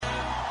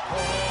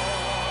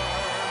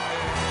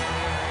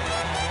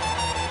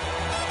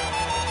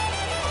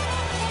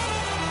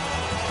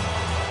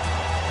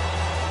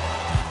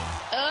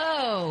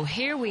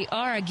here we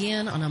are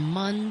again on a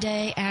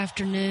Monday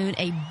afternoon,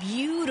 a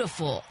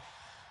beautiful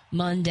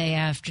Monday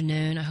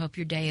afternoon. I hope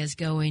your day is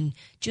going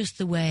just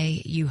the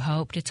way you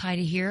hoped. It's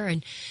Heidi here,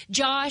 and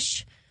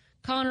Josh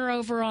Connor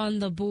over on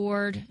the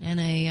board, and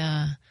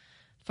a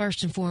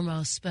first and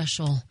foremost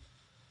special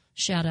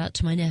shout out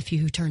to my nephew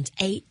who turns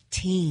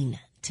 18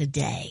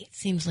 today. It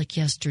seems like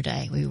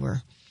yesterday we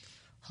were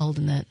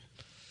holding that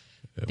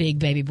big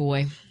baby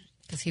boy.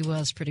 Because he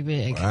was pretty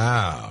big.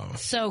 Wow.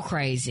 So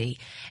crazy.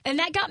 And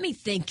that got me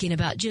thinking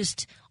about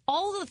just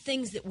all the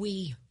things that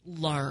we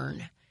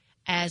learn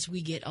as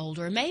we get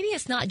older. And maybe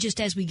it's not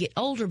just as we get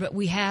older, but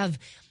we have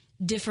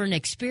different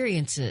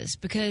experiences.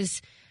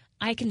 Because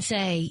I can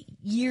say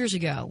years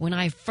ago when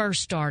I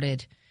first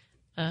started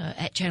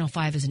at Channel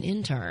 5 as an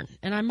intern,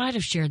 and I might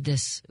have shared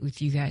this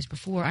with you guys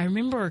before, I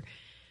remember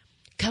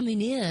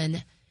coming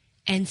in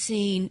and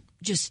seeing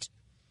just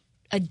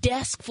a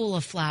desk full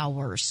of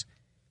flowers.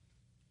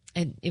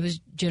 And it was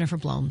Jennifer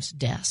Blom's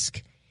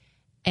desk.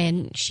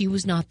 And she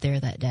was not there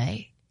that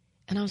day.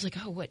 And I was like,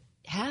 oh, what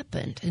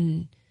happened?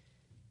 And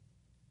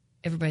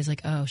everybody's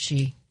like, oh,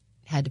 she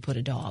had to put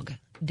a dog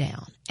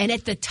down. And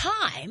at the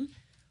time,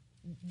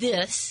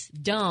 this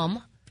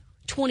dumb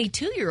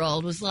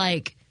 22-year-old was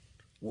like,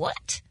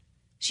 what?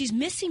 She's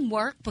missing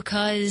work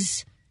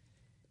because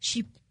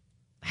she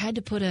had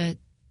to put a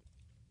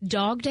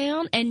dog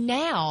down? And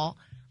now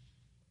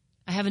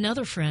I have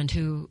another friend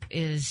who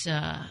is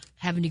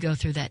having to go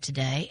through that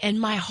today, and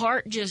my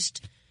heart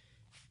just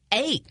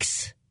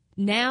aches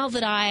now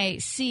that I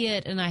see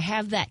it and I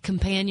have that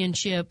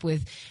companionship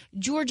with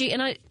Georgie. And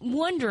I'm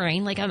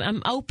wondering, like,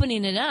 I'm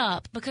opening it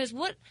up because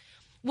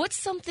what's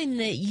something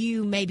that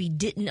you maybe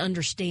didn't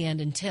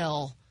understand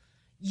until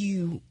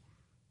you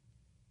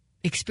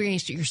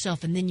experienced it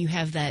yourself, and then you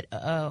have that,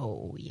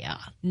 oh, yeah,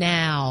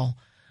 now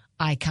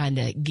I kind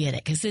of get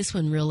it, because this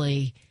one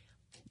really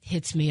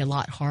hits me a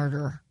lot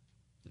harder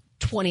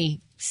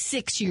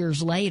 26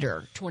 years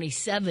later,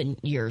 27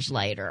 years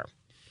later.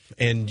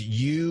 And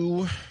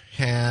your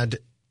dad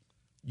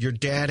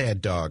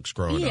had dogs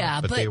growing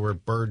up, but they were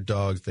bird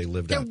dogs. They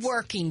lived out. They're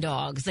working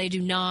dogs. They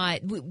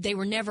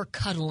were never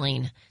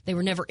cuddling. They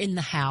were never in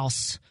the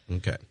house.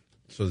 Okay.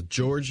 So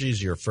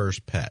Georgie's your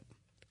first pet.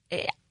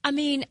 I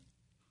mean,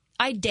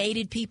 I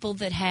dated people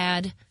that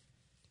had,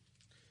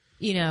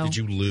 Did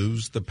you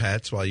lose the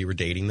pets while you were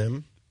dating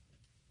them?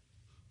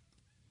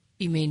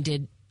 You mean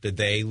Did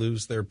they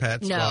lose their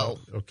pets? No.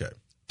 Okay.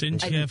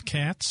 Didn't you have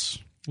cats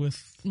with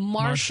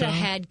Marsha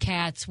had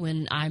cats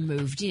when I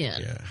moved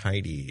in. Yeah,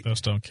 Heidi. Those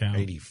don't count.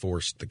 Heidi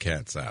forced the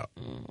cats out.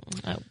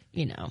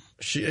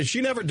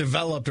 She never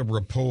developed a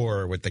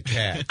rapport with the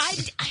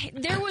cats.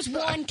 There was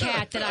one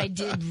cat that I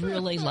did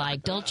really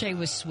like. Dolce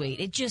was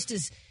sweet. It just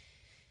is,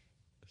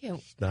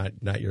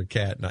 Not your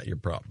cat, not your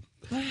problem.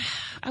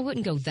 I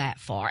wouldn't go that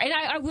far. And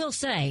I will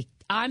say,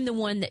 I'm the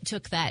one that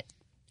took that.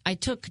 I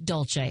took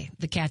Dolce,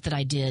 the cat that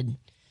I did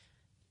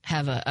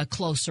have a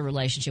closer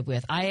relationship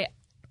with. I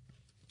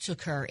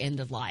took her end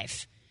of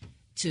life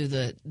to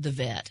the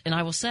vet, and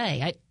I will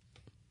say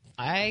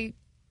I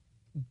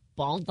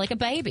bawled like a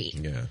baby.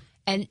 Yeah,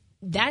 and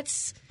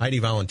that's Heidi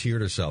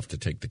volunteered herself to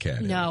take the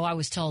cat. No, I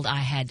was told I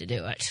had to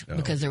do it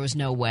because there was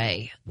no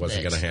way.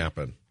 Wasn't going to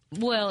happen.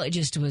 Well, it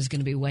just was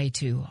going to be way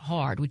too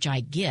hard, which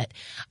I get.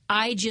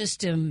 I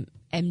just am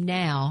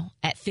now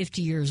at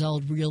 50 years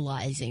old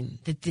realizing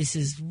that this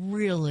is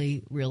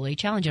really, really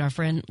challenging. Our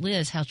friend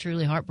Liz, how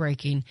truly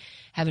heartbreaking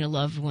having a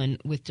loved one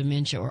with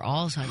dementia or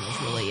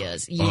Alzheimer's really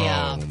is.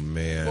 Yeah. Oh,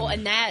 man. Well,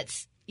 and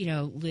that's,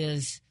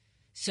 Liz,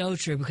 so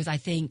true, because I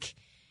think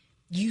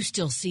you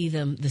still see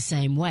them the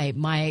same way.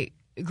 My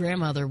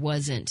grandmother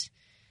wasn't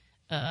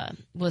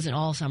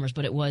Alzheimer's,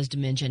 but it was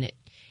dementia.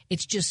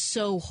 It's just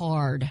so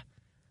hard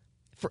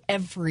for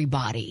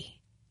everybody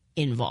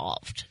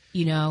involved.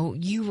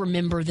 You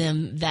remember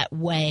them that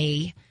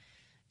way.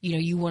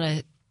 You want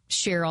to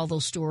share all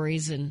those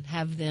stories and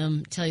have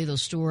them tell you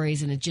those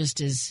stories, and it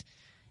just is,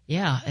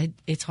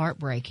 it's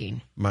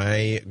heartbreaking.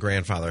 My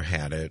grandfather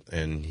had it,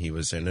 and he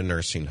was in a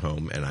nursing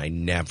home, and I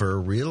never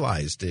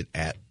realized it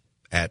at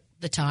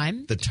the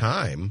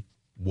time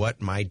what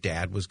my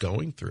dad was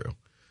going through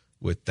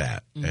with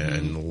that. Mm-hmm.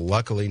 And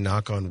luckily,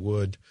 knock on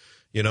wood,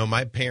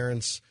 my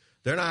parents,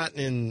 they're not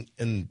in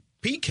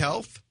peak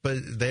health, but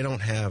they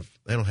don't have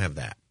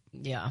that.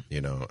 Yeah.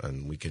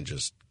 And we can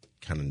just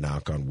kind of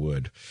knock on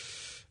wood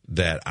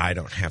that I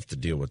don't have to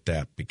deal with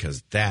that,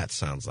 because that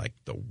sounds like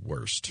the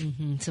worst.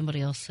 Mm-hmm.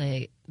 Somebody else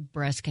say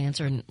breast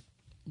cancer, and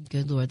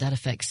good Lord, that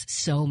affects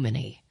so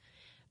many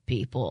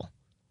people.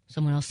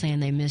 Someone else saying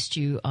they missed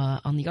you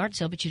on the yard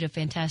sale, but you did a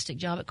fantastic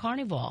job at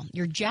Carnival.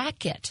 Your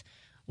jacket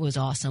was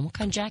awesome. What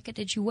kind of jacket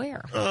did you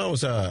wear? Oh, it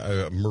was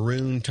a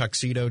maroon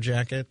tuxedo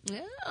jacket.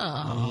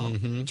 Oh.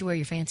 Mm-hmm. Did you wear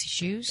your fancy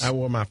shoes? I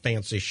wore my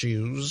fancy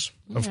shoes.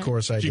 Of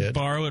course I did. Did you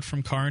borrow it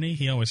from Carney?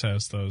 He always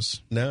has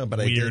those. No, but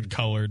weird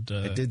colored.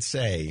 I did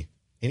say,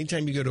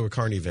 anytime you go to a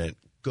Carney event,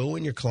 go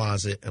in your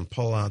closet and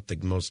pull out the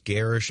most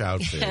garish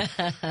outfit.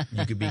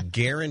 You could be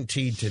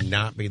guaranteed to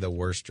not be the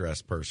worst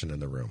dressed person in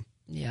the room.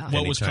 Yeah.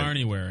 What was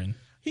Carney wearing?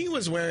 He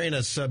was wearing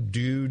a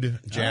subdued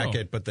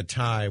jacket, but the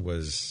tie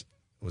was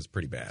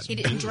pretty bad. He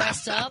didn't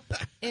dress up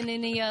in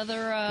any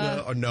other...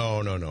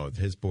 No.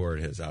 His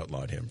board has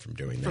outlawed him from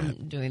doing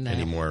that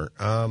anymore.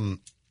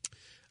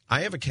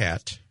 I have a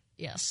cat.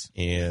 Yes.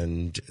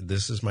 And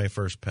this is my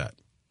first pet.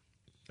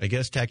 I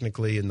guess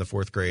technically in the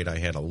 4th grade I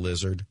had a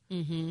lizard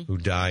who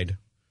died.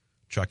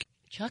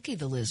 Chucky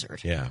the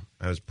lizard. Yeah.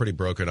 I was pretty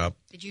broken up.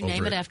 Did you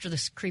name it after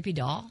this creepy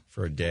doll?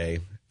 For a day.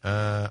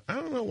 I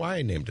don't know why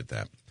I named it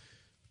that.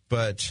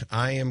 But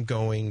I am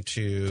going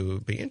to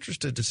be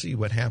interested to see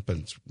what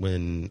happens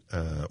when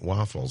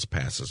Waffles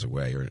passes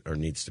away or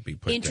needs to be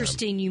put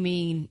Interesting, down. You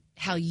mean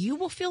how you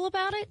will feel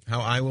about it?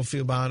 How I will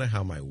feel about it,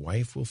 how my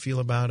wife will feel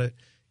about it.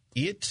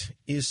 It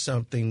is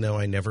something, though,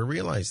 I never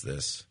realized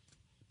this.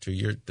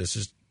 This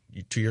is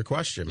to your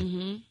question.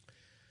 Mm-hmm.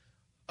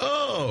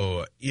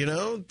 Oh,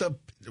 the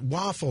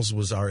Waffles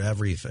was our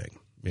everything.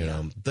 You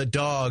know, the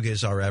dog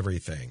is our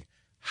everything.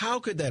 How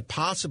could that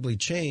possibly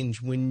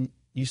change when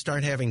you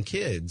start having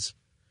kids?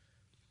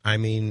 I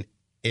mean,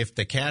 if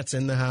the cat's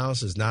in the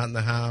house, is not in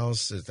the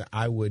house,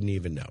 I wouldn't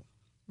even know.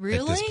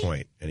 Really? At this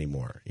point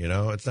anymore.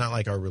 It's not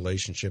like our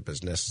relationship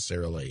is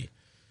necessarily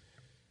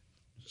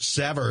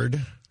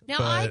severed. Now,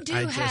 but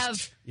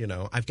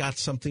I've got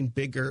something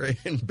bigger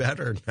and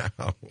better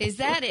now. Is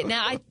that it?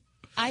 Now,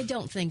 I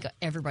don't think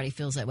everybody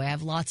feels that way. I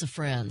have lots of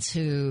friends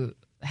who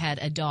had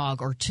a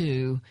dog or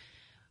two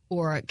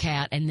or a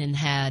cat and then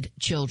had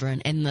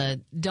children, and the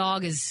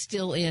dog is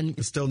still in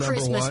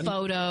Christmas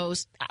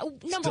photos.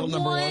 Number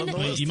one.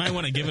 Well, you might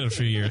want to give it a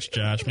few years,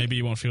 Josh. Maybe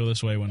you won't feel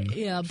this way when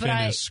Finn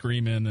is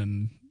screaming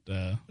and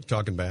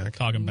talking back.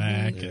 Mm-hmm.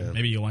 And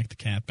maybe you'll like the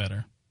cat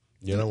better.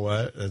 You know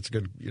what? That's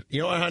good.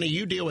 You know what, honey?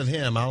 You deal with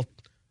him.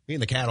 Me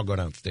and the cat will go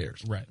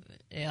downstairs. Right.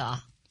 Yeah.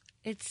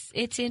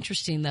 It's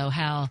interesting, though,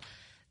 how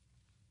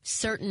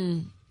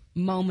certain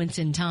moments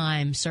in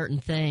time, certain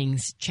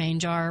things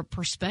change our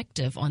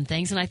perspective on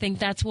things. And I think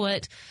that's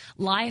what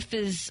life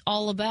is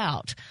all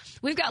about.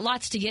 We've got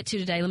lots to get to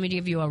today. Let me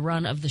give you a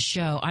run of the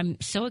show. I'm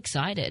so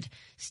excited.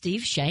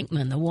 Steve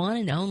Shankman, the one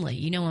and only.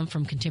 You know him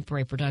from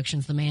Contemporary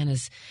Productions. The man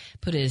has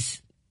put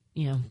his,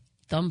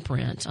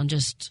 thumbprint on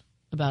just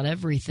about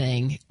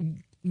everything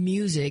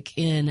music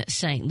in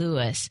St.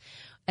 Louis.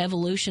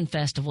 Evolution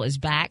Festival is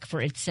back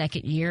for its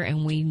 2nd year,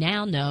 and we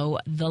now know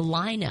the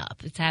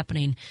lineup. It's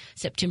happening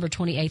September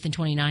 28th and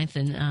 29th,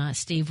 and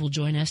Steve will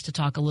join us to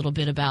talk a little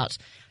bit about,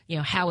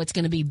 how it's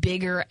going to be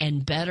bigger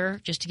and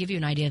better. Just to give you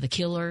an idea, The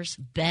Killers,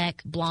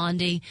 Beck,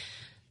 Blondie,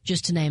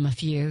 just to name a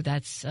few.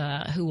 That's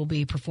who will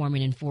be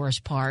performing in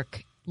Forest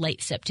Park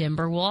late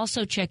September. We'll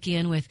also check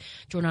in with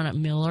Jordana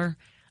Miller,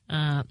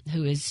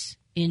 who is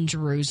in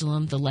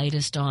Jerusalem, the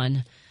latest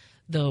on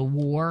the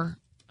war.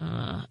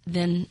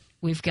 Then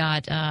we've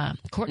got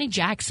Courtney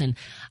Jackson.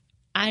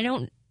 I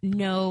don't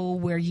know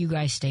where you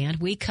guys stand.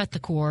 We cut the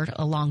cord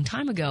a long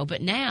time ago,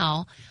 but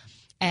now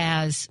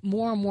as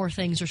more and more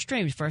things are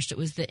streamed, first it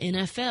was the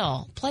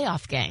NFL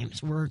playoff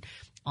games. We're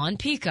on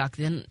Peacock.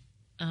 Then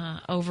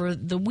over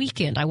the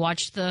weekend, I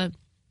watched the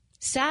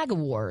SAG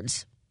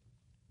Awards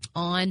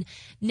on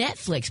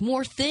Netflix.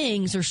 More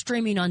things are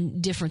streaming on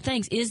different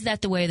things. Is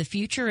that the way of the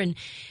future? And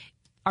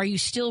are you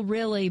still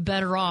really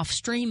better off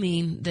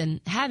streaming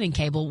than having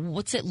cable?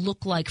 What's it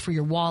look like for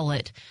your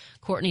wallet?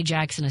 Courtney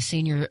Jackson, a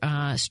senior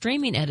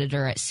streaming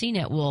editor at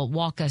CNET, will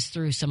walk us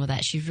through some of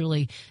that. She's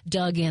really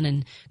dug in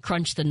and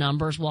crunched the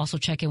numbers. We'll also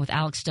check in with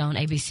Alex Stone,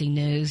 ABC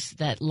News,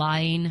 that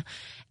lying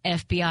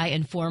FBI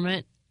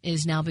informant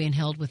is now being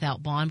held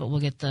without bond, but we'll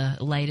get the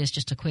latest,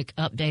 just a quick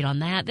update on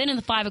that. Then in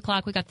the 5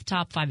 o'clock, we got the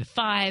top 5 at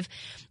 5.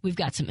 We've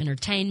got some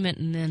entertainment,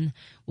 and then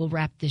we'll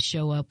wrap this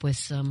show up with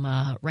some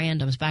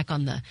randoms. Back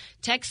on the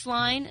text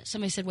line,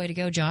 somebody said, way to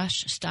go,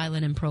 Josh,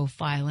 styling and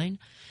profiling.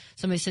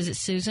 Somebody says, it's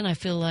Susan. I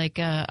feel like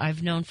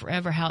I've known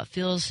forever how it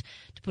feels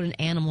to put an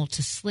animal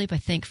to sleep. I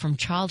think from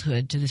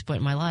childhood to this point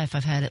in my life,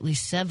 I've had at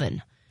least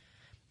 7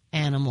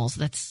 animals.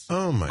 That's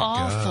awful.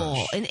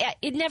 Gosh. And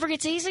it never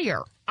gets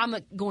easier. I'm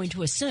going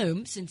to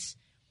assume, since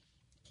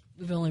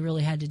we've only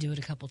really had to do it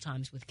a couple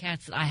times with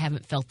cats, that I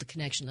haven't felt the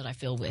connection that I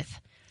feel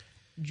with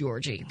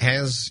Georgie.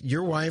 Has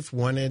your wife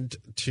wanted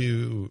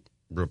to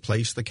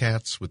replace the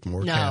cats with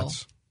more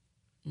cats?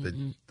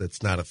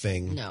 That's not a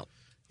thing? No.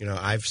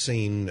 I've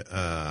seen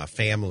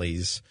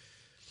families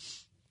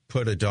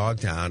put a dog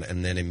down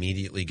and then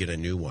immediately get a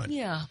new one.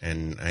 Yeah.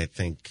 And I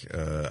think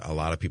a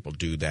lot of people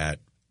do that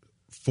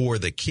for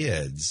the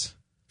kids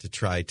to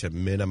try to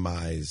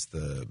minimize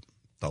the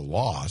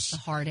loss. The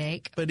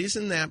heartache. But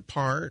isn't that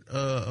part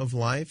of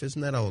life?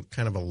 Isn't that a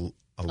kind of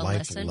a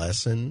life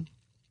lesson?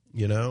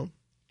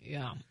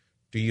 Yeah.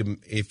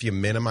 If you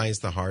minimize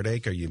the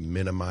heartache, are you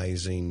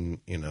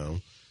minimizing,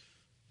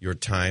 your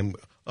time?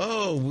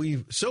 Oh,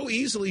 we so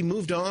easily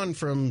moved on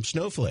from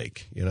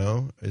Snowflake,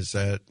 is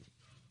that?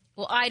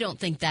 Well, I don't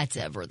think that's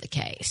ever the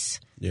case.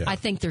 Yeah. I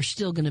think there's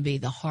still going to be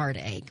the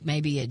heartache.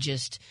 Maybe it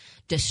just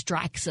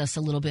distracts us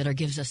a little bit or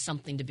gives us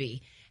something to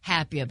be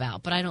happy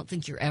about. But I don't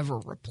think you're ever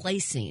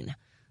replacing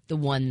the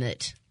one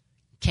that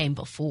came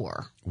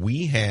before.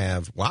 We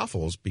have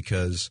Waffles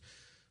because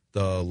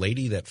the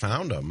lady that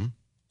found him,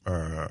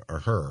 or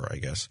her, I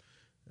guess,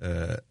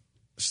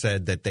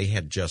 said that they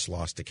had just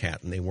lost a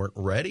cat and they weren't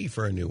ready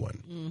for a new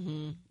one.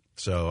 Mm-hmm.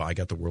 So I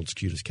got the world's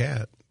cutest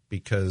cat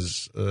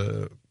because,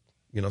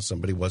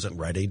 somebody wasn't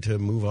ready to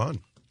move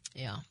on.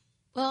 Yeah.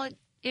 Well,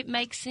 it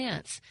makes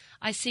sense.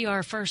 I see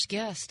our first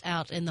guest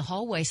out in the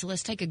hallway, so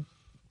let's take a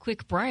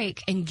quick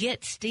break and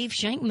get Steve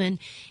Shankman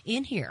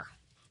in here.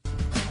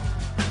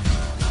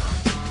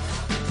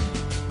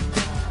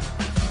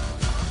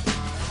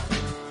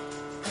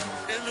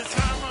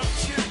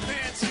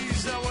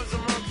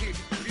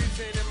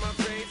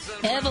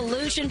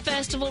 Evolution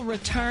Festival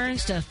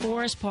returns to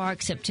Forest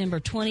Park September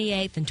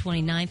 28th and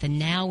 29th, and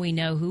now we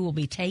know who will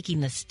be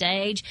taking the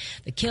stage.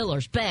 The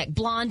Killers, Beck,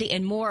 Blondie,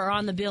 and more are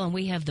on the bill, and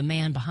we have the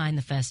man behind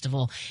the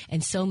festival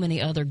and so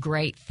many other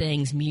great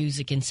things,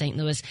 music in St.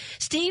 Louis.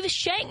 Steve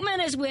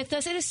Shankman is with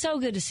us. It is so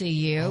good to see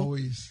you.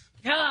 Always.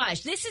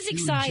 Gosh, this is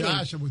exciting.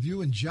 I'm with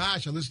you and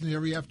Josh. I listen to you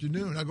every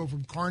afternoon. I go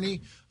from Carney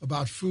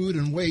about food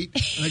and weight,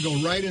 and I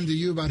go right into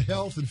you about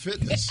health and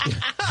fitness.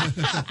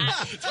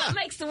 That's what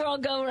makes the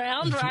world go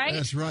round, right?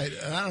 That's right.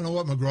 I don't know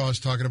what McGraw is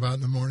talking about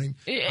in the morning.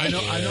 I know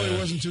he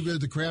wasn't too good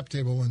at the crap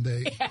table one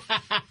day.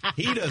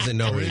 He doesn't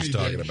know what he's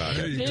talking about.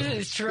 This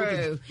is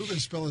true. Who can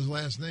spell his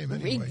last name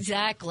anyway?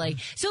 Exactly.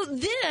 So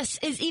this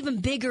is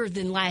even bigger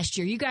than last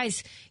year. You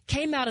guys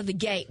came out of the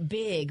gate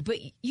big, but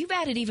you've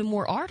added even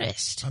more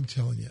artists. I'm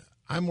telling you.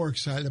 I'm more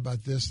excited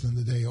about this than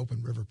the day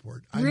opened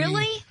Riverport.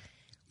 Really?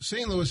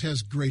 St. Louis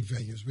has great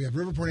venues. We have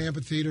Riverport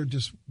Amphitheater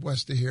just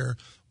west of here.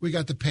 We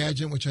got the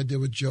pageant, which I did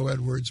with Joe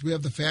Edwards. We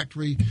have the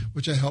factory,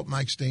 which I helped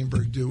Mike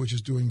Steinberg do, which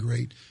is doing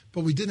great.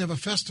 But we didn't have a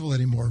festival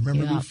anymore.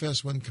 Remember, New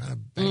Fest went kind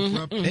of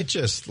bankrupt? It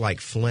just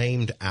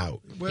flamed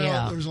out.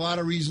 Well, there was a lot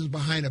of reasons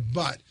behind it.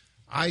 But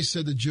I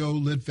said to Joe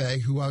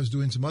Litvag, who I was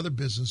doing some other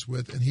business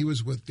with, and he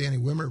was with Danny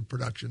Wimmer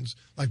Productions,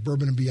 like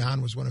Bourbon and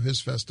Beyond was one of his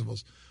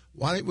festivals.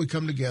 Why don't we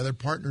come together,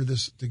 partner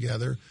this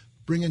together,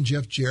 bring in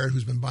Jeff Jarrett,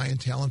 who's been buying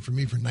talent for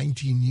me for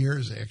 19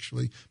 years,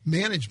 actually,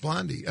 managed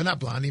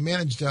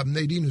managed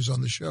Nadine, who's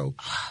on the show,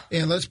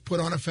 and let's put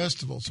on a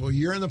festival. So a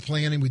year in the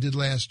planning we did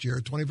last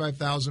year,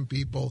 25,000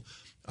 people.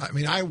 I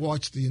mean, I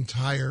watched the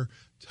entire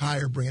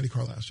Brandy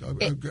Carlisle show.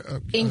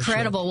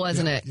 Incredible,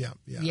 wasn't it? Yeah.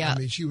 I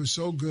mean, she was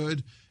so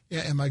good.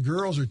 Yeah, and my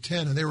girls are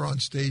 10, and they were on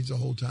stage the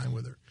whole time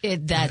with her.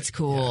 That's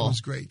cool. Yeah, it was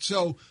great.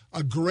 So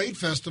a great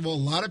festival, a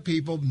lot of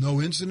people,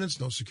 no incidents,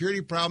 no security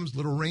problems,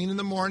 little rain in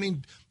the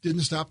morning,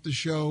 didn't stop the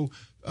show,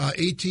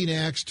 18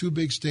 acts, 2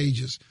 big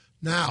stages.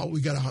 Now we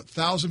got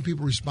 1,000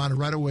 people responded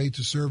right away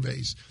to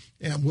surveys.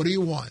 And what do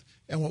you want?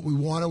 And what we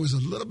wanted was a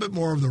little bit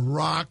more of the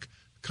rock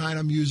kind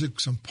of music,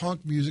 some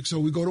punk music, so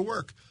we go to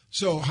work.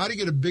 So how to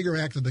get a bigger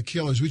act of the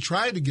Killers? We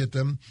tried to get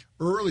them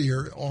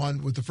earlier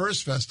on with the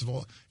first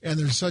festival, and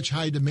there's such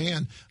high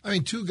demand. I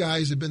mean, 2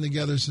 guys have been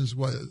together since,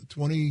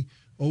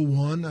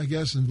 2001, I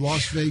guess, in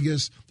Las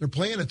Vegas. They're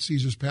playing at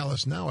Caesar's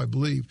Palace now, I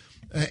believe.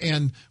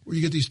 And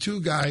you get these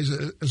 2 guys,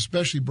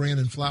 especially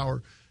Brandon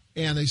Flower,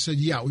 and they said,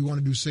 yeah, we want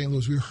to do St.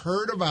 Louis. We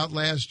heard about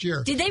last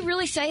year. Did they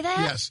really say that?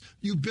 Yes.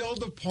 You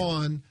build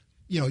upon...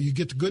 you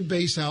get the good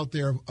base out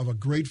there of a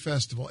great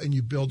festival, and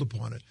you build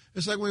upon it.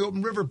 It's like when we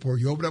opened Riverport.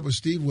 You open up with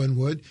Steve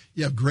Winwood.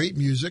 You have great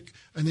music,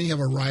 and then you have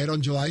a riot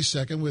on July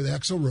 2nd with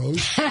Axl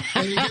Rose,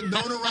 and you get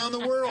known around the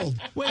world.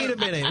 Wait a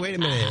minute.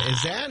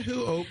 Is that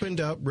who opened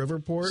up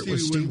Riverport?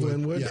 Steve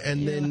Winwood? Yeah.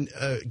 And then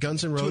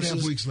Guns N'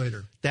 Roses? 2.5 weeks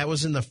later. That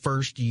was in the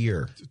first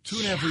year.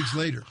 2.5 weeks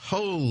later.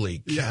 Holy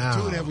cow. Yeah,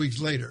 2.5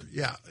 weeks later.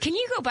 Yeah. Can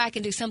you go back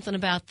and do something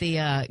about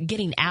the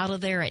getting out of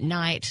there at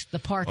night, the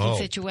parking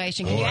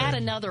situation? Can you add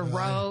another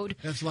road?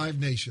 That's Live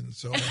Nation,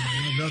 so I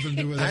have nothing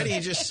to do with that. How do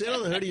you just sit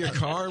on the hood of your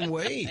car and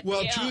wait?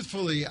 Well,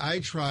 truthfully, I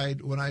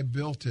tried when I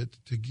built it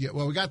to get...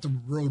 Well, we got the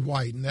road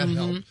wide, and that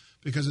helped.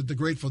 Because at the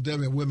Grateful Dead,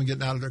 we have women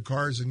getting out of their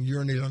cars and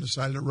urinating on the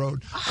side of the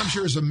road. I'm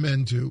sure some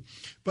men, too.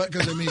 But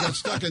because, you got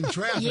stuck in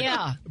traffic.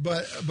 Yeah.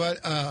 But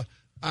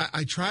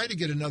I tried to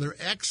get another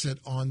exit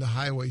on the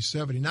Highway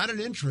 70. Not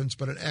an entrance,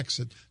 but an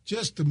exit,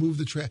 just to move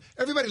the traffic.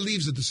 Everybody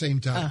leaves at the same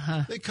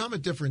time. They come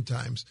at different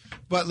times.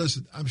 But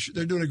listen, I'm sure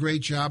they're doing a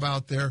great job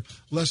out there.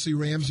 Leslie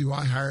Ramsey, who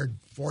I hired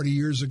 40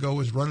 years ago,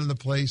 is running the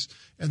place,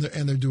 and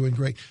they're doing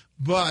great.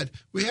 But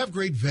we have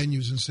great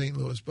venues in St.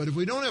 Louis. But if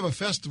we don't have a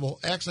festival,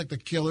 acts like the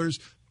Killers,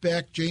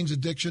 Beck, Jane's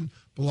Addiction,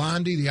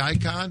 Blondie, the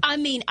Icon. I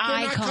mean,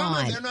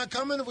 Icon. They're not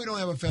coming if we don't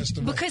have a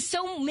festival. Because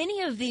so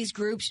many of these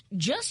groups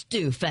just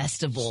do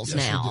festivals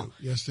now.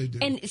 Yes, they do.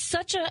 And it's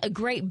such a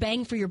great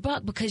bang for your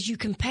buck because you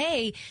can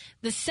pay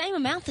the same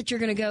amount that you're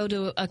going to go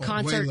to a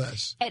concert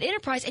at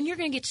Enterprise, and you're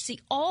going to get to see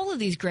all of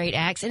these great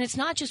acts, and it's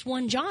not just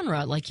one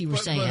genre, like you were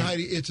saying. But,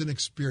 Heidi, it's an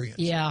experience.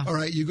 Yeah. All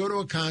right, you go to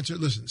a concert.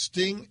 Listen,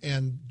 Sting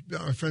and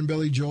my friend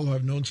Billy Joel, who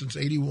I've known since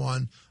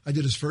 1981, I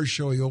did his first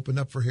show. He opened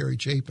up for Harry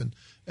Chapin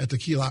at the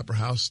Kiel Opera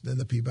House, then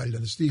the Peabody,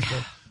 then the Steeple.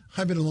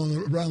 I've been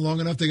around long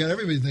enough. They got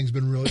everything's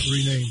been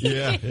renamed.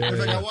 Yeah. In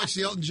fact, I watched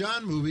the Elton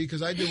John movie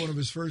because I did one of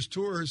his first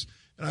tours,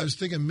 and I was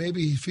thinking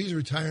maybe if he's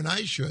retiring,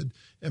 I should.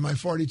 And my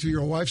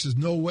 42-year-old wife says,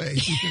 "No way."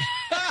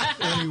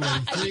 Anyway,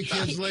 3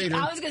 kids later.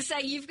 I was going to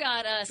say, you've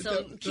got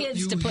some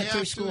kids to put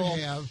through school. You have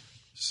to have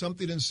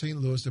something in St.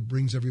 Louis that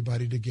brings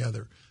everybody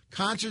together.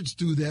 Concerts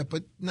do that,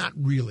 but not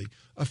really.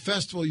 A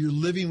festival, you're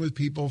living with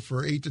people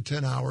for 8 to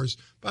 10 hours,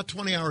 about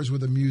 20 hours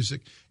worth of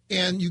music,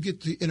 and you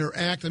get to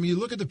interact. I mean, you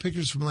look at the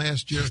pictures from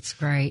last year. It's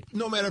great.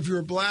 No matter if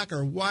you're black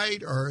or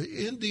white or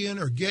Indian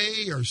or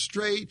gay or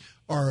straight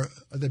or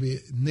that'd be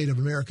Native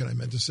American, I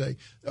meant to say,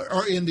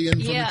 or Indian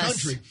from the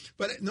country.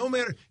 But no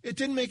matter, it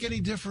didn't make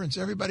any difference.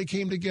 Everybody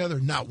came together.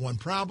 Not one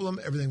problem.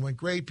 Everything went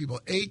great. People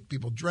ate.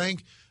 People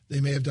drank. They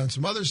may have done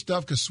some other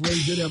stuff because Sway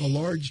did have a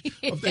large,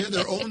 they had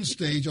their own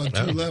stage on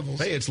 2 levels.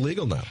 Hey, it's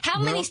legal now. How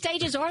many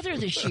stages are there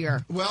this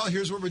year? Well,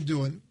 here's what we're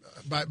doing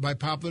by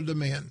popular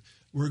demand.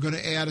 We're going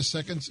to add a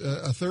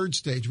third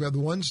stage. We have the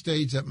one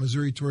stage that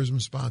Missouri Tourism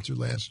sponsored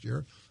last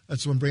year.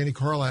 That's when Brandy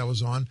Carlisle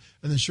was on.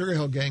 And then Sugar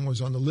Hill Gang was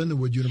on the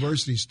Lindenwood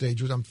University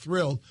stage, which I'm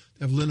thrilled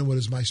to have Lindenwood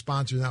as my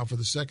sponsor now for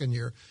the second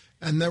year.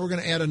 And then we're going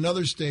to add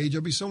another stage.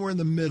 It'll be somewhere in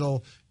the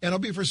middle, and it'll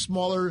be for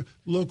smaller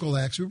local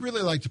acts. We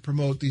really like to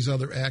promote these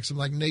other acts,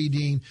 like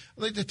Nadine.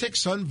 I like to take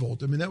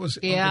Sunvolt. I mean, that was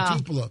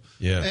Tupelo.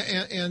 Yeah.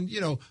 And,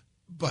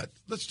 but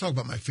let's talk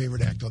about my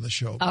favorite act on the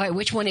show. All right,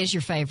 which one is your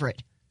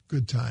favorite?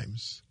 Good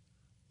Times.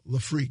 La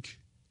Freak.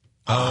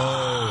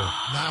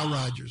 Nile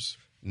Rodgers.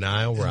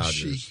 Nile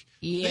Rodgers. Chic.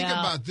 Yeah. Think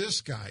about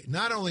this guy.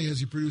 Not only has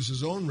he produced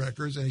his own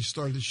records and he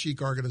started the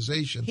Chic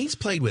organization. He's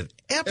played with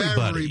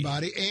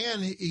everybody.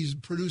 And he's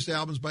produced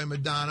albums by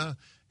Madonna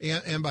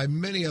and by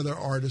many other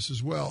artists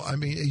as well. I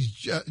mean, he's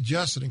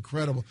just an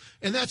incredible.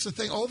 And that's the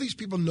thing. All these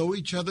people know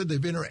each other. They've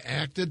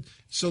interacted.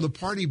 So the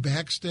party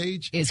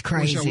backstage is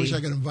crazy. I wish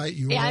I could invite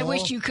you all. I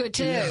wish you could,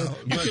 too. Yeah,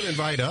 you can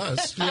invite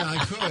us. Yeah,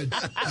 I could.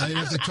 I'd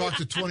have to talk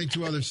to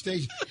 22 other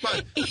stages.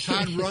 But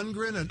Todd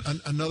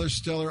Rundgren, another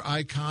stellar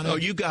icon. Oh,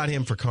 you got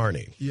him for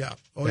Carney. Yeah.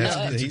 Oh,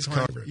 he's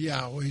Carney.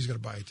 Yeah, well, he's going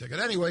to buy a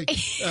ticket. Anyway,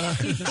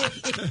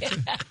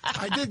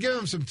 I did give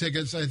him some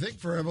tickets, I think,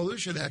 for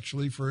Evolution,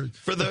 actually, for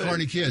the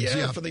Carney kids.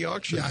 Yeah, for the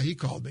auction. Yeah, he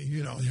called me.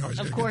 He always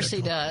of course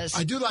he does.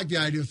 I do like the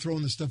idea of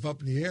throwing the stuff up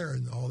in the air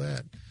and all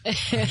that.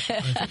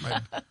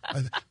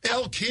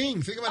 El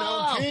King. Think about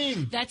El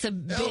King. That's a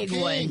big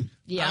one.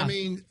 Yeah. I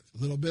mean,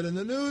 a little bit in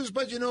the news,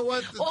 but you know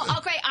what? Well,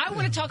 okay, I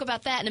want to talk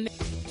about that in a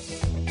minute.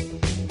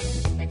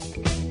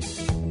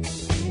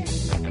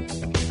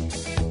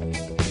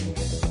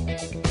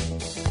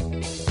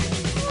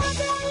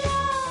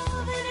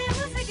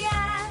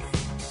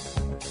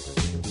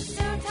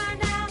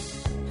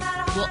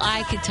 Well,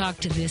 I could talk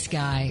to this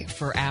guy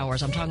for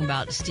hours. I'm talking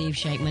about Steve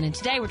Shankman, and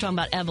today we're talking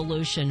about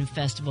Evolution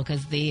Festival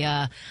because the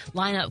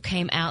lineup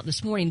came out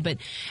this morning. But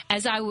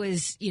as I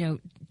was,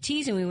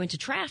 teasing, we went to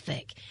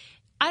traffic.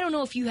 I don't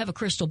know if you have a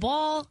crystal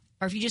ball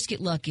or if you just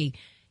get lucky.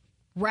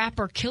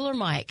 Rapper Killer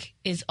Mike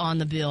is on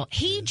the bill.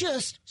 He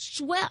just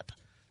swept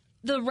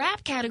the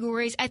rap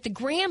categories at the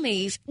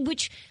Grammys,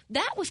 which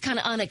that was kind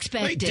of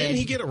unexpected. Wait, didn't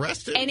he get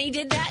arrested? And he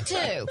did that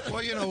too.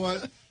 Well, you know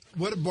what?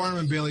 What Barnum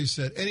and Bailey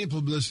said, any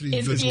publicity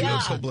is good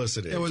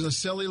publicity. It was a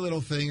silly little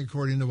thing,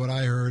 according to what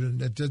I heard,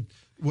 and it did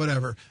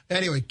whatever.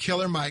 Anyway,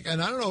 Killer Mike,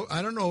 and I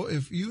don't know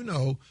if you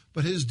know,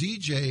 but his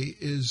DJ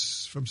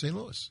is from St.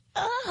 Louis.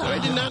 Oh, I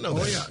did not know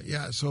that. Oh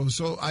yeah. So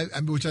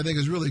which I think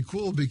is really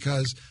cool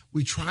because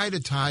we try to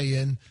tie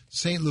in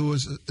St.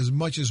 Louis as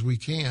much as we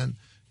can.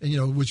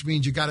 And, which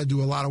means you got to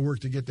do a lot of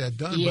work to get that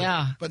done.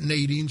 Yeah. But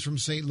Nadine's from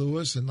St.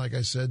 Louis, and like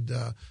I said,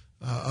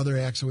 other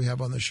acts that we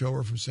have on the show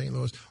are from St.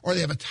 Louis, or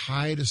they have a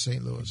tie to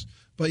St. Louis.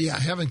 But yeah,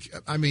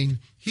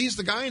 he's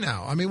the guy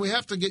now. I mean, we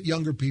have to get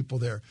younger people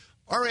there.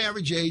 Our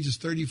average age is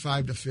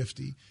 35 to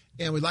 50,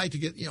 and we'd like to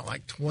get,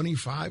 like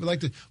 25.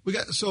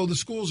 So the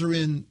schools are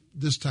in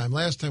this time.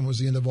 Last time was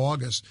the end of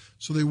August,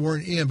 so they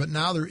weren't in, but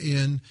now they're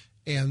in.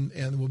 And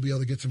we'll be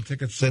able to get some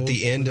tickets. It's at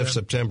the end of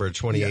September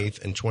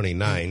 28th and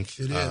 29th.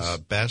 It is.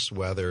 Best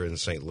weather in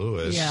St.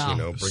 Louis. Yeah.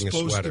 Bring a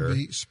sweater.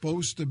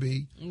 Supposed to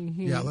be.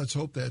 Mm-hmm. Yeah, let's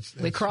hope that's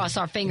we cross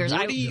our fingers.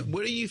 What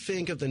do you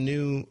think of the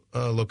new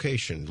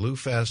location? Lou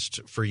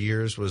Fest for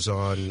years was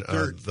on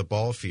the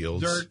ball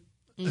fields. Dirt.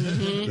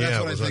 Mm-hmm.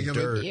 That's what I think of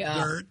dirt. it.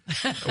 Yeah. Dirt.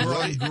 We're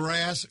on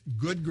grass,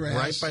 good grass.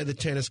 Right by the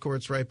tennis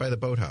courts, right by the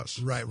boathouse.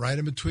 Right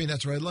in between.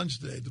 That's where I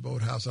lunched today at the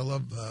boathouse. I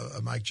love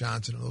Mike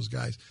Johnson and those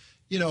guys.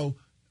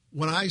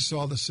 When I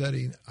saw the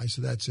setting, I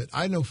said, that's it.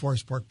 I know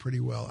Forest Park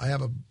pretty well. I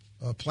have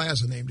a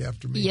plaza named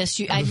after me.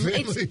 Yes, I'm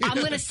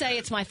going to say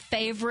it's my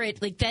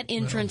favorite. Like that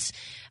entrance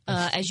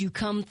as you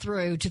come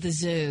through to the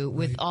zoo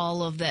with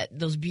all of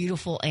those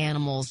beautiful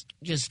animals,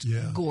 just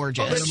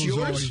gorgeous. Oh, that's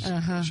yours?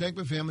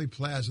 Shankman Family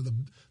Plaza.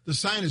 The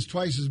sign is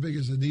twice as big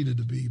as it needed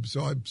to be,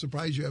 so I'm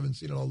surprised you haven't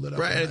seen it all lit up.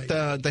 Right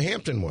at the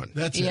Hampton one.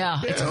 That's it.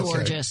 Yeah, it's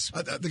gorgeous.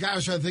 The guy I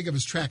was trying to think of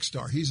is Track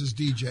Star. He's his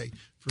DJ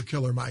for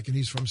Killer Mike, and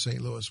he's from St.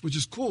 Louis, which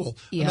is cool.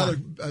 Yeah.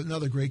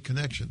 Another great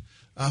connection.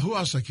 Who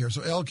else I care?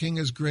 So El King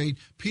is great.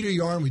 Peter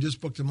Yarn, we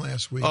just booked him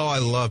last week. Oh, I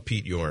love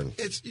Pete Yorn.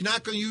 You're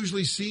not going to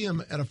usually see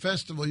him at a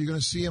festival. You're going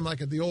to see him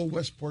like at the old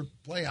Westport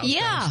Playhouse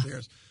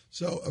downstairs.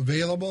 So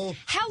available.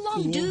 How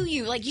long do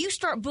you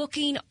start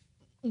booking?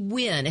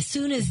 When? As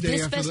soon as day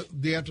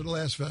after the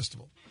last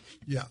festival.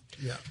 Yeah.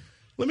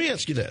 Let me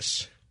ask you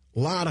this. A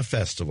lot of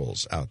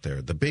festivals out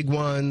there. The big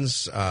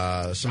ones,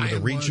 some of the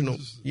regional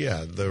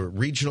the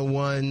regional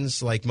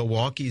ones, like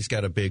Milwaukee's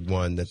got a big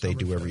one that they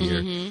do every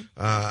year.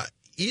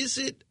 Is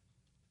it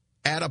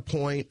at a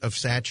point of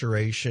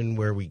saturation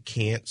where we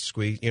can't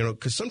squeeze,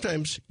 because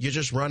sometimes you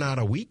just run out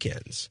of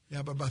weekends.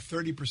 Yeah, but about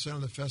 30% of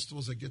the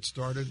festivals that get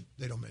started,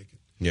 they don't make it.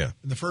 Yeah.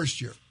 In the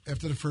first year,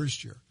 after the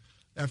first year.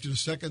 After the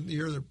second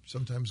year, they're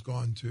sometimes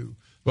gone too.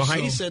 Well,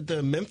 Heidi said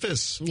the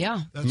Memphis.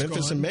 Yeah.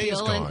 Memphis gone. in May is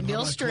gone. And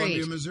Beale Street.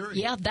 Columbia, Missouri.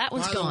 Yeah, that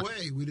one's gone. By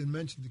the way, we didn't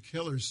mention the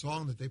Killers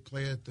song that they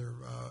play at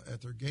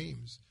their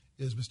games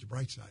is Mr.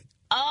 Brightside.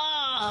 Oh.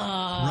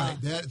 Right.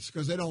 That's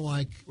because they don't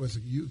like,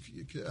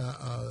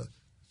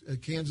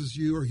 Kansas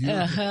U or U,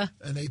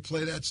 and they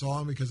play that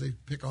song because they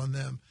pick on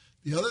them.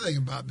 The other thing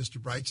about Mr.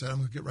 Brightside, I'm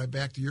going to get right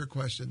back to your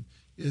question,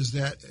 is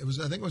that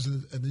I think it was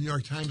in the New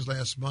York Times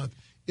last month.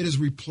 It is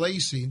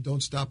replacing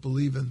 "Don't Stop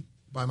Believin'"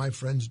 by my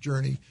friend's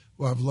Journey,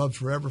 who I've loved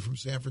forever from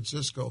San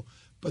Francisco.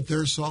 But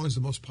their song is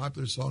the most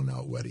popular song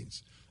now at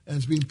weddings, and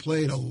it's being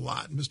played a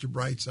lot. Mr.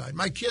 Brightside.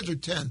 My kids are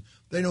 10;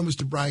 they know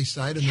Mr.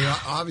 Brightside, and they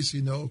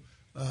obviously know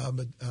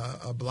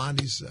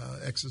Blondie's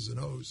X's and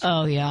O's.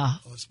 Oh yeah.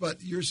 But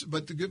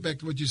to get back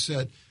to what you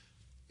said,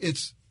 they're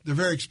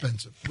very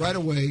expensive. Right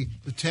away,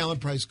 the talent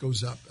price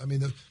goes up. I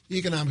mean, the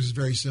economics is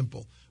very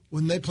simple.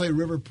 When they play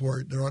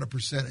Riverport, they're on a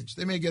percentage.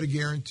 They may get a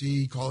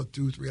guarantee, call it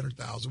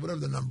 $200,000-$300,000, whatever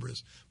the number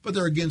is. But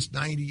they're against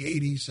 90,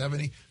 80,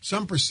 70,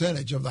 some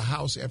percentage of the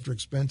house after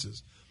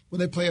expenses. When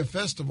they play a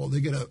festival,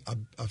 they get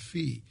a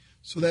fee.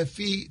 So that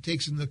fee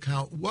takes into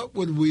account what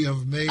would we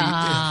have made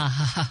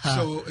if.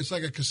 So it's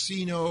like a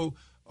casino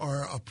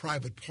or a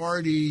private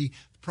party.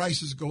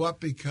 Prices go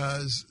up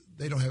because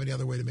they don't have any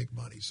other way to make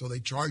money. So they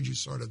charge you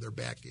sort of their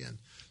back end.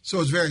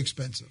 So it's very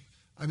expensive.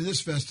 I mean,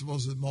 this festival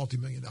is a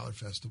multi-million-dollar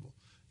festival.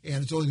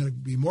 And it's only going to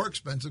be more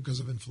expensive because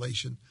of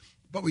inflation.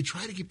 But we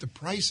try to keep the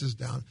prices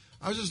down.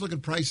 I was just looking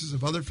at prices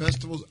of other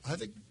festivals. I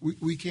think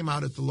we came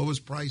out at the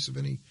lowest price of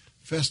any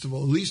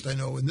festival, at least I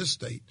know in this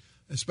state,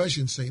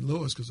 especially in St.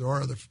 Louis, because there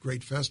are other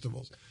great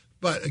festivals.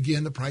 But,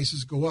 again, the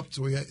prices go up.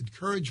 So we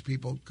encourage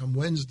people, come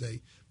Wednesday,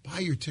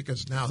 buy your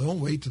tickets now.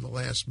 Don't wait to the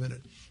last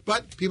minute.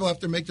 But people have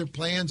to make their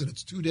plans, and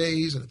it's 2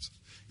 days, and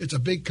it's a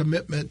big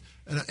commitment,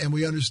 and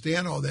we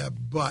understand all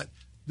that. But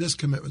this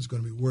commitment is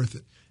going to be worth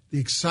it. The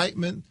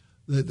excitement,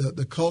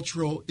 the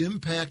cultural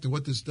impact of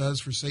what this does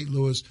for St.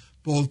 Louis,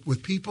 both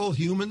with people,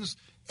 humans,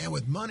 and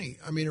with money.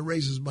 I mean, it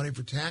raises money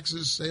for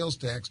taxes, sales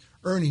tax,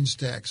 earnings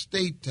tax,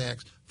 state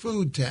tax,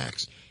 food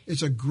tax.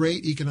 It's a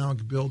great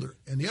economic builder.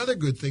 And the other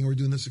good thing, we're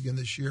doing this again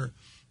this year,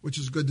 which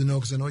is good to know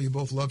because I know you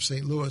both love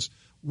St. Louis,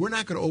 we're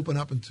not going to open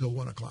up until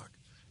 1 o'clock.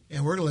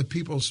 And we're going to let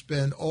people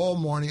spend all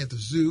morning at the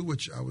zoo,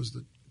 which I was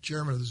the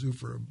chairman of the zoo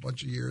for a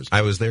bunch of years.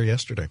 I was there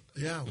yesterday.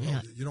 Yeah,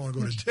 well, you don't want to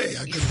go today.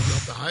 I couldn't go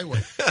off the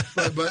highway.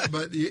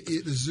 But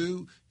the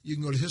zoo, you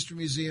can go to the History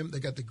Museum.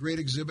 They got the great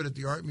exhibit at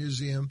the Art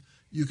Museum.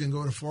 You can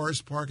go to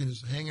Forest Park and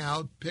just hang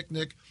out,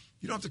 picnic.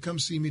 You don't have to come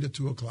see me at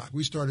 2 o'clock.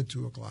 We start at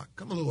 2 o'clock.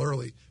 Come a little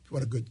early if you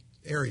want a good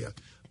area.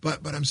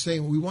 But I'm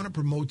saying we want to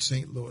promote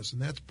St. Louis, and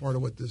that's part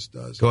of what this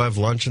does. Go have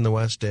lunch in the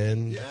West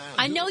End. Yeah,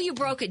 I know you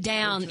broke it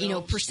down,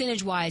 hotels.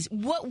 Percentage-wise.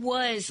 What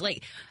was,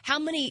 how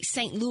many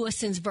St.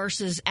 Louisans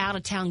versus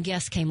out-of-town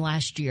guests came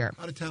last year?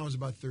 Out of town was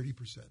about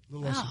 30%, a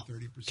little less than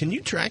 30%. Can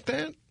you track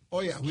that?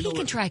 Oh, yeah. He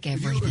can track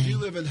If everything. you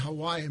live in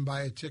Hawaii and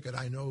buy a ticket,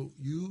 I know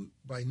you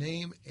by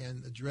name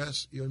and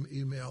address, your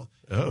email,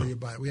 where you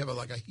buy it. We have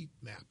a heat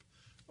map.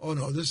 Oh,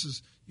 no, this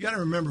is... You got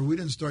to remember, we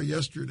didn't start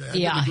yesterday. I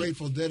did the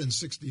Grateful Dead in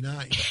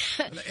 '69,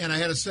 and I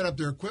had to set up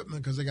their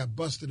equipment because they got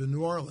busted in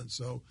New Orleans.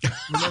 So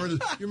you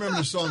remember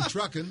the song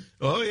 "Truckin'"?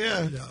 Oh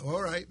yeah. Yeah. All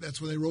right,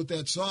 that's when they wrote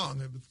that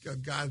song.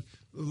 God,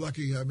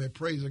 lucky, I mean,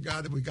 praise the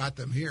God that we got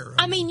them here.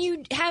 I mean,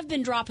 you have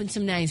been dropping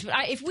some names, but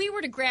if we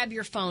were to grab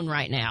your phone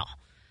right now,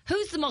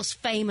 who's the most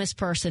famous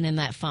person in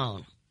that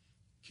phone?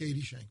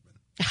 Katie Shankman.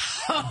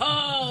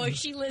 Oh, is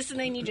she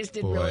listening? You just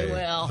did really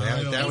well.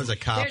 That was a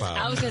cop-out.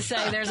 I was going to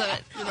say,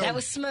 that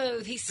was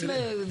smooth. He's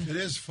smooth. It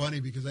is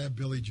funny because I have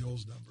Billy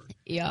Joel's number.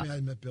 Yeah. I mean, I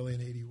met Billy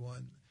in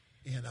 '81,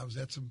 and I was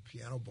at some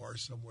piano bar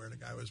somewhere, and a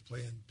guy was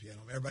playing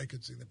piano. Everybody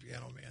could sing the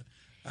Piano Man.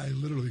 I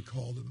literally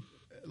called him,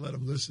 let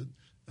him listen.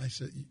 I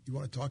said, "You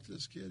want to talk to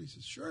this kid?" He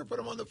said, "Sure, put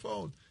him on the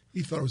phone."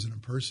 He thought it was an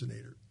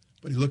impersonator.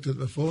 But he looked at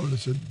the phone and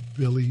said,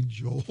 Billy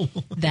Joel.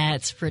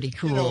 That's pretty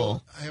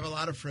cool. I have a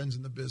lot of friends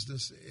in the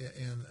business,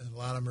 and a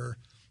lot of them are,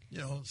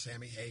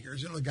 Sammy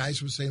Hagers, the guys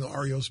from St.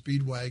 Louis, REO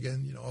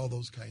Speedwagon, all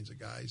those kinds of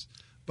guys.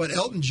 But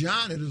Elton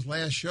John, at his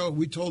last show,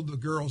 we told the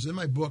girls in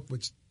my book,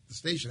 which the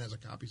station has a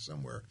copy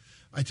somewhere,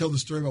 I tell the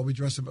story about we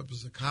dressed him up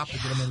as a cop to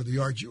get him under the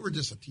arch. You were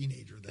just a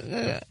teenager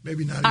then.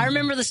 Maybe not. I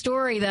remember the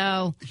story,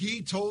 though.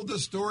 He told the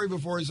story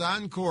before his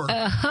encore.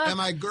 And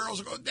my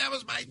girls go, that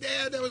was my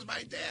dad. That was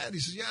my dad. He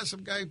says, yeah,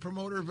 some guy,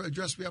 promoter,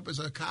 dressed me up as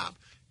a cop.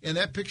 And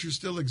that picture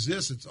still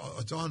exists. It's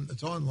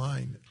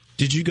online.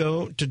 Did you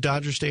go to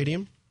Dodger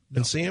Stadium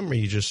and see him, or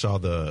you just saw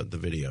the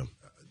video?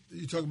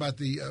 You talking about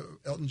the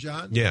Elton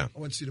John? Yeah. I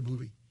went to see the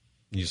movie.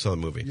 You saw the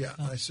movie? Yeah.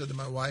 I said to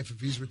my wife,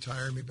 if he's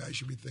retired, maybe I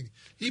should be thinking.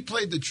 He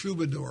played the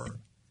troubadour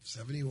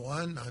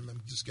 71.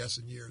 I'm just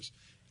guessing years.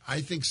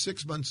 I think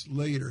 6 months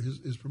later,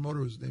 his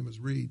promoter, his name was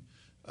Reed,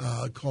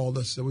 called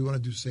us, said, we want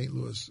to do St.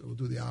 Louis. We'll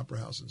do the Opera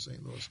House in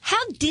St. Louis.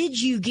 How did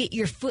you get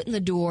your foot in the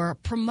door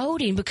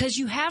promoting? Because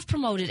you have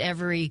promoted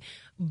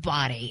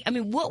everybody. I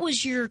mean, what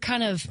was your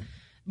kind of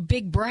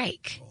big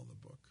break? All in the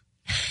book.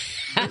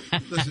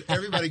 Listen,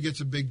 everybody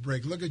gets a big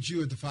break. Look at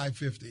you at the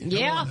 550.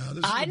 Yeah,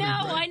 I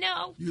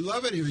know. You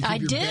love it here. You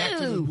keep your back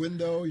to the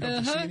window. You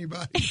don't have to see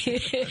anybody.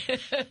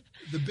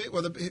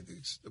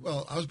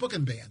 I was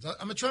booking bands.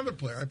 I'm a trumpet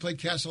player. I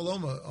played Casa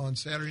Loma on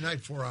Saturday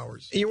night, 4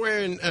 hours. You're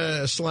wearing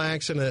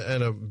slacks and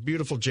a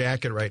beautiful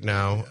jacket right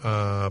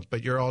now,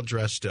 but you're all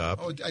dressed up.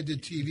 Oh, I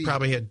did TV. You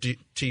probably had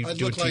TV.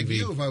 I'd look like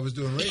you if I was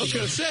doing radio. I was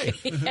going to say.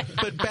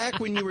 But back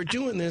when you were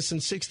doing this in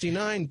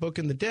 '69,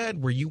 Booking the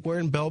Dead, were you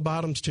wearing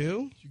bell-bottoms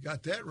too? You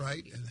got that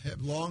right. And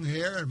had long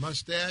hair and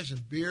mustache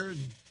and beard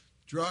and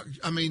drugs.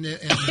 I mean, you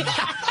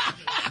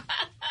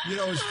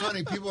know, it's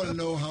funny. People want to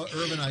know how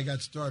Irv and I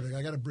got started.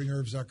 I got to bring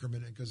Irv Zuckerman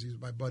in because he was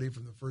my buddy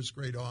from the first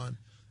grade on.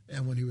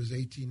 And when he was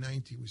 18,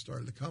 19, we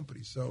started the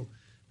company. So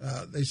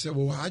they said,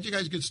 well, how'd you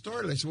guys get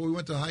started? I said, well, we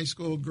went to high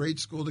school, grade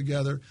school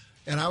together.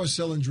 And I was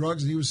selling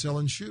drugs and he was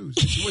selling shoes.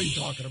 I said, what are you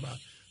talking about?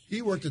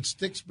 He worked at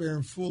Sticks, Bear,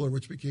 and Fuller,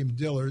 which became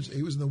Dillard's.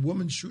 He was in the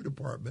women's shoe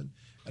department.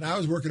 And I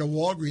was working at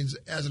Walgreens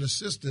as an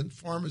assistant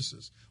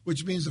pharmacist,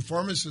 which means the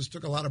pharmacist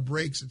took a lot of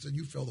breaks and said,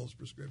 you fill those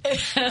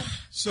prescriptions.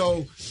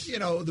 So, you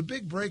know, the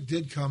big break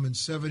did come in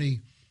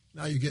 70.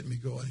 Now you're getting me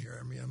going here.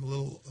 I mean, I'm a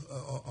little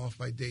off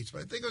my dates, but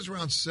I think it was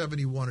around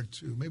 71 or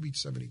 2, maybe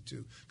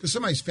 72, because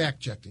somebody's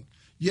fact-checking.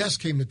 Yes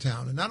came to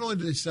town. And not only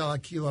did they sell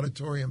at Kiel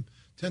Auditorium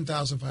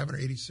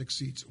 10,586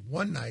 seats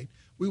one night,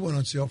 we went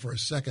on sale for a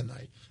second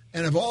night.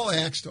 And of all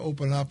acts to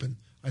open up, and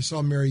I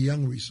saw Mary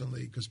Young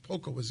recently because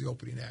Poco was the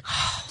opening act.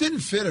 Didn't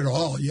fit at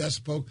all, yes,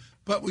 Poco,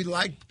 but we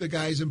liked the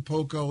guys in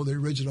Poco, the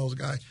originals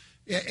guy.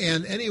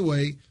 And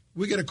anyway,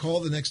 we get a call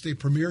the next day.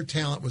 Premier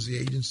Talent was the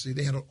agency.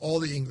 They handled all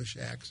the English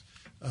acts,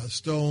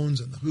 Stones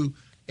and The Who.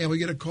 And we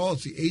get a call.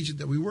 It's the agent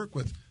that we work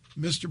with.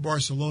 Mr.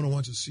 Barcelona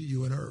wants to see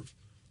you and Irv.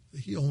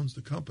 He owns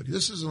the company.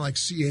 This isn't like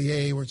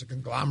CAA where it's a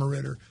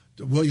conglomerate or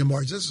William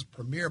Morris. This is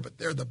Premier, but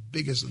they're the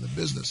biggest in the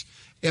business.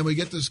 And we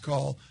get this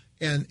call.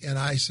 And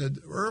I said,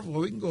 Irv,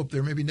 well, we can go up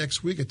there maybe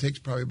next week. It takes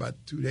probably about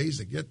 2 days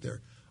to get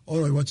there. Oh,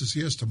 no, he wants to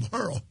see us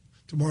tomorrow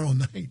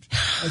night.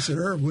 I said,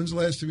 Irv, when's the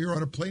last time you were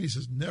on a plane? He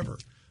says, never.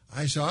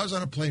 I said, I was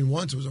on a plane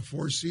once. It was a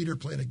 4-seater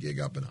playing a gig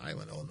up in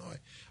Highland, Illinois.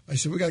 I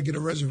said, we got to get a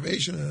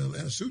reservation and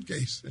a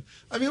suitcase.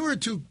 I mean, we were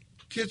two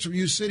kids from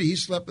U City. He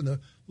slept in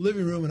the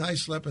living room and I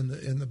slept in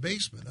the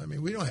basement. I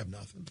mean, we don't have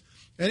nothing.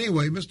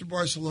 Anyway, Mr.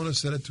 Barcelona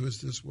said it to us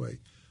this way.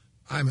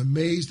 I'm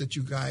amazed that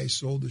you guys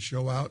sold the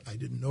show out. I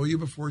didn't know you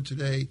before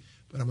today,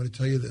 but I'm going to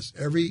tell you this.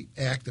 Every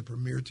act that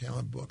Premier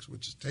Talent books,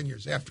 which is 10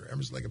 years after,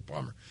 Emerson, Lake and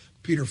Palmer,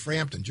 Peter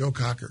Frampton, Joe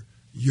Cocker,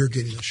 you're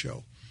getting the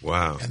show.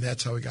 Wow. And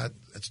that's how we got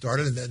it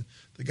started. And then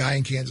the guy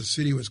in Kansas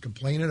City was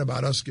complaining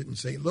about us getting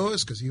St.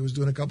 Louis because he was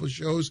doing a couple of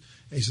shows.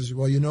 And he says,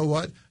 well, you know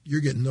what?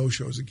 You're getting no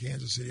shows in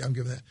Kansas City. I'm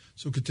giving that.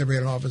 So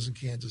Contemporary had an office in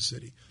Kansas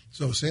City.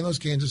 So St. Louis,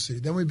 Kansas City.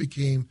 Then we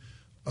became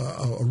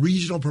a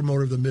regional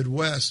promoter of the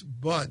Midwest,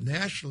 but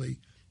nationally,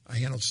 I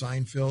handled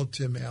Seinfeld,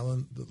 Tim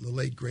Allen, the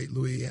late, great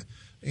Louis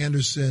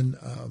Anderson,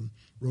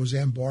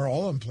 Roseanne Barr.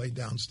 All of them played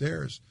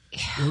downstairs.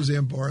 Yeah.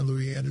 Roseanne Barr and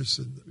Louis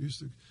Anderson used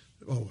to.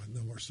 Oh,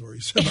 no more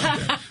stories about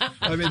that.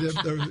 I mean,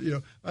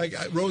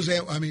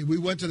 Roseanne. I mean, we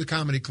went to the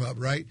comedy club,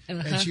 right?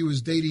 Uh-huh. And she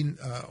was dating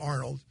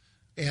Arnold,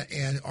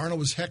 and Arnold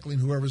was heckling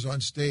whoever's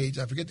on stage.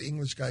 I forget the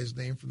English guy's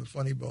name from the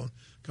Funny Bone.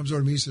 Comes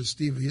over to me and says,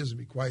 "Steve, if he doesn't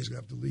be quiet, he's gonna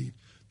have to leave."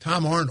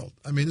 Tom Arnold.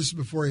 I mean, this is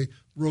before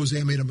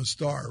Roseanne made him a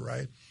star,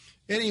 right?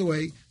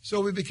 Anyway,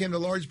 so we became the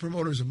largest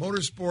promoters of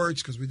motorsports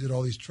because we did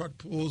all these truck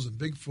pools and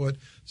Bigfoot.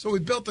 So we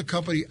built the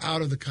company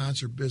out of the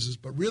concert business,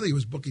 but really it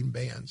was booking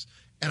bands.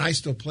 And I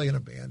still play in a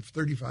band. For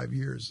 35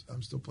 years,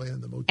 I'm still playing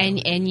in the motel.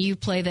 And you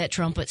play that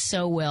trumpet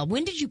so well.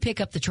 When did you pick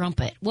up the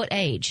trumpet? What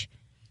age?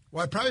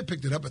 Well, I probably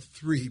picked it up at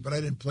 3, but I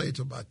didn't play it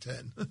till about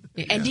 10.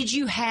 Yeah. And did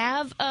you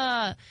have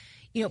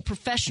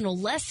professional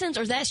lessons,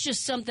 or that's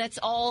just that's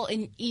all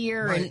in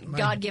ear and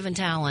God-given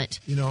talent?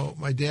 You know,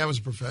 my dad was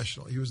a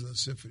professional. He was in the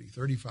symphony,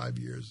 35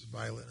 years,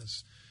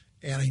 violinist,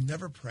 and he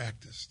never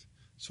practiced.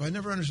 So I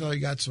never understood how he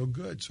got so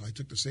good. So I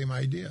took the same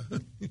idea.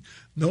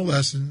 No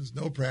lessons,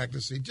 no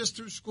practicing, just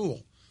through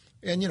school.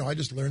 And, I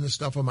just learned this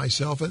stuff on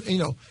myself. And,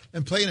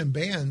 and playing in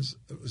bands,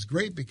 it was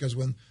great because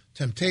when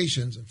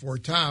Temptations and Four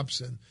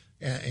Tops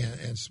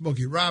and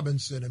Smokey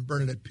Robinson and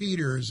Bernadette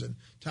Peters and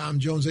Tom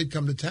Jones, they'd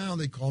come to town,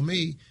 they'd call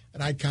me,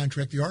 and I'd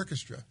contract the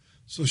orchestra.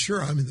 So,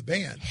 sure, I'm in the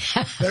band.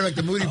 They're like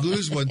the Moody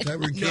Blues one time.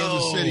 We're in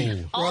Kansas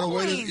City.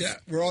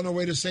 We're on our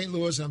way to St.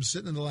 Louis, and I'm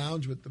sitting in the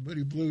lounge with the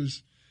Moody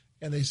Blues.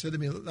 And they said to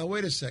me, now,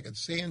 wait a second,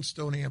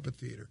 Sandstone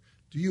Amphitheater.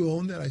 Do you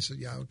own that? I said,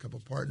 yeah, I have a couple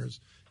of partners.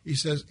 He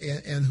says,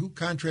 and who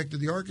contracted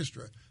the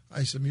orchestra?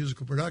 I said,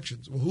 Musical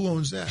Productions. Well, who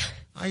owns that?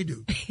 I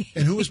do.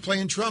 And who was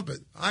playing trumpet?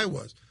 I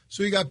was.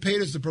 So he got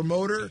paid as the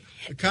promoter,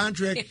 the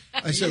contract.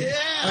 I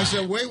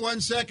said, wait 1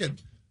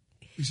 second.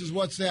 He says,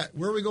 what's that?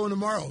 Where are we going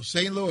tomorrow?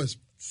 St. Louis.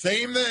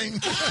 Same thing.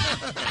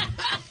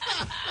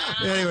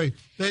 Anyway,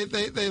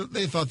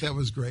 they thought that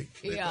was great.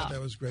 They Yeah. thought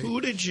that was great.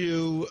 Who did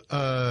you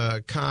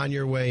con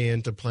your way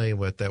into playing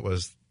with that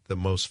was the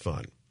most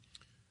fun?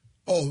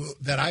 Oh,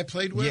 that I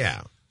played with?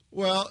 Yeah.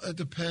 Well, it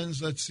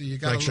depends. Let's see. You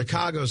got Like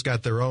Chicago's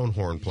got their own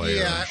horn player.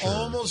 Yeah, I'm sure. I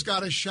almost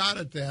got a shot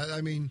at that.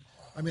 I mean,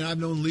 I've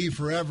known Lee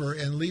forever,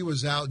 and Lee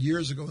was out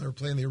years ago when they were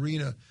playing the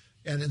arena.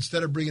 And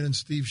instead of bringing in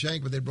Steve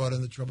Shankman, they brought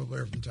in the trumpet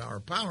player from Tower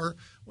of Power,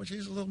 which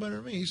he's a little better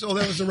than me. So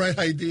that was the right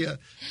idea.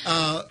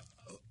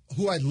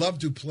 Who I'd love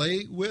to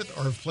play with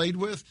or have played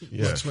with,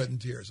 Blood, Sweat, and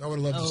Tears. I would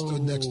have loved to have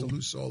stood next to Lou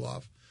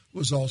Soloff, who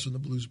was also in the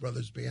Blues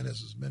Brothers band,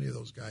 as many of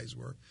those guys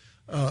were.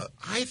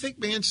 I think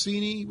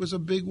Mancini was a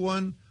big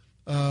one.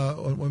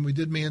 When we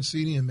did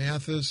Mancini and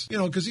Mathis,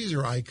 because these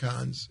are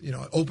icons.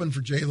 Open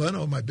for Jay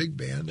Leno, my big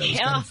band. That was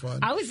kind of fun.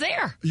 I was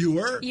there. You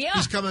were? Yeah.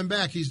 He's coming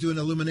back. He's doing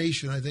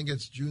Illumination. I think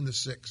it's June the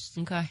 6th.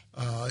 Okay.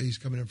 He's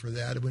coming in for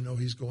that. We know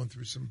he's going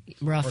through some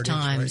rough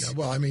times. right now.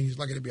 Well, he's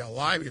lucky to be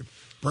alive. He'd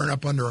burn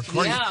up under a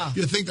car. Yeah.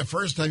 You'd think the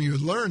first time you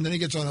would learn. Then he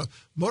gets on a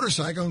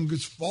motorcycle and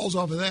just falls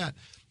off of that.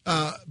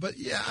 But,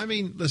 yeah,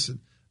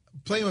 listen,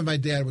 playing with my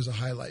dad was a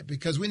highlight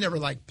because we never,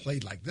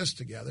 played like this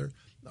together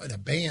in a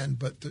band,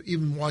 but to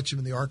even watch him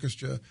in the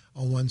orchestra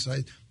on one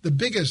side. The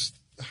biggest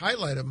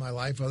highlight of my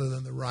life, other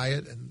than the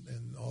riot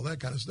and all that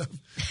kind of stuff,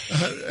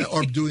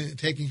 or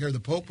taking care of the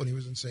Pope when he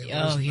was in St. Louis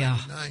in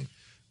 1999,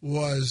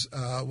 was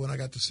when I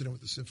got to sit in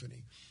with the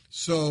symphony.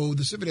 So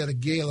the symphony had a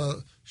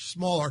gala,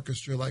 small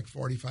orchestra,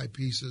 45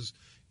 pieces,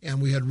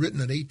 and we had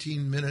written an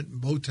 18-minute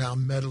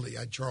Motown medley.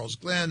 I had Charles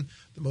Glenn,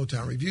 the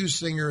Motown Revue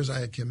singers,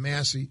 I had Kim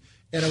Massey,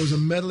 and it was a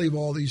medley of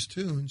all these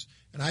tunes.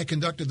 And I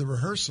conducted the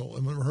rehearsal.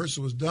 And when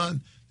rehearsal was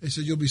done, they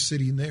said, you'll be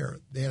sitting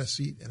there. They had a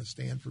seat and a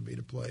stand for me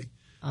to play.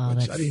 I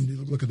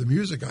didn't look at the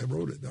music. I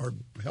wrote it or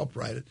helped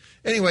write it.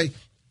 Anyway,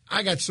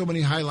 I got so many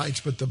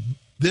highlights, but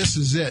this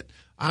is it.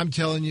 I'm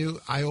telling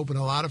you, I open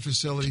a lot of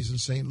facilities in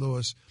St.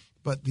 Louis,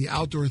 but the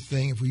outdoor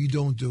thing, if we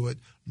don't do it,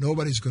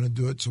 nobody's going to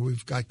do it. So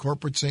we've got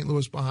corporate St.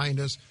 Louis behind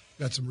us.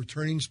 Got some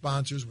returning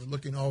sponsors. We're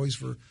looking always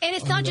for. And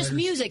it's not just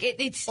music.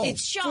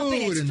 It's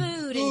shopping. It's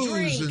food and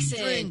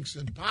drinks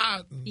and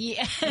pot. And,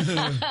 yeah.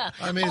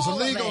 It's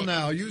illegal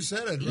now. You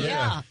said it, right?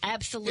 Yeah,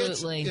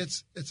 absolutely.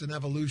 It's an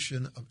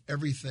evolution of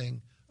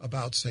everything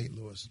about St.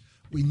 Louis.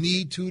 We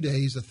need 2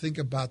 days to think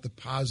about the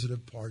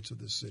positive parts of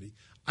the city.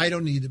 I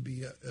don't need to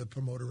be a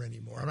promoter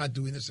anymore. I'm not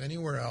doing this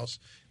anywhere else.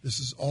 This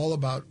is all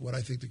about what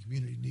I think the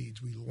community needs.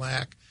 We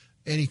lack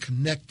any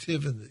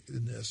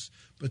connectiveness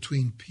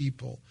between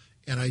people.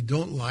 And I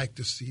don't like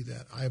to see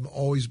that. I've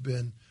always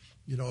been,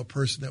 a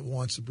person that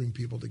wants to bring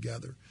people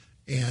together.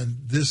 And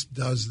this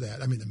does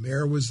that. The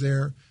mayor was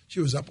there. She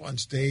was up on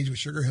stage with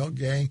Sugar Hill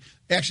Gang,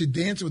 actually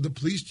dancing with the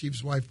police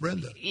chief's wife,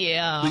 Brenda.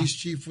 Yeah. Police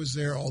chief was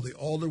there. All the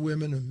older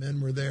women and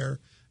men were there.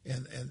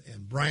 And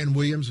Brian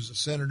Williams was a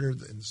senator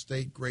in the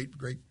state, great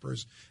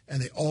person.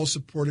 And they all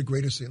supported.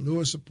 Greater St.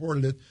 Louis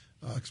supported it.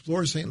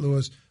 Explore St.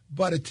 Louis.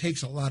 But it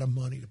takes a lot of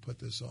money to put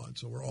this on.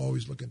 So we're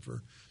always looking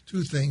for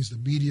two things: the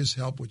media's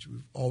help, which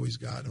we've always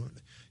got.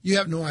 You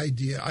have no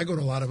idea. I go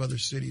to a lot of other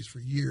cities for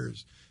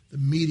years. The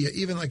media,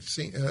 even like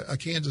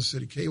Kansas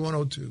City,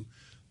 K102,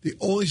 the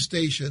only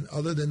station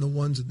other than the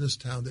ones in this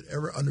town that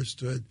ever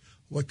understood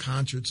what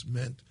concerts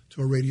meant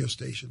to a radio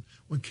station.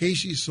 When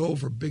Casey sold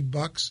for big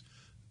bucks,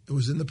 it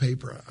was in the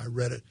paper. I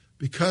read it.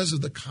 Because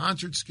of the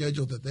concert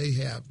schedule that they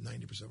have,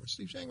 90% were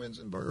Steve Shankman's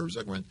and Irv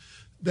Zuckerman.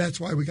 That's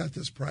why we got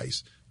this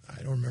price.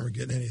 I don't remember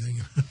getting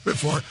anything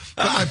before.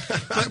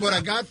 But what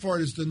I got for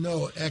it is to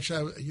know,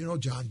 actually,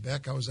 John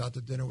Beck. I was out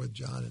to dinner with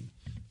John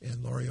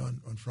and Lori on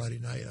Friday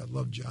night. I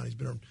love John. He's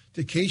been on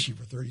to Casey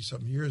for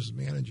 30-something years as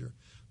manager.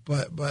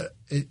 But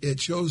it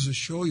shows to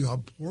show you how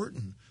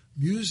important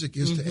music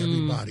is to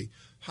everybody.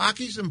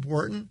 Hockey's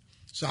important.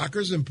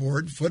 Soccer's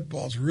important.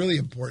 Football's really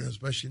important,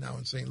 especially now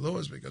in St.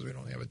 Louis because we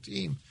don't have a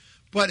team.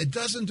 But it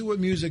doesn't do what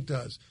music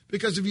does.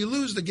 Because if you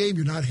lose the game,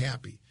 you're not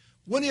happy.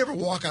 When do you ever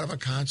walk out of a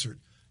concert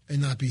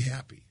and not be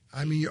happy?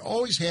 You're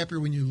always happier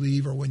when you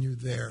leave or when you're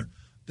there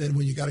than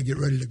when you got to get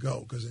ready to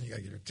go. Because then you got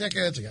to get your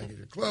tickets, you got to get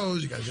your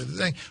clothes, you got to do the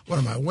thing. What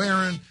am I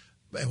wearing?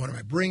 What am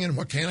I bringing?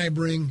 What can I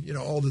bring?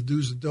 All the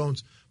do's and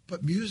don'ts.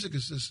 But music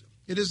is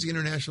it is the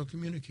international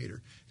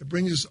communicator. It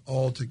brings us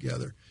all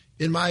together.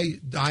 In my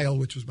dial,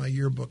 which was my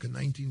yearbook in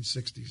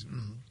 1960s,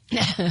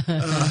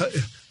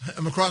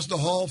 I'm across the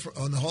hall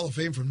on the Hall of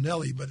Fame from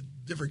Nelly, but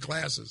different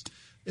classes.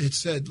 It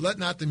said, "Let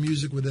not the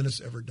music within us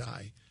ever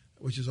die,"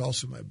 which is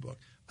also my book.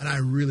 And I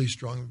really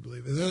strongly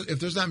believe it. If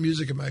there's not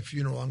music at my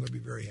funeral, I'm going to be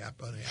very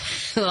unhappy.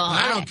 Well,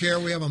 I don't care.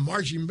 We have a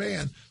marching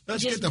band.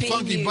 Let's get the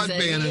funky butt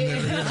band in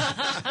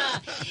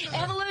there.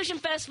 Evolution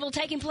Festival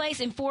taking place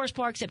in Forest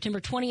Park September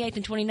 28th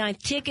and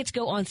 29th. Tickets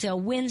go on sale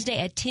Wednesday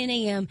at 10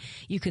 a.m.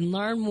 You can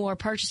learn more.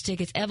 Purchase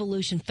tickets,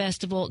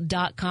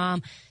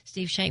 evolutionfestival.com.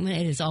 Steve Shankman,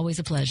 it is always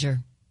a pleasure.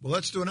 Well,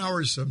 let's do an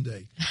hour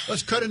someday.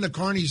 Let's cut into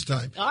Carney's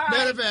time. All right.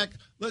 Matter of fact,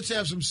 let's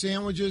have some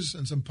sandwiches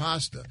and some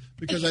pasta,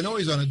 because I know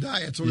he's on a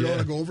diet, so we don't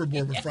want to go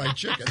overboard with fried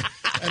chicken.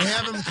 And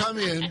have him come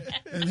in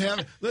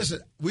and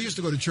listen, we used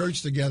to go to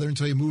church together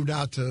until he moved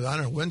out to, I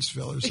don't know,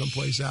 Wentzville or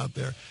someplace out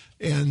there.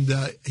 And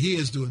he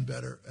is doing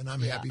better, and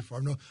I'm happy for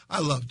him. No,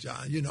 I love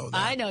John. You know that.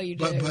 I know you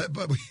do.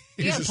 But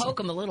you got to poke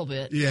him a little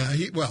bit. Yeah,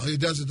 he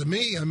does it to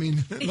me. I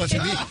mean, unless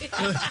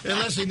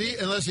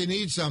he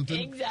needs something.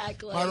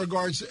 Exactly. My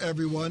regards to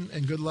everyone,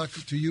 and good luck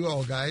to you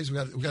all, guys.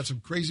 We got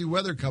some crazy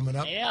weather coming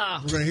up. Yeah.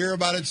 We're going to hear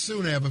about it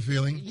soon, I have a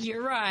feeling.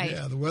 You're right.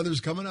 Yeah, the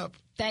weather's coming up.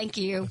 Thank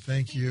you.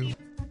 Thank you.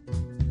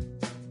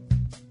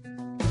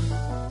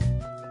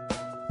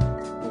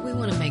 We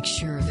want to make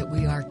sure that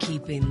we are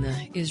keeping the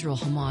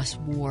Israel-Hamas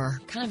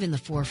war kind of in the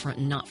forefront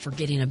and not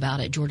forgetting about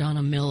it.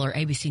 Jordana Miller,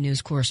 ABC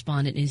News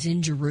correspondent, is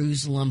in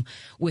Jerusalem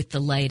with the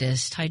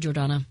latest. Hi,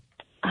 Jordana.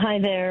 Hi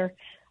there.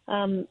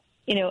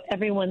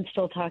 Everyone's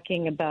still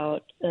talking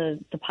about the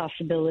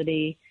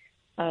possibility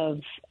of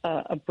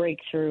a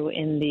breakthrough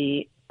in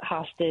the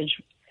hostage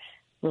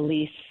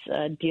release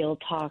deal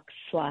talks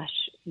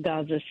 /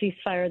 Gaza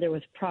ceasefire. There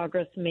was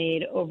progress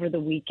made over the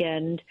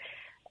weekend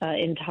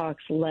in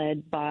talks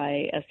led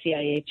by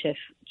CIA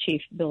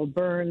Chief Bill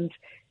Burns.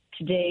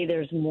 Today,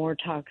 there's more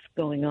talks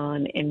going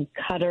on in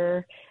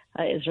Qatar.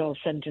 Israel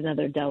sent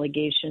another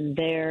delegation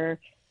there.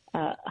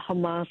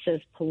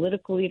 Hamas's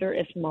political leader,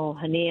 Ismail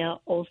Haniyeh,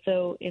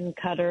 also in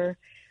Qatar.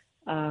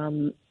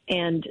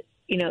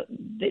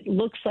 It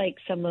looks like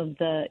some of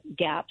the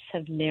gaps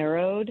have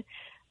narrowed.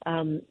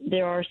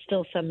 There are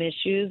still some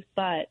issues,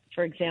 but,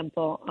 for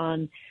example,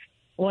 on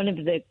one of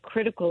the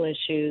critical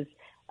issues,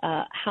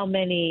 how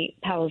many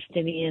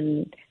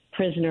Palestinian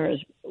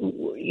prisoners,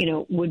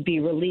 would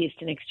be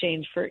released in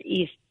exchange for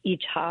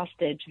each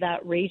hostage.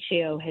 That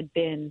ratio had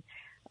been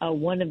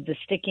one of the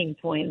sticking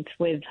points,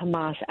 with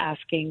Hamas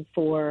asking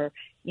for,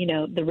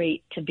 the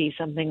rate to be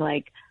something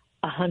like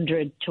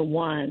 100 to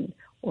 1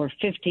 or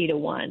 50 to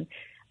 1.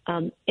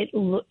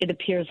 It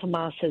appears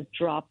Hamas has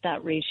dropped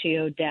that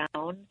ratio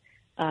down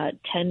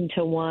 10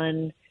 to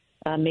 1,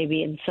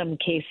 maybe in some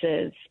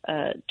cases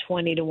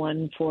 20 to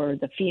 1 for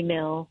the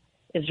female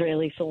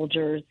Israeli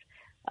soldiers.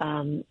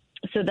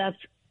 So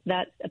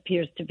that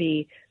appears to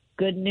be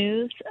good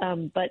news,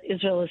 but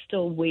Israel is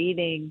still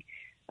waiting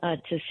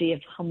to see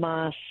if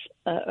Hamas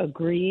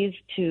agrees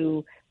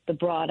to the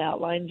broad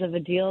outlines of a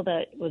deal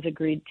that was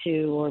agreed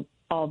to, or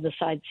all the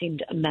sides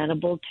seemed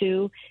amenable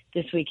to,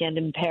 this weekend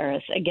in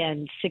Paris.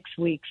 Again, 6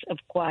 weeks of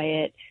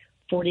quiet,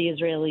 40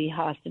 Israeli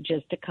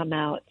hostages to come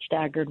out,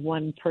 staggered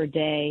one per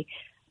day,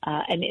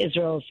 and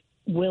Israel's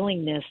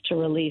willingness to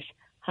release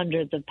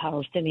hundreds of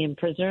Palestinian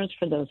prisoners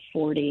for those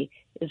 40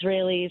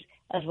 Israelis,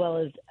 as well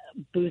as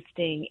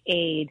boosting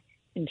aid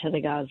into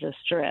the Gaza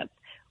Strip.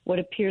 What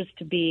appears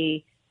to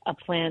be a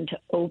plan to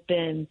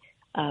open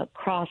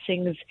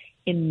crossings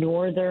in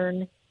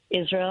northern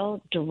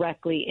Israel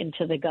directly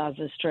into the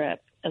Gaza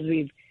Strip. As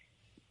we've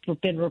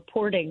been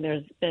reporting,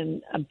 there's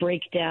been a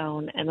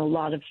breakdown and a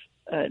lot of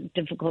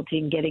difficulty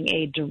in getting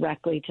aid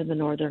directly to the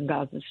northern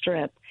Gaza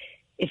Strip.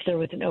 If there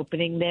was an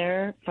opening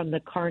there from the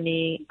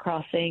Carney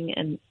crossing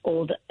and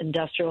old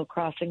industrial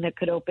crossing that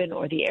could open,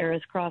 or the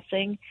Erez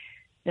crossing,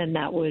 then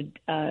that would,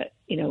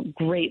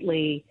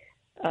 greatly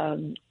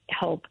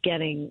help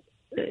getting,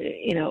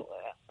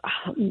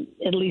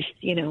 at least,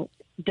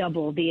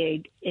 double the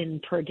aid in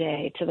per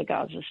day to the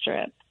Gaza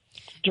Strip,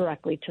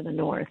 directly to the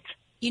north.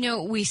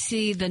 We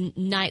see the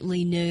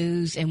nightly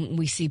news and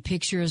we see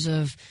pictures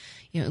of,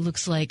 it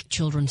looks like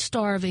children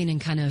starving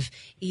and kind of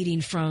eating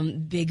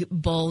from big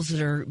bowls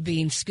that are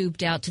being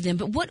scooped out to them.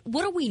 But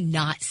what are we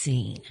not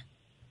seeing?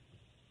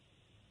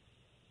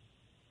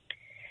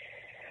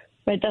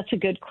 Right, that's a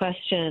good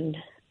question.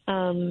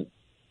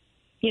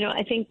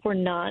 I think we're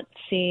not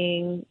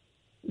seeing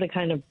the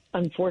kind of,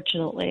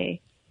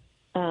 unfortunately,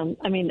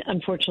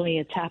 unfortunately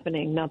it's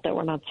happening, not that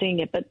we're not seeing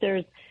it, but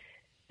there's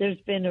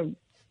been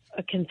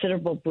a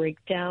considerable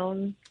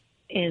breakdown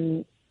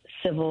in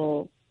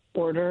civil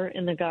order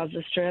in the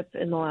Gaza Strip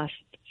in the last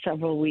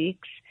several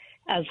weeks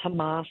as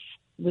Hamas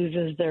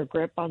loses their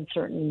grip on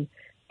certain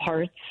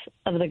parts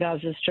of the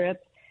Gaza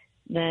Strip.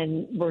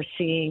 Then we're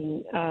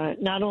seeing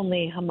not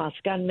only Hamas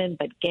gunmen,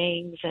 but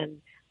gangs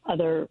and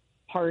other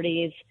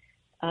parties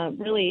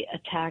really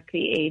attack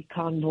the aid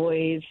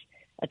convoys,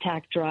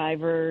 attack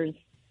drivers,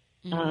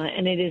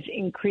 and it is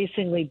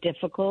increasingly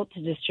difficult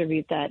to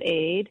distribute that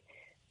aid.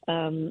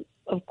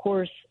 Of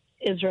course,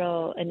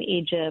 Israel and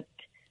Egypt,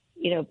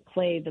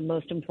 play the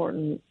most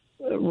important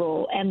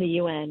role, and the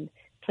UN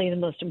play the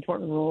most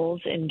important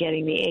roles in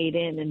getting the aid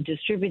in and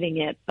distributing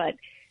it. But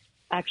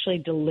actually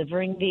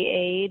delivering the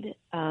aid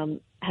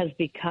has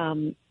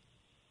become,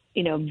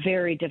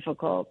 very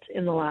difficult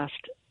in the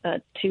last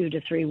 2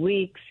 to 3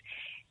 weeks.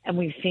 And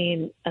we've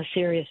seen a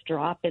serious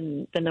drop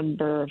in the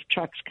number of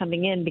trucks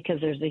coming in because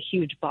there's a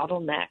huge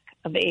bottleneck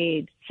of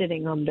aid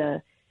sitting on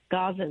the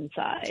Gazan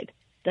side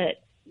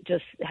that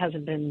just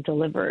hasn't been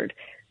delivered.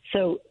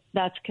 So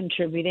that's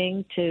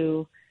contributing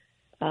to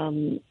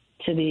the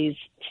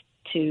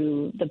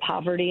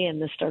poverty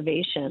and the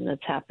starvation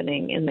that's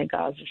happening in the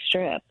Gaza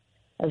Strip.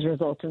 as a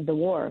result of the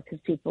war, because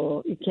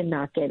you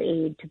cannot get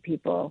aid to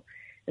people,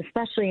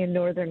 especially in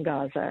northern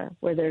Gaza,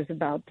 where there's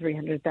about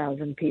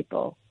 300,000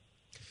 people.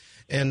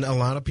 And a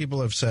lot of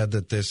people have said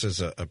that this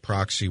is a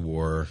proxy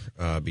war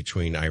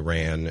between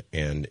Iran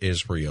and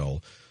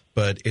Israel,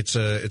 but it's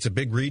a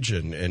big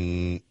region,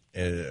 and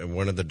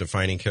one of the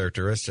defining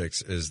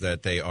characteristics is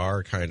that they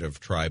are kind of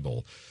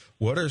tribal.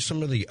 What are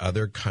some of the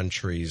other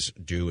countries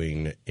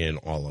doing in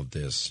all of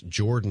this?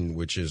 Jordan,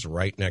 which is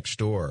right next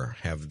door,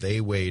 have they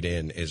weighed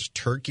in? Is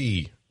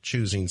Turkey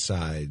choosing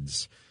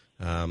sides?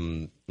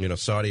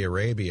 Saudi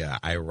Arabia,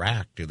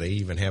 Iraq, do they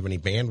even have any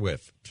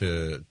bandwidth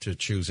to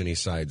choose any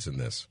sides in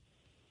this?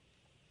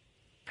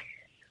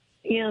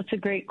 It's a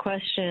great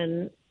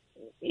question.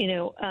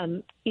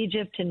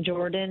 Egypt and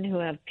Jordan, who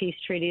have peace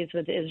treaties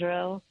with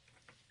Israel,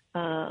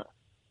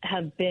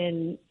 have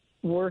been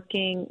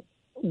working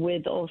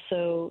with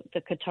also the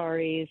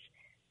Qataris,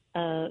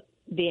 the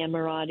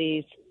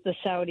Emiratis, the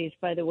Saudis.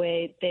 By the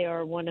way, they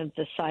are one of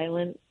the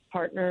silent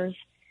partners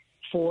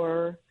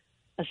for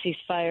a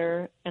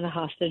ceasefire and a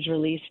hostage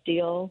release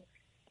deal,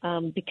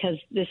 because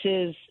this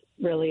is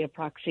really a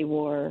proxy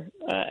war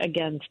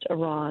against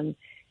Iran.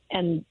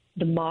 And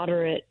the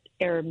moderate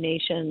Arab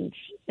nations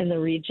in the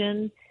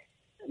region,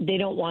 they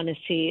don't want to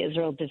see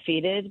Israel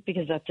defeated,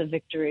 because that's a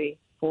victory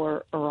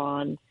for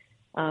Iran.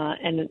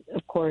 And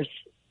of course,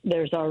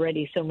 there's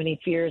already so many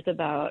fears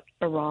about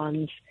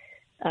Iran's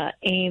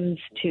aims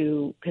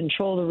to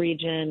control the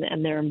region,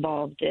 and they're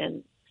involved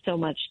in so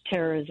much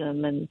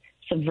terrorism and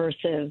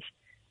subversive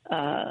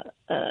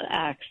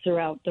acts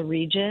throughout the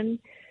region.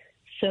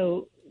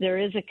 So there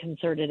is a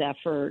concerted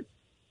effort,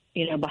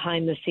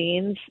 behind the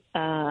scenes.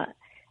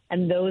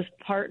 And those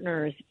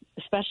partners,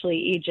 especially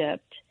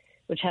Egypt,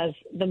 which has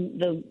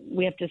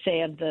we have to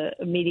say, of the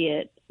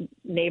immediate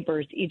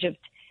neighbors,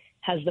 Egypt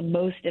has the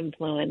most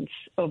influence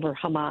over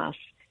Hamas,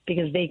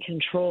 because they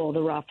control the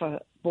Rafah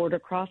border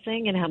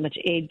crossing and how much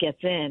aid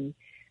gets in.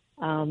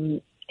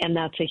 And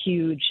that's a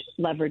huge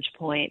leverage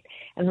point.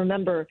 And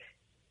remember,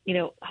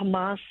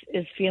 Hamas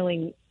is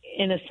feeling,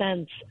 in a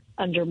sense,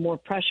 under more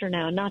pressure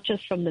now, not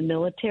just from the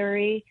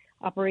military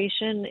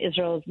operation.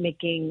 Israel is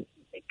making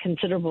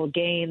considerable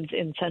gains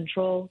in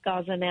central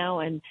Gaza now,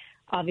 and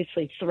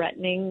obviously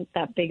threatening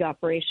that big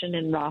operation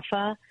in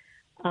Rafah.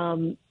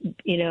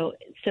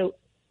 So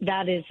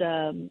that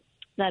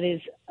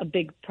is a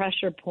big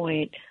pressure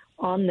point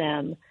on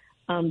them.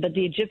 But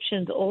the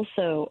Egyptians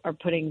also are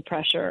putting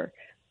pressure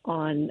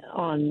on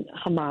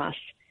Hamas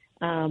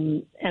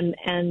and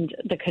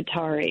the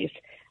Qataris.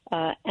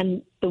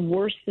 And the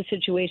worse the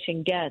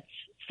situation gets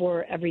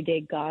for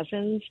everyday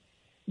Gazans,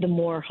 the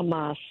more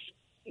Hamas,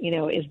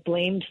 is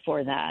blamed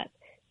for that.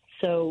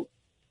 So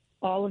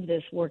all of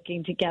this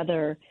working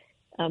together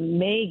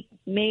may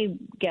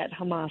get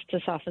Hamas to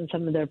soften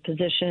some of their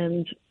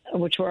positions,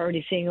 which we're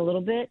already seeing a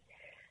little bit.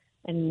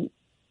 And,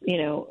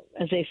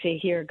 as they say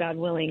here, God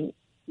willing,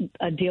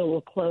 a deal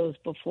will close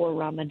before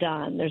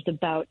Ramadan. There's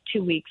about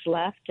 2 weeks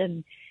left,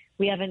 and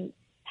we haven't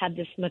had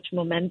this much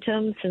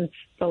momentum since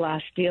the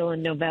last deal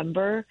in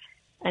November.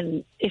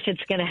 And if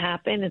it's going to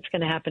happen, it's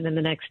going to happen in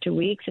the next 2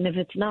 weeks. And if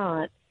it's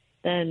not,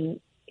 then,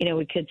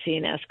 we could see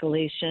an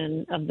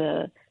escalation of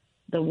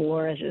the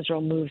war as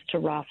Israel moves to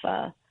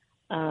Rafah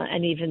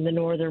and even the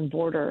northern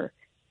border,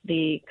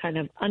 the kind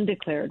of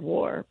undeclared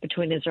war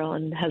between Israel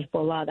and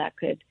Hezbollah that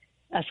could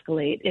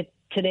escalate.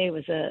 Today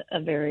was a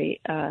very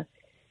a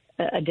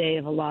day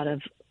of a lot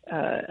of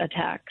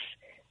attacks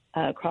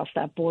across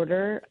that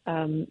border,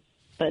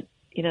 but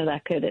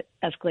that could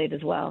escalate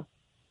as well.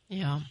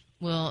 Yeah.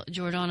 Well,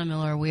 Jordana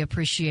Miller, we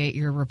appreciate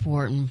your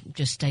report, and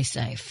just stay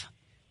safe.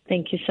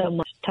 Thank you so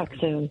much. Talk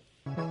soon.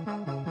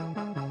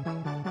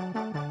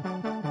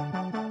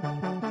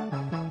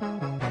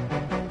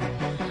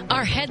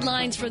 Our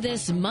headlines for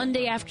this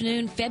Monday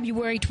afternoon,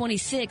 February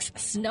 26th,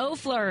 snow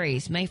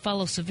flurries may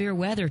follow severe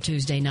weather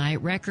Tuesday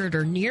night. Record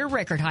or near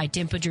record high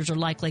temperatures are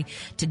likely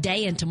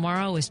today and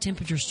tomorrow as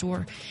temperatures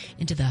soar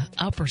into the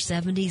upper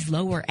 70s,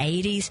 lower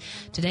 80s.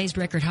 Today's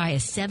record high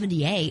is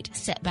 78,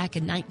 set back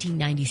in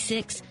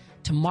 1996.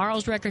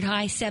 Tomorrow's record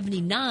high,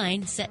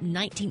 79, set in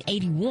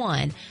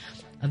 1981.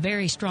 A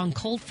very strong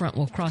cold front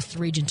will cross the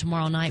region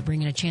tomorrow night,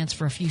 bringing a chance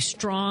for a few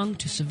strong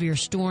to severe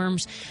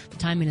storms. The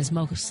timing is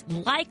most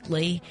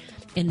likely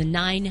in the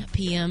 9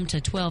 p.m. to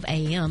 12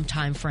 a.m.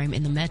 time frame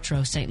in the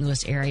metro St.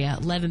 Louis area,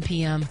 11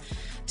 p.m.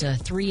 to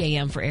 3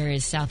 a.m. for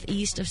areas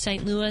southeast of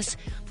St. Louis.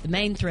 The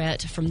main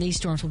threat from these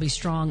storms will be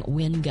strong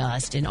wind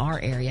gusts in our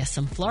area.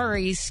 Some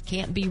flurries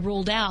can't be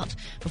ruled out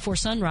before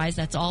sunrise.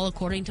 That's all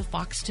according to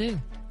Fox 2.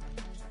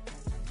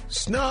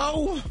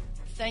 Snow!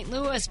 St.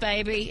 Louis,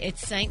 baby.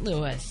 It's St.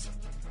 Louis.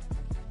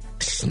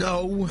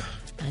 Snow.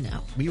 I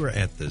know. We were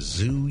at the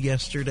zoo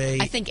yesterday.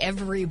 I think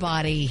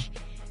everybody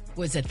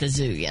was at the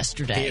zoo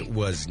yesterday. It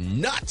was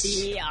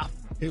nuts. Yeah.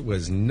 It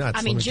was nuts.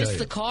 I mean, just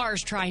the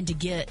cars trying to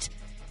get,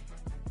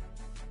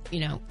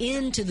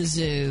 into the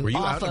zoo. Were you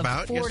off out and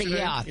about 40,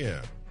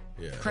 yesterday?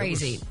 Yeah.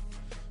 Crazy.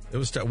 It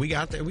was we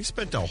got there. We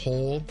spent a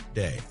whole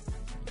day.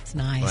 It's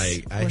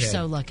nice. We're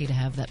so lucky to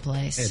have that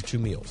place. I had 2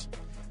 meals.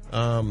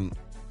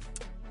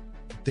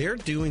 They're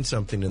doing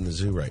something in the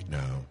zoo right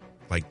now.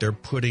 Like they're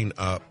putting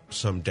up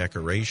some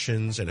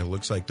decorations, and it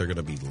looks like they're going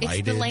to be lighted.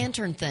 It's the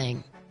lantern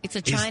thing. It's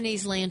a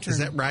Chinese lantern. Is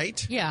that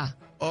right? Yeah.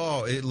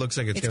 Oh, it looks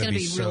like it's going to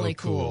be so really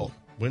cool.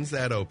 When's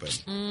that open?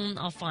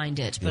 I'll find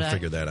it. We'll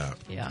figure that out.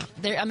 Yeah.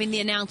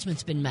 The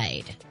announcement's been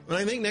made. Well,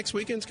 I think next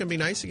weekend's going to be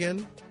nice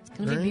again. It's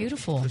going to be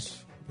beautiful.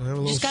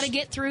 Just got to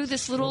get through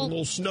this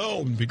little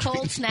snow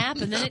cold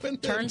snap, and then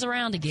it turns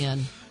around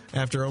again.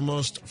 After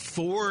almost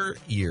 4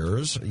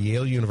 years,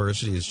 Yale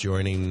University is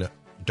joining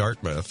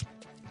Dartmouth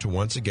to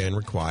once again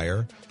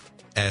require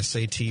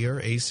SAT or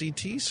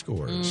ACT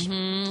scores,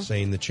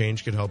 saying the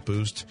change could help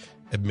boost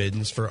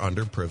admittance for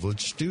underprivileged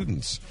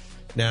students.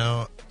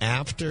 Now,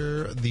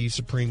 after the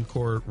Supreme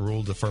Court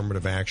ruled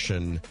affirmative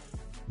action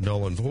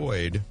null and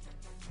void,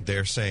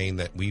 they're saying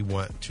that we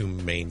want to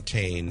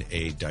maintain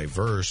a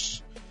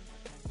diverse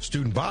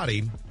student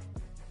body,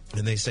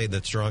 and they say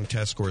that strong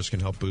test scores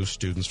can help boost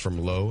students from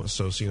low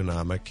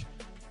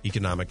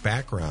economic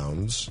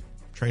backgrounds,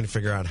 trying to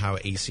figure out how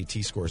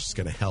ACT scores is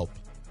going to help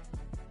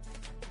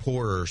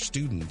poorer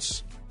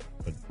students,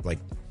 like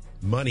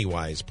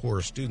money-wise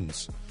poorer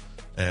students.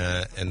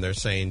 And they're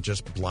saying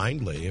just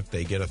blindly, if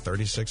they get a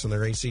 36 on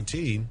their ACT,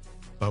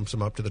 bumps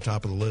them up to the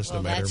top of the list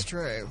no matter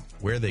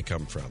where they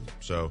come from.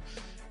 So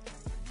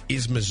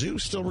is Mizzou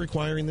still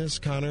requiring this,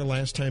 Connor,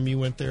 last time you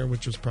went there,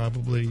 which was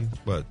probably,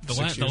 6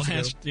 years ago?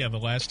 Yeah, the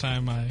last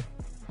time I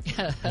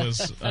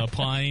was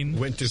applying.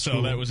 Went to school.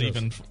 So that was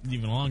even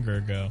longer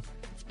ago.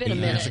 It's been a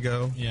minute. Years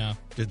ago? Yeah.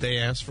 Did they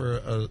ask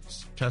for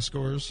test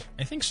scores?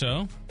 I think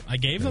so. I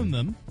gave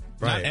them.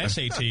 Right. Not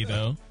SAT,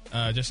 though.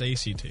 Just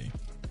ACT.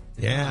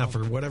 Yeah,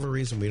 for whatever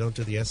reason, we don't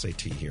do the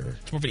SAT here.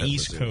 It's more of an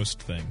East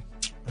Coast thing.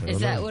 Is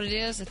that what it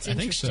is? It's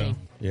interesting. I think so.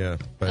 Yeah,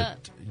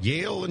 but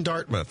Yale and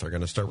Dartmouth are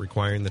going to start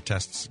requiring the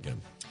tests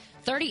again.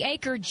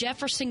 30-acre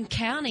Jefferson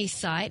County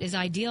site is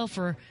ideal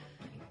for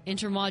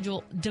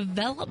intermodule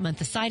development.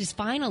 The site is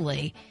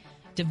finally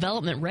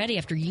development ready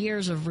after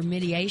years of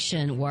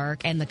remediation work,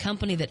 and the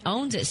company that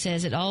owns it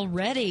says it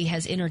already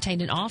has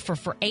entertained an offer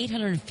for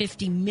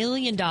 $850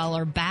 million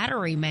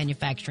battery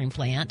manufacturing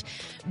plant.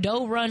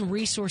 Doe Run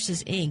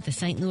Resources, Inc., the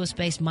St.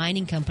 Louis-based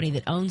mining company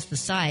that owns the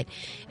site,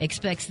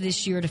 expects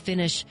this year to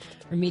finish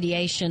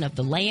remediation of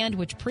the land,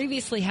 which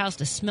previously housed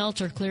a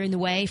smelter, clearing the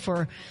way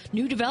for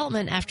new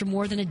development after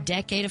more than a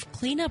decade of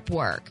cleanup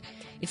work.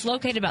 It's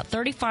located about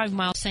 35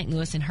 miles St.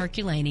 Louis in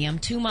Herculaneum,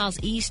 2 miles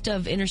east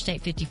of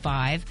Interstate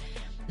 55.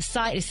 The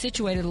site is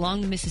situated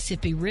along the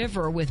Mississippi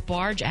River with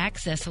barge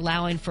access,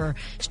 allowing for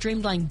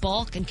streamlined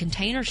bulk and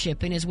container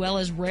shipping, as well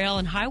as rail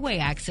and highway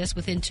access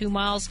within 2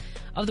 miles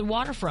of the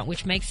waterfront,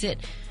 which makes it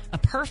a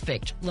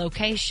perfect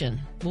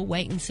location. We'll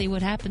wait and see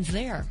what happens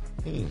there.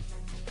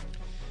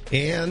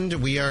 And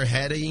we are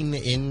heading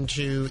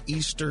into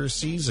Easter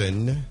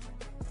season.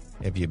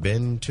 Have you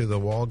been to the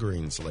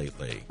Walgreens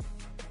lately?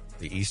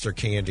 The Easter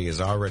candy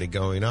is already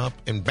going up,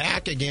 and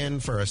back again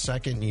for a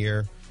second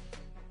year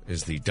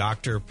is the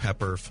Dr.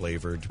 Pepper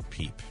flavored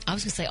Peep. I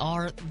was going to say,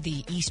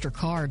 the Easter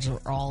cards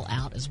are all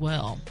out as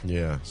well.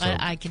 Yeah. So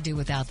I could do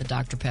without the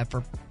Dr.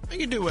 Pepper. I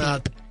could do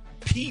without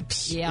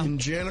Peeps in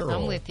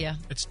general. I'm with you.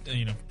 It's,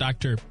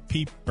 Dr.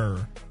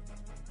 Peeper.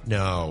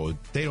 No,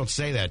 they don't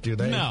say that, do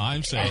they? No,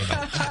 I'm saying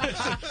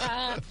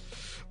that.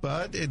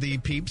 But the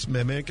Peeps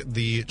mimic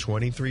the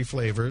 23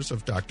 flavors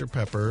of Dr.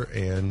 Pepper,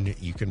 and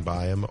you can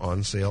buy them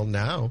on sale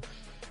now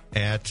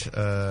at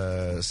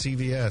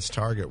CVS,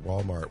 Target,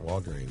 Walmart,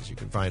 Walgreens. You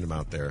can find them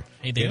out there.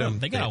 Hey,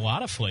 they got a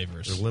lot of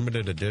flavors. They're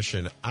limited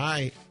edition.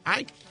 I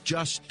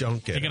just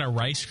don't get it. They got a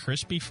Rice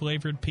Krispie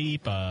flavored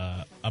Peep,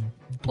 a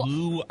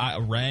blue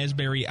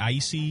raspberry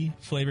icy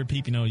flavored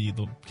Peep.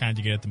 The kind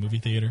you get at the movie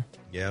theater.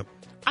 Yep.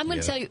 I'm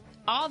going to tell you,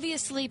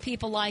 obviously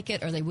people like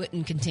it or they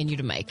wouldn't continue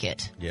to make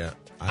it. Yeah.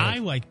 I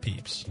like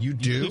Peeps. You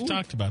do? We've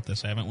talked about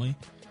this, haven't we?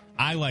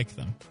 I like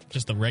them.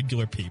 Just the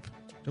regular Peep.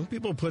 Don't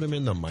people put them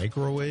in the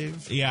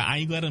microwave? Yeah,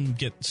 I let them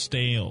get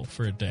stale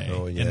for a day,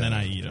 and then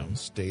I eat them.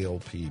 Stale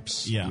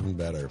Peeps. Yeah. Even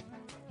better.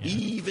 Yeah.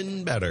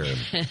 Even better.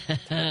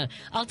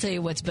 I'll tell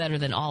you what's better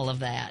than all of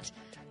that.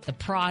 The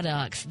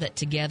products that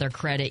Together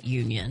Credit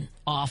Union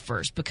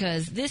offers,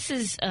 because this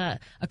is a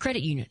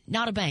credit union,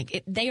 not a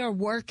bank. They are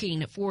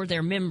working for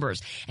their members,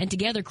 and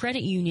Together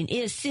Credit Union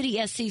is City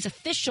SC's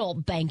official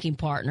banking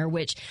partner,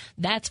 which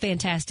that's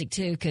fantastic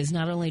too, because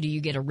not only do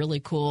you get a really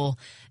cool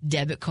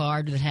debit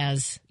card that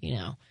has,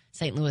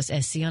 St. Louis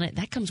SC on it,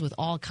 that comes with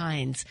all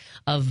kinds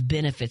of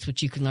benefits,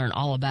 which you can learn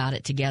all about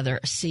at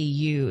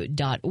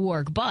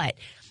togethercu.org. But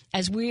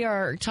as we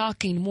are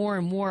talking more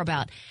and more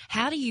about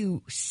how do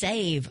you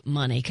save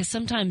money, because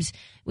sometimes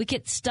we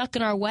get stuck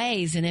in our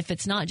ways, and if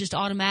it's not just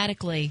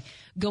automatically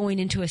going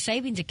into a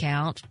savings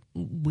account,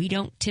 we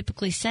don't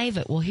typically save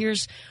it. Well,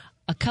 here's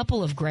a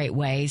couple of great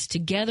ways.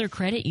 Together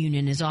Credit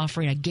Union is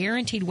offering a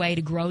guaranteed way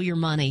to grow your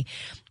money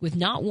with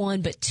not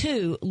one but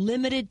two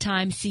limited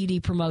time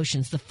CD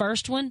promotions. The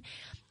first one,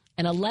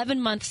 an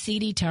 11-month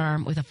CD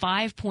term with a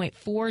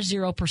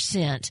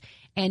 5.40%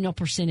 annual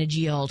percentage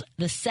yield.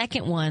 The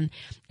second one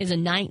is a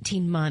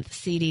 19-month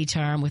CD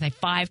term with a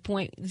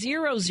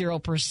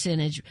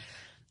 5.00%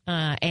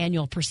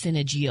 annual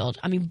percentage yield.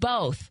 I mean,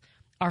 both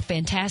are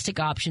fantastic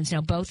options.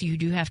 Now, both you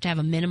do have to have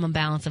a minimum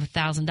balance of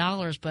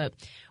 $1,000, but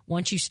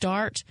once you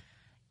start,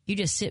 you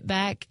just sit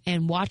back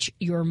and watch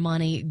your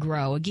money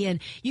grow. Again,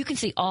 you can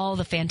see all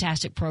the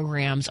fantastic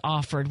programs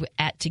offered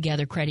at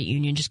Together Credit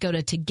Union. Just go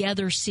to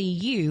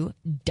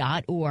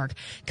togethercu.org.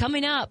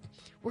 Coming up,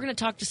 we're going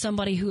to talk to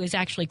somebody who has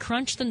actually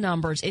crunched the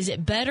numbers. Is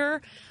it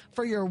better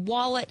for your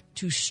wallet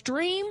to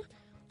stream,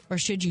 or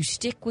should you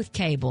stick with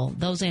cable?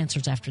 Those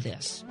answers after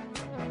this.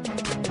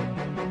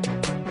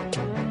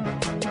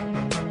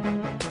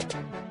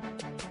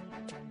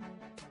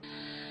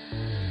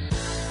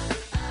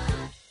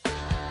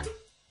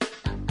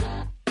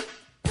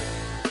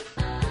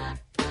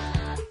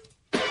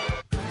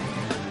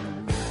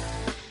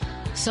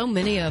 So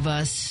many of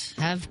us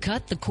have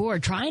cut the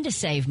cord trying to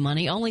save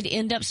money, only to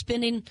end up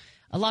spending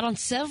a lot on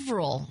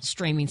several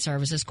streaming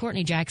services.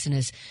 Courtney Jackson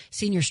is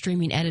senior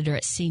streaming editor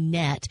at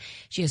CNET.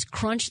 She has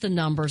crunched the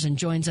numbers and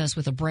joins us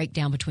with a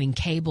breakdown between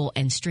cable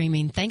and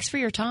streaming. Thanks for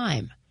your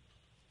time.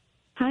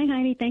 Hi,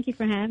 Heidi. Thank you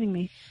for having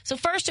me. So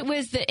first it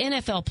was the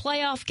NFL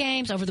playoff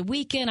games. Over the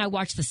weekend, I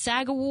watched the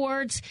SAG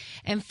Awards,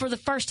 and for the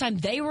first time,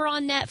 they were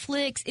on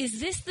Netflix. Is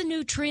this the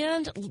new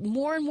trend?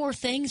 More and more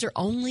things are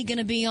only going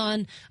to be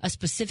on a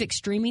specific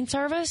streaming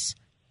service?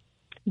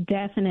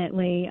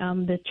 Definitely.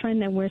 The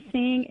trend that we're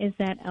seeing is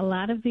that a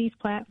lot of these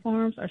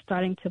platforms are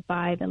starting to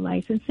buy the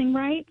licensing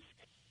rights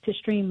to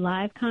stream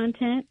live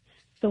content.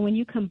 So when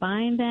you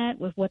combine that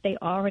with what they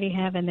already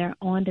have in their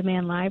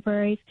on-demand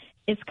libraries,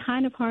 it's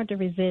kind of hard to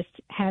resist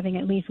having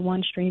at least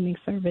one streaming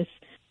service,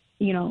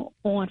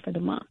 on for the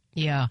month.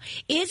 Yeah.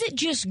 Is it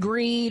just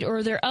greed, or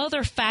are there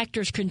other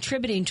factors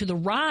contributing to the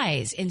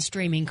rise in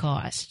streaming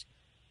cost?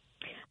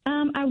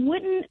 I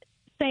wouldn't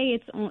say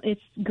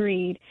it's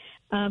greed.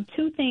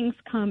 Two things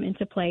come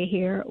into play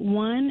here.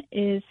 One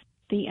is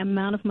the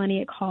amount of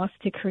money it costs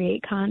to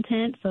create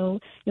content.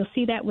 So you'll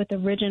see that with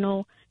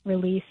original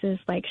releases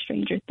like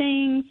Stranger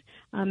Things,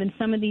 and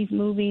some of these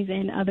movies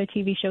and other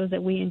TV shows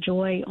that we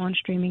enjoy on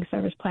streaming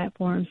service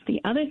platforms.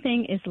 The other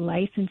thing is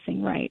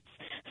licensing rights.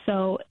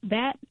 So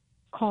that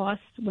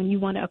costs when you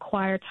want to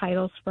acquire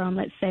titles from,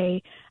 let's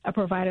say, a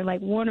provider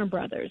like Warner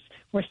Brothers.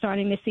 We're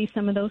starting to see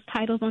some of those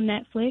titles on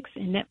Netflix,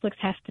 and Netflix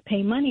has to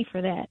pay money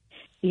for that.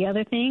 The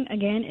other thing,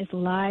 again, is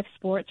live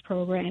sports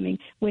programming,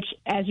 which,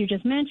 as you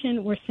just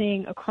mentioned, we're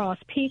seeing across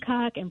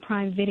Peacock and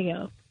Prime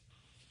Video.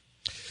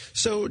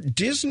 So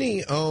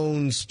Disney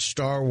owns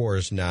Star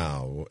Wars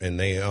now, and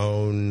they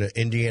own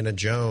Indiana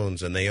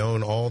Jones, and they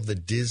own all the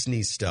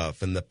Disney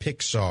stuff and the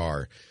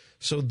Pixar.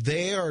 So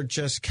they are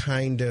just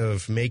kind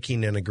of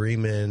making an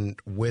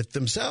agreement with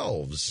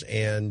themselves.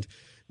 And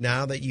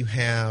now that you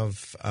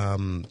have,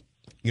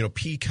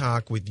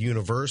 Peacock with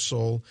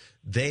Universal,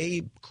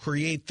 they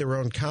create their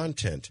own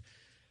content.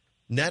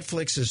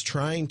 Netflix is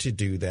trying to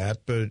do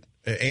that, but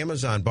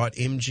Amazon bought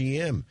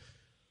MGM.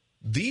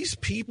 These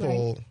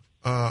people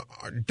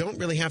don't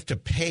really have to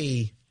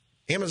pay.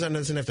 Amazon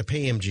doesn't have to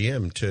pay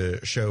MGM to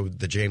show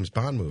the James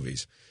Bond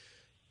movies.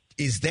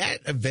 Is that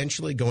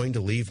eventually going to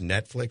leave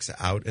Netflix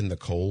out in the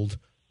cold?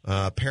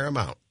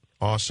 Paramount,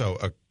 also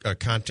a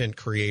content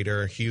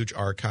creator, huge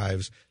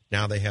archives.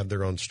 Now they have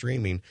their own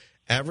streaming.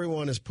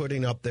 Everyone is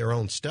putting up their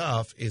own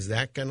stuff. Is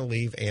that going to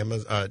leave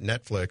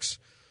Netflix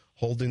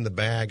holding the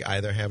bag,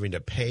 either having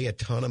to pay a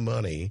ton of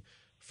money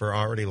for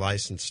already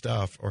licensed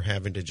stuff or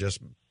having to just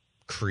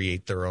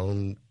create their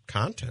own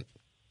content?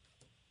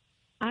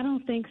 I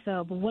don't think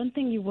so. But one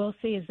thing you will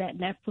see is that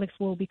Netflix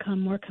will become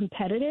more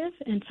competitive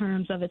in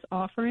terms of its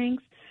offerings.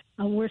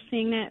 We're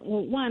seeing that.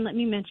 Well, one, let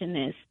me mention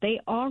this. They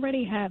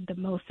already have the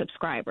most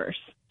subscribers.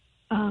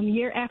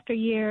 Year after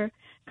year,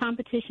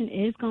 competition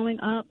is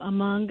going up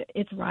among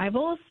its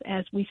rivals,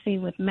 as we see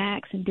with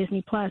Max and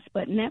Disney+,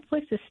 but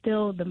Netflix is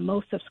still the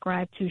most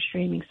subscribed to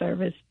streaming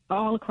service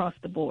all across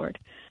the board.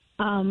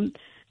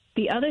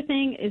 The other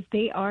thing is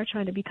they are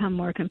trying to become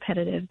more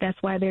competitive. That's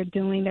why they're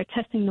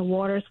testing the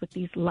waters with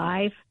these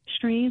live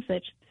streams,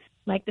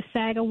 like the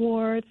SAG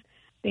Awards.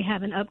 They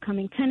have an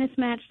upcoming tennis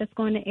match that's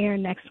going to air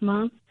next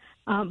month.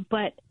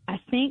 But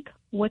I think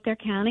what they're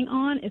counting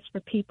on is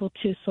for people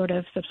to sort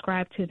of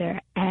subscribe to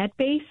their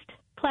ad-based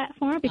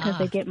platform because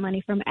they get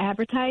money from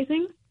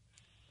advertising.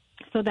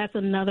 So that's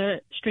another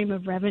stream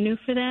of revenue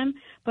for them,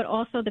 but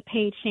also the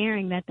paid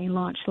sharing that they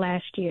launched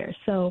last year.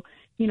 So,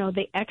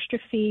 the extra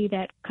fee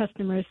that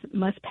customers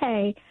must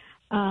pay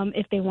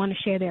if they want to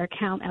share their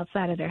account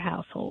outside of their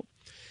household.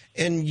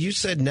 And you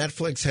said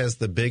Netflix has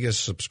the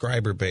biggest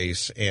subscriber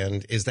base,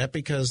 and is that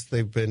because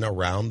they've been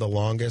around the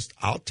longest?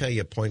 I'll tell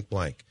you point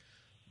blank.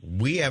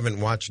 We haven't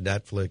watched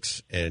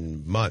Netflix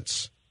in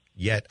months,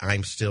 yet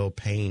I'm still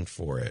paying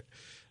for it.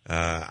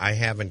 I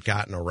haven't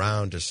gotten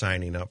around to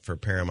signing up for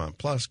Paramount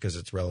Plus because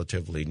it's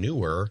relatively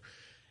newer.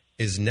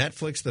 Is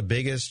Netflix the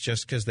biggest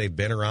just because they've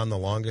been around the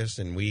longest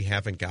and we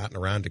haven't gotten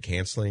around to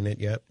canceling it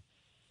yet?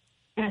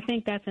 I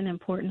think that's an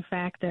important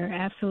factor.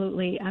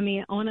 Absolutely. I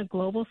mean, on a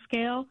global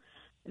scale,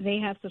 they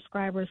have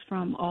subscribers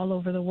from all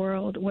over the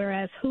world,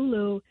 whereas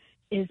Hulu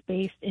is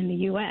based in the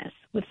U.S.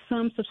 with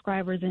some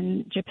subscribers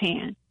in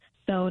Japan.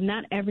 So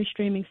not every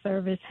streaming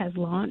service has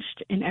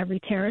launched in every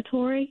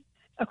territory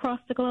across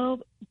the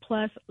globe.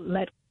 Plus,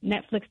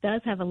 Netflix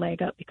does have a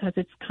leg up because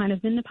it's kind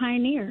of been the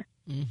pioneer.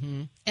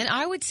 Mm-hmm. And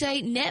I would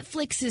say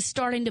Netflix is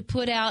starting to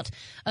put out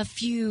a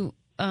few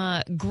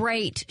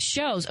great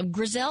shows.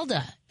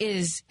 Griselda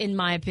is, in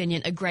my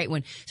opinion, a great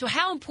one. So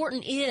how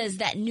important is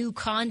that new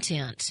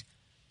content?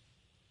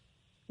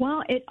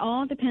 Well, it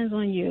all depends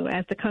on you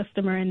as the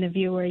customer and the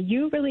viewer.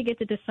 You really get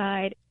to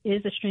decide,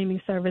 is a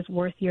streaming service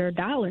worth your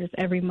dollars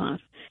every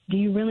month? Do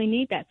you really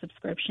need that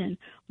subscription?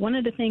 One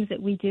of the things that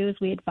we do is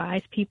we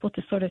advise people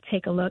to sort of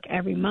take a look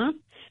every month,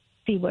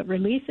 see what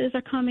releases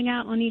are coming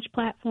out on each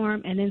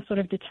platform, and then sort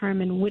of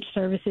determine which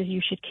services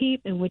you should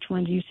keep and which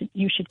ones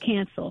you should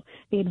cancel.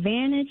 The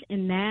advantage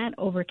in that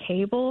over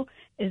cable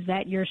is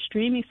that your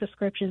streaming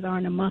subscriptions are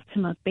on a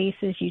month-to-month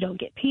basis. You don't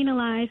get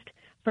penalized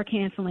for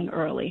canceling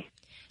early.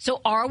 So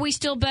are we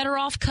still better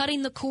off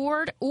cutting the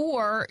cord,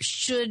 or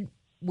should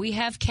we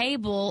have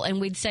cable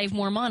and we'd save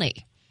more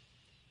money?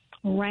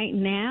 Right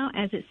now,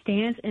 as it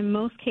stands, in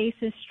most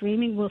cases,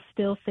 streaming will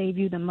still save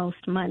you the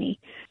most money.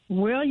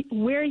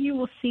 Where you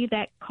will see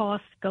that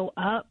cost go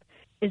up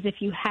is if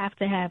you have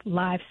to have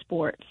live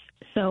sports.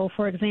 So,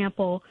 for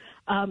example,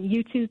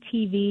 YouTube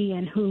TV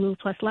and Hulu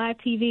plus Live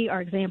TV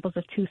are examples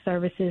of two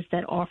services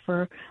that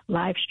offer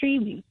live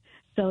streaming.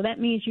 So that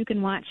means you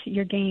can watch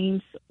your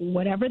games,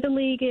 whatever the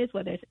league is,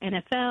 whether it's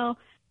NFL,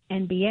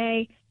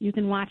 NBA, you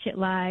can watch it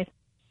live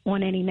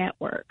on any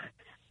network.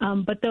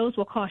 But those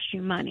will cost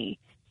you money,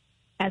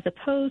 as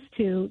opposed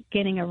to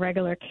getting a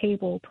regular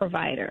cable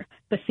provider.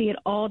 But see, it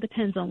all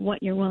depends on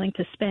what you're willing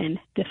to spend.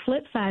 The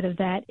flip side of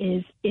that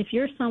is if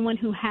you're someone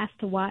who has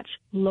to watch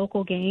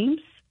local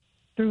games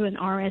through an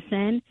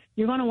RSN,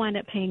 you're going to wind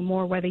up paying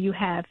more whether you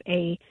have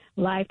a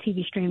live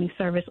TV streaming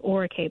service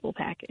or a cable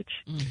package.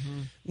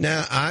 Mm-hmm.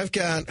 Now, I've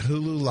got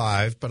Hulu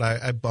Live, but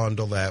I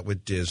bundle that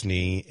with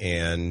Disney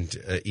and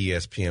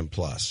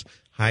ESPN+.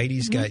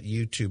 Heidi's got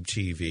YouTube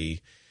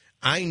TV.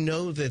 I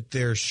know that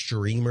they're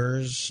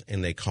streamers,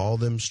 and they call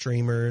them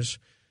streamers,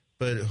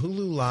 but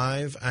Hulu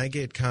Live, I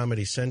get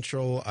Comedy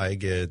Central, I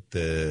get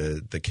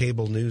the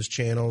cable news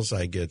channels,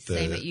 I get the...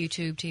 Same at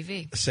YouTube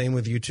TV. Same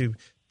with YouTube.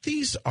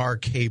 These are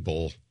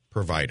cable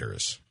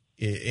providers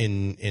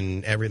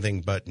in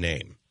everything but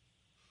name.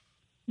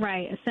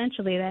 Right.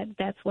 Essentially,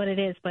 that's what it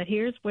is. But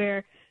here's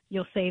where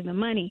you'll save the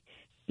money.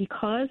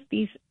 Because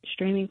these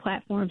streaming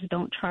platforms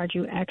don't charge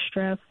you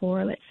extra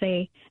for, let's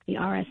say, the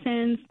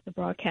RSNs, the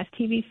broadcast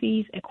TV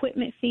fees,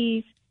 equipment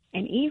fees,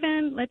 and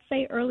even, let's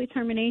say, early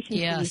termination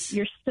fees,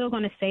 you're still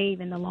going to save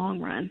in the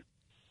long run.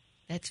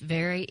 That's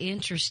very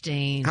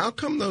interesting. How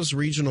come those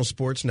regional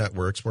sports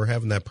networks, we're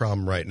having that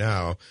problem right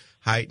now,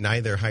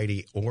 neither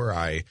Heidi or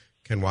I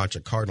can watch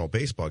a Cardinal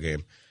baseball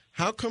game.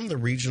 How come the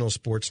regional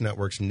sports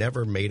networks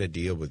never made a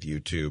deal with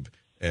YouTube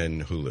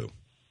and Hulu?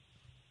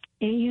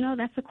 And, you know,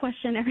 that's a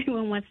question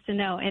everyone wants to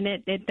know, and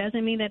it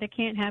doesn't mean that it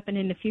can't happen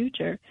in the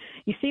future.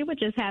 You see what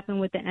just happened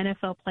with the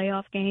NFL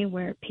playoff game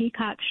where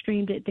Peacock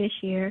streamed it this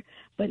year,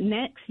 but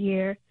next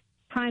year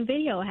Prime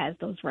Video has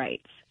those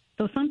rights.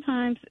 So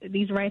sometimes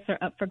these rights are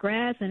up for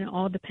grabs, and it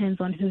all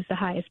depends on who's the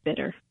highest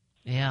bidder.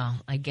 Yeah,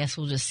 I guess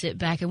we'll just sit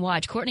back and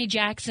watch. Courtney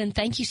Jackson,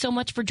 thank you so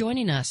much for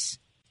joining us.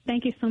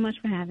 Thank you so much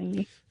for having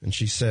me. And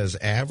she says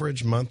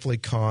average monthly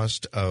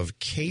cost of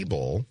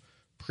cable,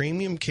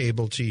 premium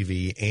cable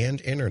TV,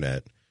 and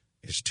internet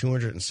is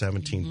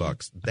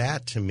 $217.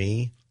 That, to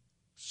me,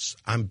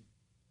 I'm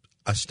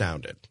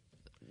astounded.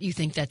 You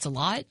think that's a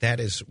lot? That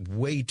is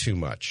way too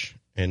much.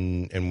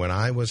 And when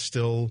I was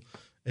still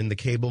in the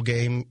cable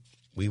game,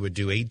 we would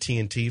do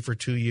AT&T for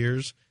 2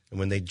 years. And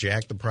when they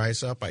jacked the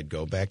price up, I'd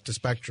go back to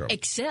Spectrum.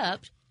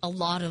 Except a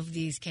lot of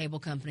these cable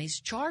companies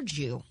charge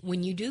you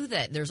when you do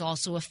that. There's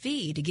also a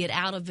fee to get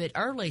out of it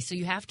early. So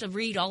you have to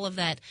read all of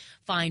that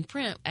fine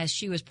print. As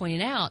she was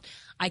pointing out,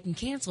 I can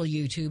cancel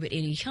YouTube at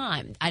any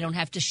time. I don't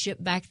have to ship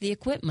back the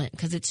equipment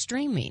because it's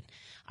streaming.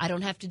 I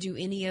don't have to do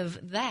any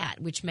of that,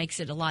 which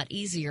makes it a lot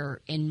easier,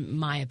 in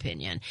my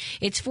opinion.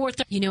 It's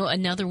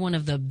another one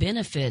of the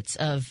benefits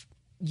of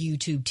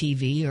YouTube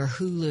TV or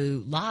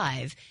Hulu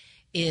Live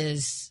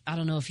is, I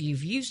don't know if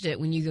you've used it,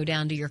 when you go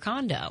down to your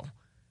condo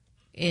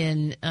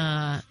in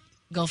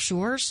Gulf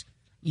Shores,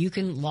 you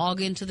can log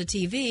into the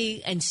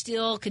TV and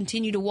still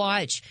continue to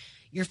watch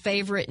your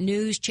favorite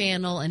news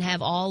channel and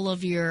have all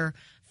of your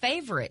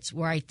favorites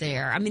right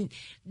there. I mean,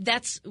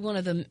 that's one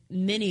of the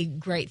many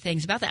great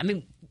things about that. I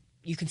mean,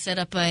 you can set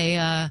up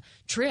a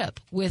trip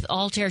with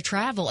Altair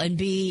Travel and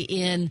be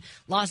in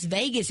Las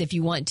Vegas if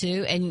you want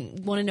to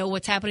and want to know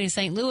what's happening in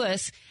St.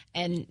 Louis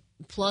and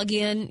plug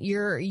in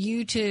your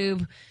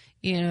YouTube,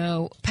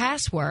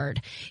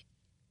 password.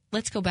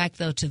 Let's go back,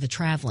 though, to the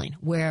traveling,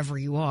 wherever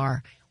you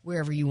are,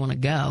 wherever you want to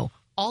go.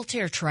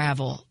 Altair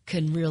Travel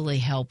can really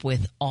help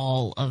with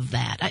all of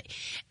that.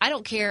 I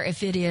don't care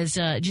if it is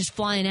just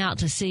flying out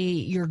to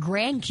see your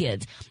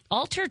grandkids.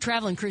 Altair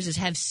Travel and Cruises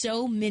have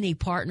so many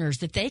partners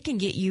that they can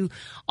get you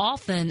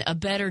often a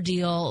better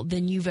deal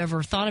than you've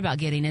ever thought about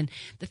getting. And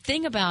the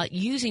thing about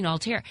using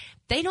Altair,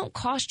 they don't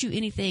cost you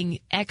anything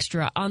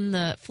extra. On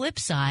the flip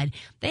side,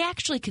 they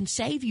actually can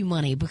save you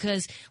money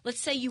because let's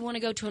say you want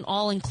to go to an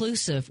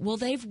all-inclusive. Well,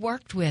 they've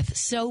worked with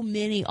so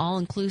many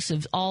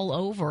all-inclusives all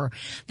over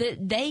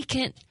that they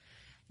can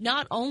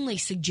not only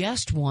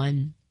suggest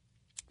one,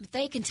 but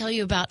they can tell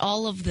you about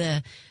all of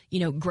the,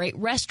 great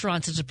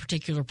restaurants at a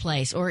particular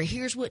place, or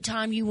here's what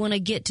time you want to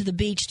get to the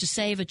beach to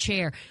save a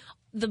chair.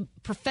 The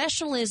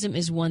professionalism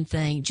is one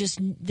thing, just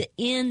the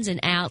ins and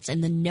outs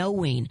and the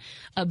knowing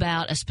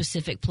about a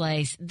specific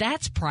place,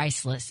 that's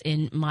priceless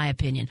in my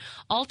opinion.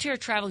 Altair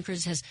Travel and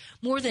Cruises has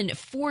more than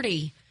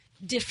 40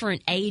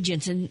 different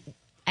agents, and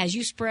as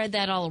you spread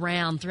that all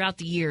around throughout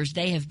the years,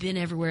 they have been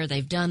everywhere.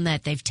 They've done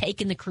that. They've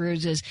taken the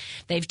cruises.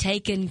 They've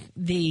taken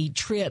the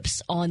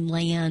trips on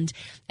land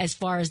as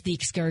far as the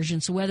excursion.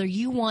 So whether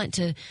you want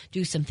to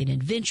do something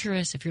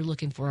adventurous, if you're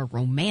looking for a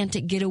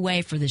romantic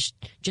getaway for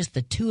just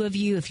the two of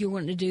you, if you're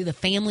wanting to do the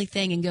family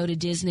thing and go to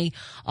Disney,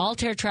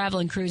 Altair Travel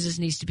and Cruises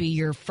needs to be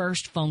your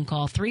first phone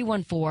call,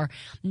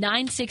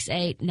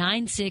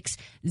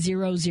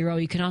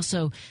 314-968-9600. You can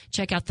also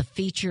check out the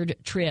featured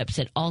trips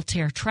at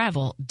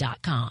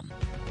altairtravel.com.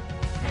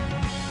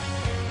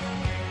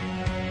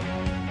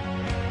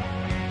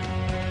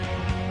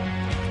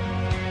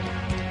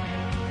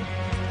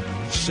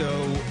 So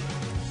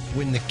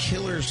when the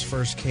Killers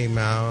first came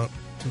out,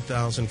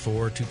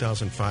 2004,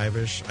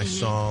 2005-ish, I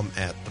saw them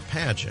at the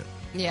pageant.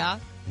 Yeah.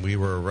 We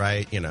were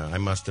right, I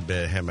must have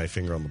had my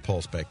finger on the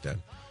pulse back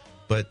then.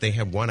 But they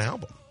had one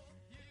album,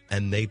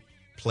 and they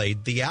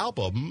played the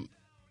album,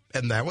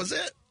 and that was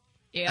it.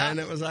 Yeah. And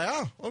it was like,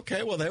 oh,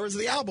 okay, well, there was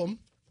the album.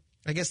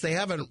 I guess they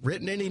haven't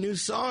written any new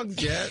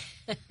songs yet.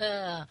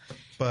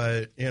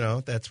 But,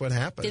 that's what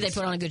happens. Did they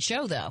put on a good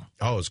show, though?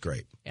 Oh, it was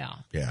great. Yeah.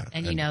 Yeah.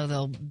 And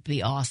they'll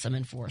be awesome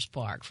in Forest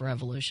Park for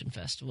Evolution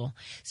Festival.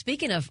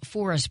 Speaking of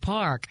Forest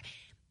Park,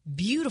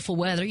 beautiful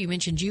weather. You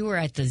mentioned you were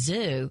at the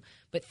zoo,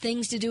 but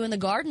things to do in the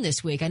garden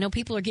this week. I know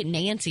people are getting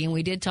antsy, and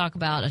we did talk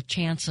about a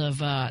chance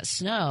of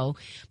snow,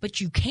 but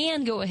you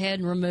can go ahead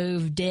and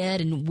remove dead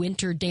and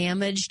winter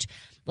damaged,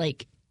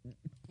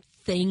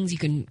 things. You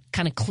can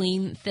kind of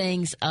clean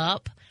things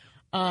up,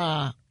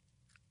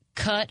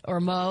 cut or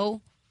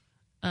mow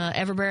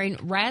ever-bearing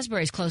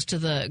raspberries close to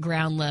the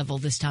ground level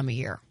this time of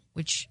year,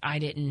 which I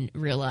didn't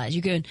realize.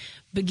 You can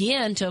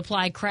begin to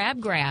apply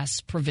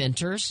crabgrass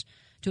preventers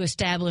to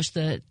establish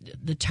the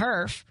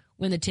turf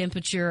when the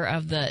temperature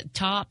of the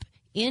top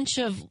inch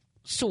of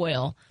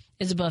soil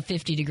is above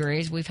 50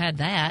 degrees. We've had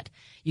that.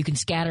 You can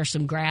scatter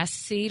some grass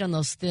seed on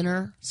those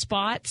thinner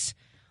spots,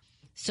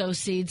 sow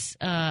seeds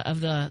of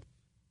the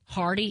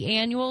hardy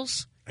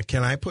annuals.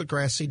 Can I put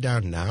grass seed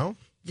down now?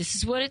 This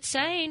is what it's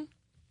saying.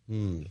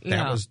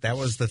 That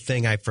was the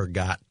thing I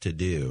forgot to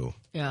do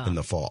in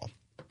the fall.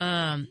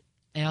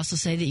 They also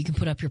say that you can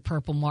put up your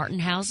purple martin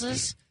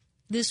houses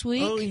this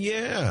week. Oh,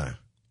 yeah.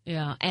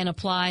 Yeah, and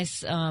apply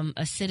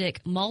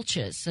acidic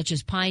mulches such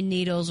as pine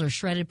needles or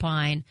shredded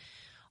pine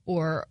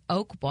or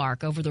oak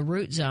bark over the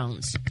root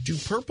zones. Do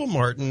purple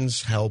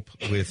martins help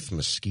with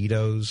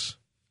mosquitoes?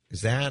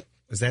 Is that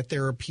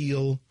their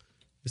appeal?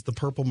 Is the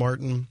purple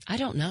martin? I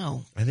don't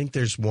know. I think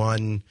there's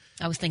one.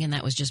 I was thinking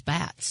that was just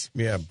bats.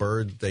 Yeah,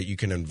 bird that you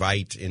can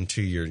invite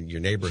into your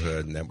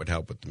neighborhood, and that would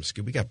help with the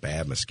mosquito. We got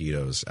bad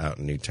mosquitoes out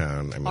in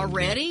Newtown. I mean,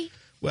 already?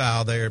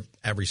 Well, they're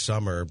every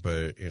summer,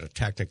 but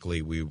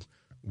technically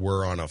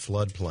we're on a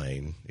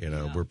floodplain.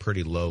 We're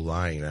pretty low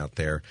lying out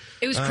there.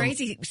 It was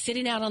crazy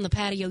sitting out on the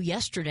patio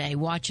yesterday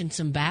watching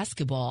some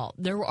basketball.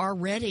 There were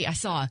already, I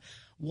saw a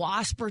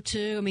wasp or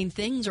two. I mean,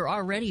 things are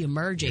already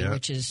emerging,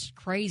 which is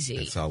crazy.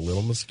 I saw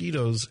little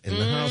mosquitoes in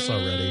the house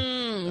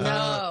already.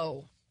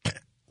 No.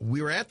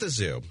 We were at the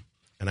zoo,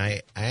 and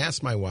I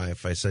asked my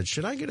wife, I said,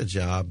 should I get a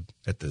job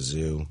at the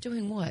zoo?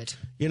 Doing what?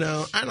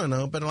 I don't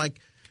know, but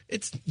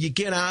you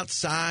get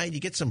outside, you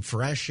get some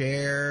fresh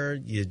air,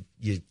 you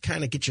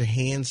kind of get your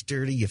hands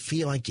dirty, you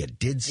feel like you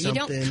did something.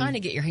 You don't kind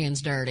of get your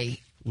hands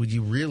dirty. Would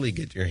you really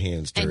get your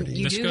hands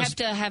dirty? And you have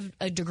to have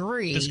a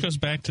degree. This goes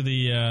back to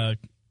the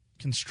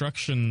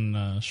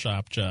construction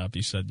shop job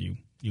you said you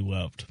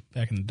loved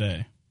back in the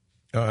day.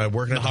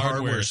 Working at the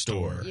hardware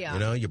store.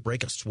 Yeah. You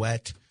break a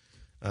sweat.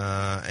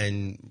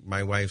 And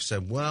my wife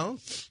said, well,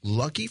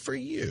 lucky for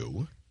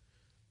you,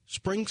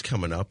 spring's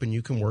coming up and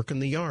you can work in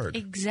the yard.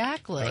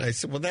 Exactly. I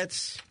said, well,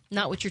 that's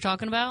not what you're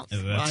talking about.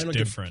 Yeah, that's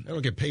different. I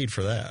don't get paid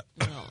for that.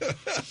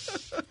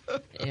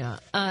 Yeah.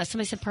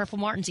 Somebody said purple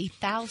martins eat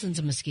thousands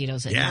of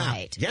mosquitoes at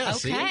night. Yeah. Okay.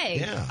 See?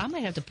 Yeah. I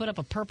might have to put up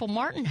a purple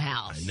martin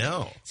house. I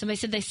know. Somebody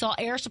said they saw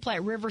air supply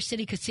at River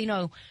City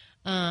Casino.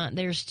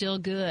 They're still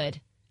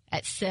good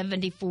at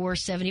 74,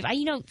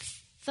 75.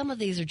 Some of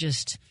these are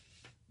just,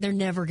 they're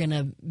never going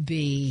to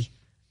be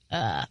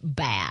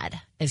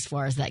bad as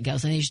far as that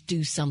goes. And they just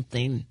do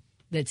something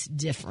that's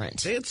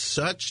different. They had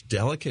such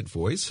delicate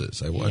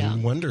voices. I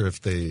wonder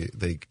if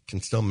they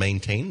can still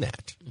maintain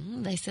that.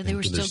 They said they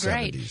were still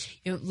great.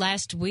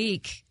 Last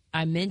week,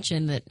 I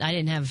mentioned that I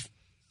didn't have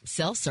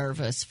cell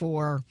service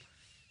for,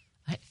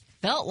 I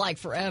felt like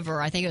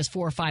forever. I think it was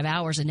 4 or 5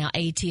 hours, and now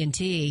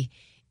AT&T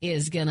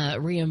is going to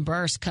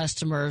reimburse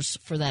customers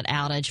for that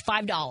outage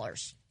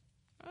 $5.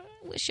 I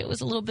wish it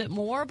was a little bit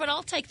more, but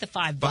I'll take the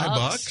 $5.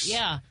 $5?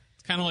 Yeah.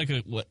 It's kind of like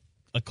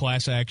a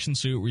class action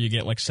suit where you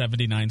get like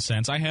 79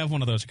 cents. I have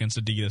one of those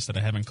against Adidas that I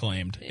haven't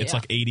claimed. It's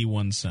like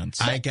 81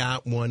 cents. I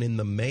got one in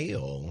the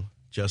mail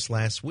just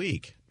last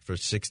week for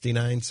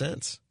 69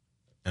 cents.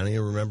 I don't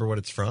even remember what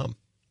it's from.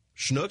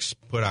 Schnucks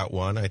put out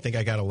one. I think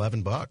I got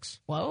 $11.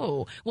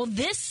 Whoa. Well,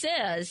 this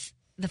says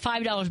the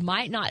 $5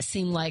 might not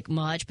seem like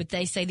much, but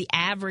they say the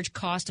average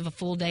cost of a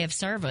full day of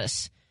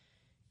service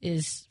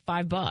is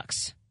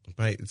 $5.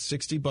 Right, it's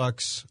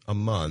 $60 a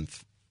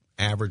month,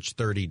 average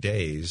 30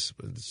 days.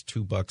 It's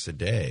 $2 a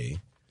day.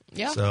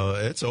 Yeah. So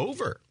it's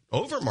over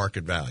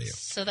market value.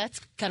 So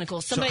that's kind of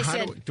cool. Somebody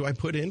said, do I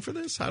put in for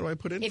this? How do I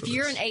put in? If for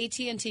you're this?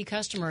 an AT&T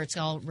customer, it's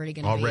already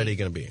going to be. Already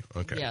going to be.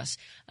 Okay. Yes.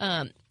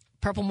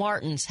 Purple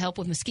Martins help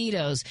with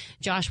mosquitoes.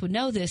 Josh would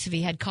know this if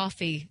he had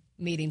coffee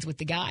meetings with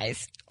the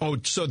guys. Oh,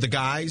 so the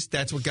guys,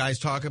 that's what guys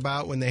talk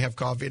about when they have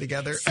coffee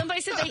together?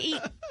 Somebody said they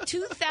eat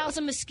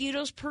 2,000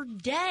 mosquitoes per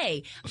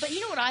day. But you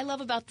know what I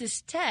love about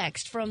this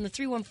text from the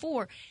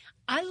 314?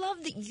 I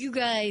love that you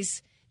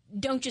guys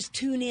don't just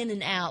tune in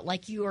and out.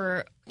 Like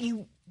you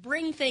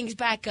bring things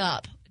back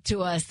up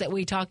to us that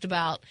we talked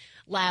about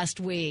last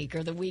week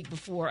or the week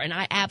before, and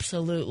I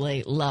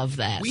absolutely love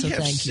that. We so have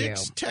thank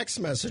 6 text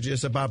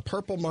messages about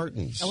Purple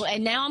Martins. Oh,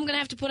 and now I'm going to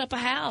have to put up a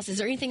house. Is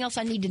there anything else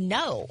I need to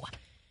know?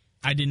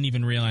 I didn't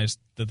even realize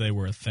that they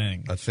were a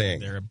thing. A thing.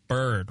 They're a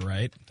bird,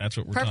 right? That's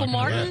what we're Purple talking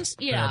Martins?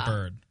 about. Yeah. They're a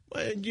bird.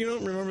 Well, you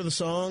don't remember the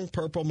song,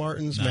 Purple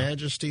Martin's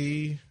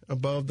Majesty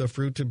Above the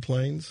Fruited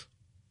Plains?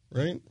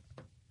 Right?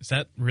 Is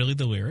that really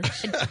the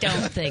lyrics? I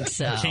don't think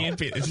so. Can't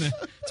be. Isn't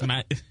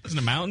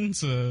it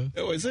mountains?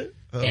 Oh, is it?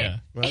 Yeah.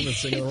 Well, I've been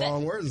singing the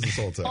wrong words this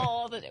whole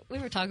time. We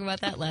were talking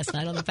about that last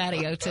night on the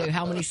patio, too,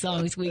 how many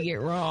songs we get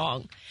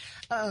wrong.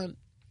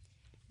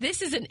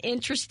 This is an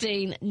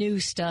interesting new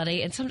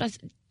study, and sometimes,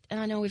 and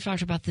I know we've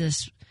talked about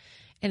this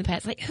in the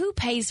past, like who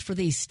pays for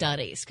these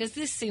studies? Because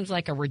this seems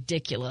like a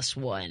ridiculous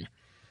one.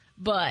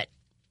 But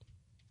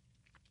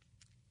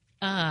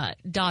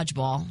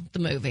Dodgeball, the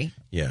movie.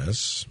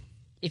 Yes.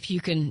 If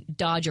you can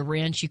dodge a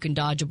wrench, you can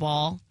dodge a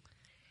ball.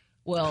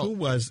 Well, who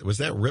was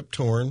that? Rip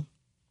Torn?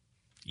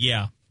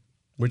 Yeah,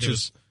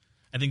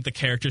 I think the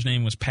character's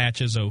name was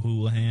Patches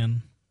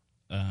O'Houlihan.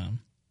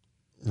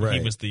 Right,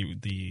 he was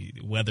the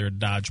weather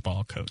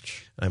dodgeball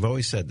coach. I've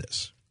always said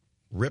this: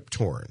 Rip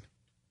Torn.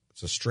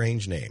 It's a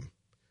strange name,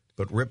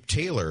 but Rip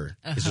Taylor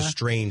is a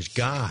strange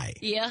guy.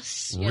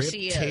 Yes, Rip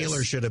he is.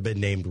 Taylor should have been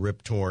named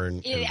Rip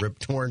Torn, and Rip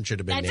Torn should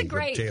have been named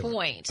Rip Taylor. That's a great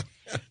point.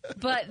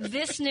 But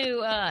this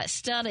new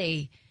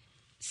study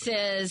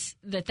says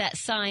that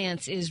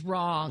science is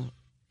wrong.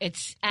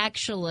 It's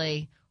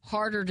actually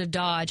harder to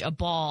dodge a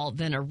ball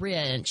than a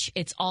wrench.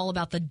 It's all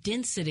about the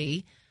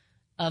density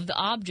of the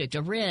object.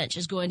 A wrench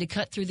is going to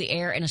cut through the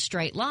air in a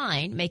straight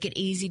line, make it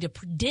easy to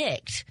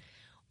predict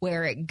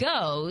where it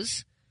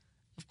goes.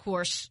 Of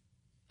course,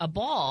 a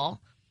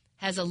ball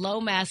has a low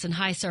mass and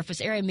high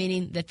surface area,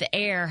 meaning that the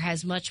air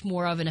has much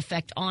more of an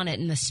effect on it,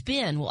 and the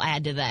spin will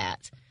add to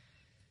that.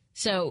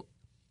 So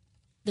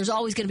there's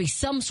always going to be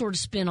some sort of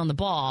spin on the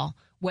ball,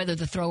 whether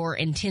the thrower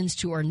intends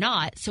to or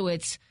not. So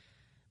it's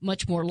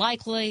much more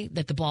likely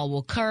that the ball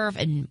will curve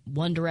in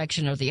one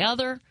direction or the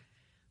other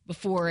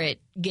before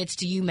it gets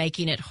to you,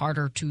 making it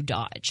harder to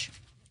dodge.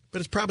 But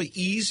it's probably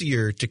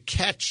easier to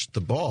catch the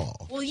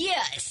ball. Well,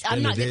 yes.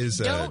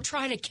 Don't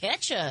try to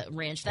catch a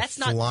wrench. That's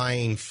not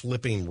flying,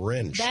 flipping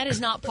wrench. That is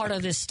not part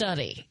of this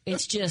study.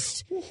 It's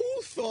just. Who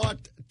thought?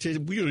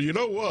 You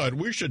know what?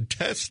 We should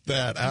test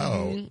that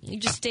out. You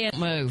just stand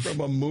move from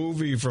a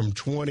movie from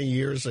 20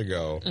 years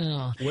ago.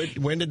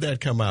 When did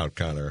that come out,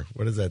 Connor?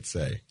 What does that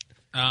say?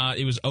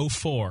 It was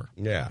 2004.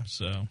 Yeah,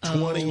 so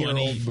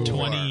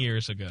 20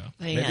 years ago.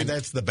 Man. Maybe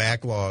that's the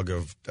backlog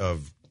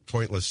of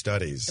pointless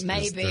studies.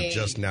 Maybe they're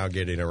just now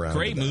getting around.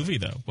 Great movie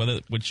though,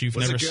 which you've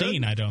never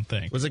seen. I don't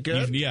think. Was it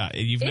good?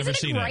 You've never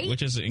seen it.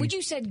 Which is would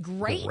you said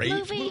great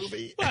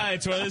movie? Well,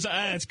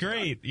 it's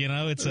great. You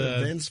know, it's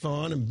Vince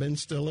Vaughn and Ben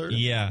Stiller.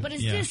 Yeah, but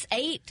is this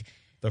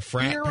the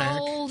frat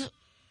year-old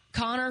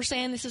Connor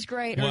saying this is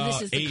great, or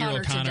this is the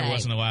Connor today? Connor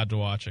wasn't allowed to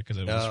watch it because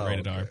it was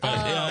rated R.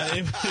 But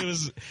it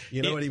was.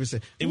 You know what he was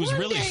saying? It was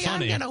really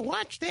funny. I'm gonna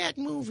watch that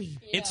movie.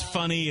 Yeah. It's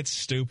funny. It's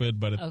stupid,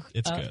 but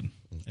it's good.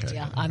 Okay.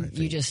 Yeah,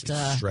 you just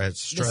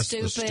stress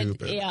the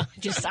stupid. Yeah,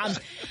 just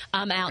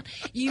I'm out.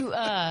 You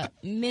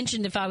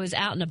mentioned if I was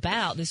out and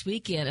about this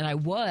weekend, and I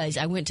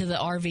went to the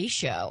RV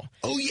show.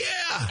 Oh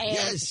yeah, and,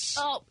 yes.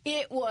 Oh,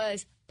 it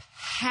was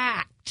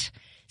packed.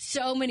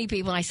 So many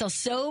people, and I saw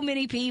so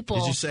many people.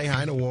 Did you say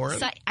hi to Warren?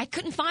 So I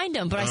couldn't find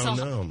him, but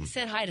I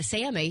said hi to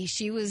Sammy.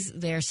 She was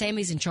there.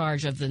 Sammy's in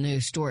charge of the new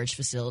storage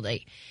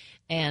facility,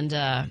 and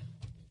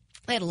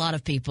they had a lot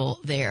of people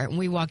there, and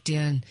we walked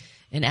in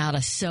and out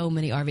of so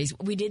many RVs.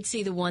 We did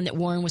see the one that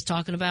Warren was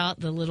talking about,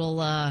 the little,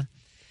 the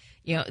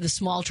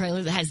small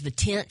trailer that has the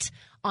tent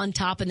on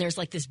top, and there's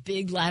like this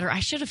big ladder. I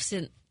should have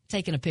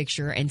taken a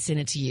picture and sent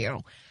it to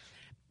you.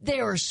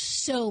 There are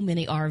so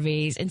many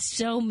RVs and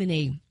so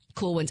many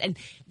cool ones, and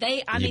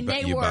they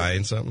were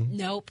buying something?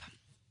 Nope,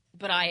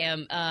 but I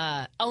am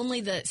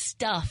only the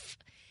stuff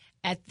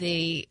at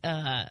the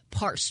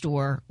parts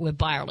store with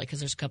Byerly, because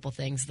there's a couple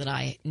things that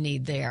I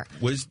need there.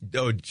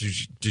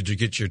 Did you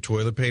get your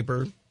toilet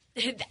paper?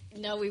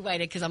 No, we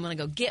waited because I'm going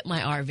to go get my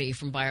RV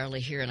from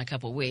Byerly here in a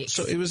couple weeks.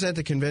 So it was at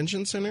the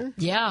convention center?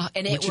 Yeah,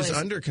 and which is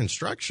under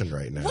construction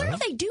right now. What are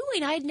they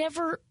doing? I had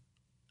never.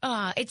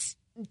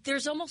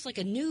 There's almost like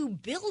a new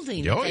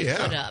building that they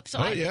put up. So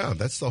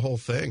that's the whole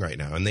thing right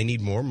now, and they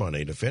need more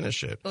money to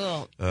finish it.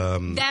 Well,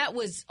 that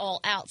was all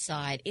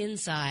outside.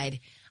 Inside,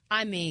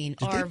 I mean,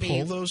 did RV. they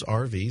pull those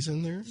RVs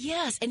in there?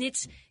 Yes, and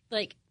it's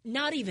like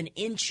not even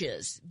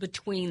inches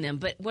between them.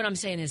 But what I'm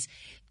saying is,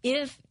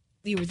 if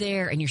you were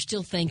there and you're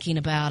still thinking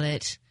about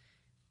it,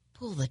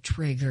 pull the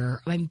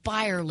trigger. I mean,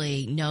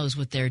 Byerly knows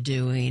what they're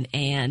doing,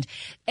 and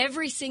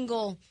every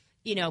single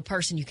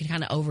person you can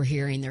kind of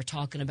overhearing, they're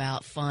talking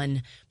about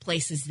fun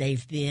places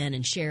they've been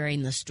and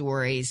sharing the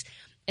stories.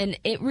 And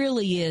it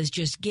really is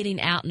just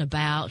getting out and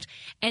about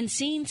and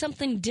seeing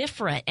something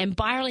different. And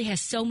Byerly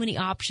has so many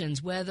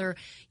options. Whether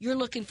you're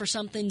looking for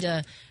something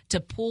to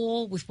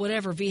pull with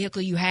whatever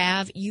vehicle you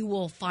have, you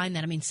will find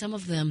that. I mean, some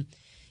of them,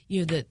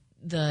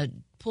 the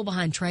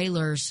pull-behind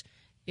trailers,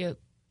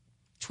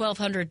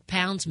 1,200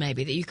 pounds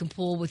maybe, that you can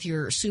pull with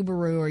your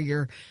Subaru or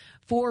your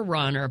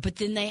 4Runner. But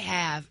then they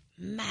have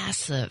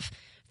massive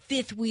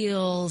fifth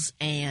wheels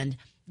and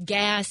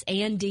gas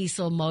and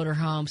diesel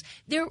motorhomes.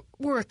 There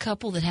were a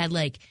couple that had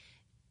like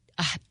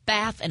a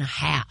bath and a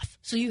half.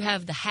 So you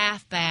have the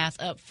half bath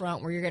up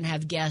front where you're going to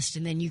have guests,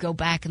 and then you go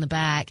back in the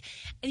back,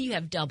 and you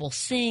have double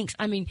sinks.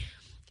 I mean,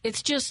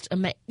 it's just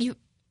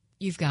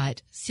you've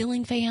got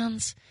ceiling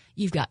fans,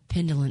 you've got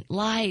pendulum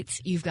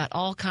lights, you've got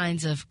all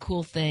kinds of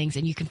cool things,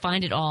 and you can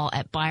find it all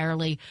at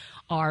Byerly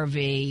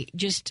RV.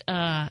 Just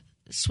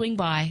swing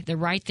by. They're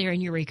right there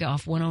in Eureka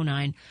off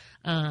 109.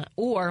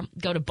 Or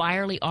go to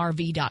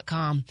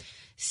ByerlyRV.com,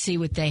 see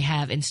what they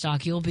have in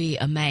stock. You'll be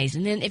amazed.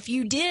 And then if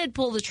you did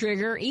pull the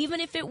trigger, even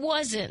if it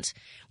wasn't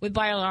with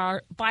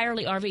Byerly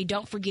RV,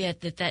 don't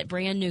forget that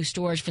brand new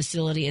storage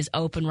facility is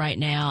open right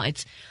now.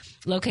 It's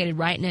located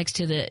right next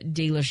to the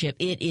dealership.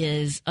 It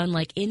is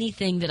unlike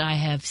anything that I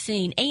have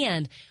seen.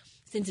 And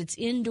since it's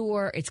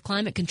indoor, it's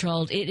climate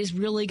controlled, it is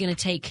really going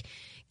to take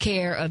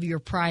care of your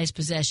prized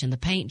possession, the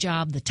paint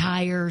job, the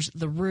tires,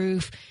 the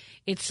roof.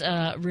 It's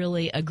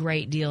really a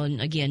great deal. And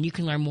again, you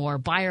can learn more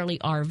at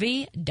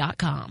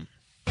ByerlyRV.com.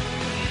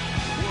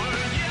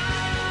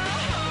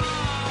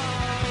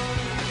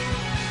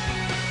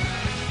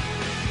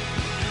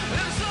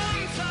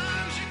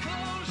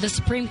 The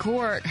Supreme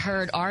Court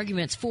heard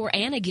arguments for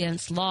and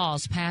against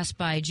laws passed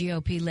by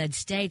GOP-led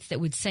states that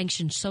would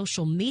sanction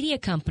social media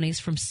companies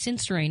from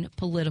censoring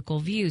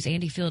political views.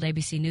 Andy Field,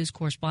 ABC News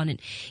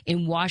correspondent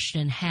in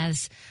Washington,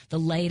 has the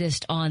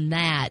latest on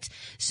that.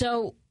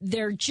 So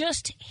they're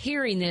just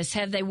hearing this.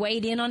 Have they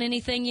weighed in on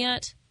anything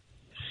yet?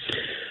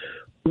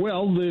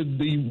 Well,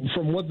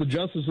 from what the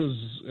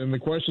justices and the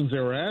questions they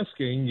were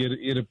asking,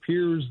 it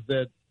appears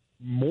that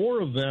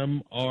more of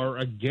them are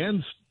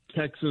against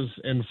Texas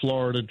and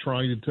Florida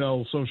trying to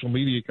tell social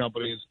media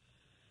companies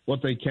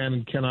what they can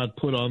and cannot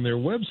put on their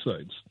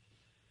websites.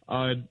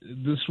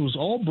 This was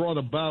all brought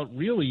about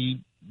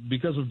really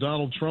because of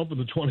Donald Trump in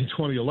the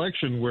 2020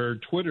 election, where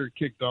Twitter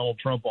kicked Donald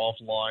Trump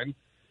offline,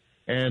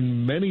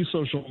 and many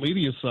social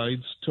media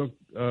sites took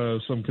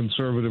some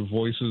conservative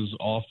voices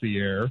off the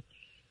air,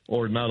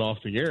 or not off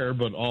the air,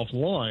 but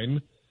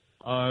offline,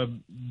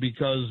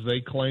 because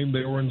they claimed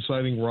they were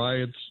inciting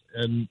riots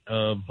and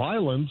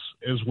violence,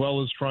 as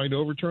well as trying to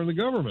overturn the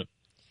government.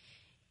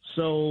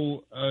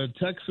 So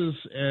Texas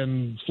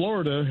and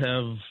Florida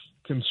have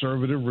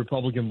conservative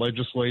Republican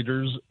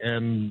legislators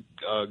and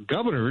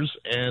governors,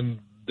 and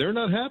they're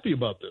not happy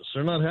about this.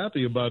 They're not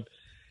happy about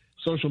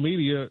social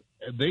media,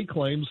 they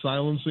claim,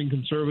 silencing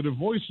conservative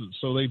voices.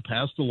 So they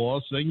passed a law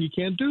saying you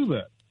can't do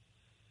that.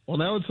 Well,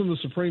 now it's in the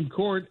Supreme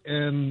Court,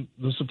 and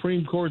the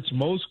Supreme Court's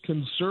most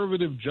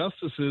conservative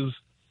justices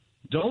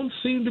don't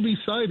seem to be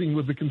siding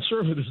with the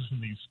conservatives in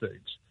these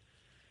states.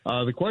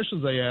 The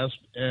questions they asked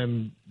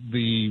and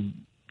the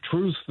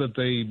truths that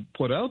they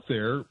put out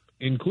there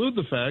include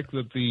the fact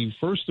that the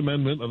First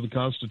Amendment of the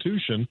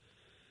Constitution,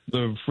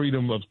 the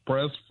freedom of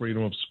press,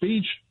 freedom of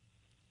speech,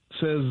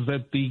 says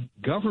that the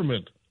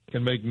government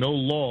can make no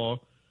law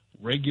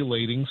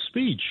regulating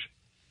speech.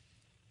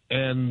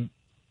 And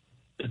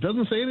it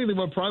doesn't say anything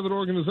about private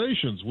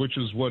organizations, which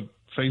is what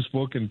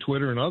Facebook and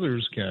Twitter and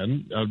others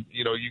can.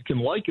 You can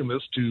liken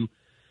this to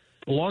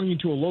belonging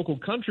to a local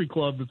country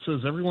club that says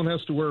everyone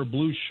has to wear a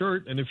blue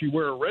shirt, and if you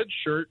wear a red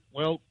shirt,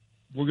 well,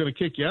 we're going to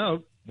kick you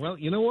out. Well,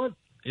 you know what?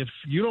 If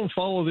you don't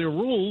follow their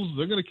rules,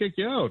 they're going to kick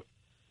you out.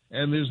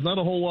 And there's not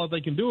a whole lot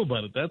they can do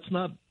about it. That's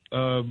not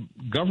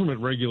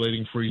government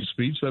regulating free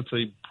speech. That's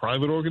a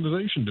private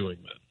organization doing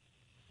that.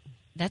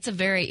 That's a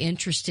very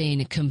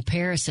interesting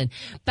comparison.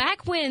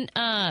 Back when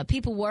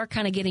people were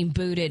kind of getting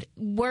booted,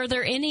 were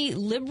there any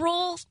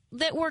liberals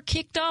that were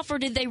kicked off, or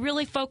did they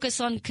really focus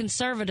on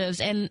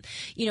conservatives and,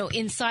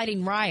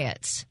 inciting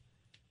riots?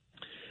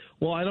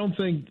 Well, I don't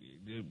think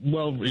 –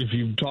 well, if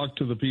you talk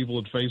to the people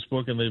at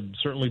Facebook, and there've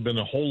certainly been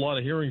a whole lot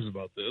of hearings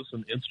about this,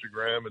 and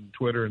Instagram and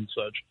Twitter and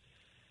such,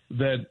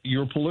 that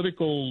your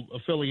political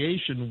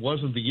affiliation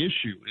wasn't the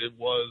issue. It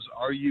was,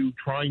 are you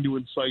trying to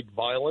incite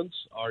violence?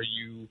 Are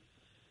you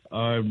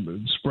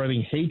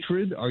spreading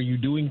hatred? Are you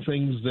doing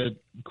things that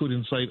could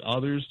incite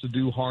others to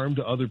do harm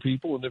to other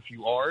people? And if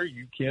you are,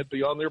 you can't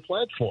be on their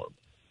platform.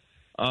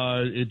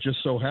 It just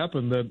so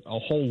happened that a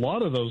whole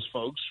lot of those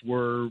folks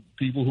were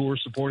people who were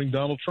supporting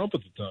Donald Trump at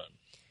the time.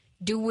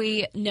 Do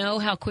we know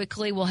how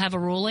quickly we'll have a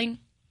ruling?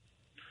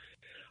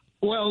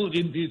 Well,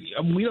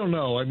 we don't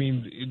know. I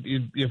mean,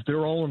 if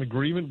they're all in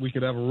agreement, we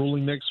could have a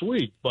ruling next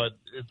week. But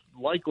it's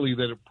likely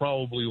that it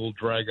probably will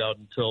drag out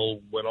until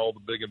when all the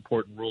big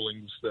important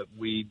rulings that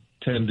we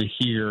tend to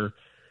hear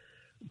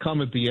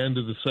come at the end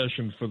of the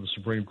session for the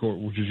Supreme Court,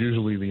 which is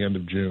usually the end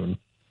of June.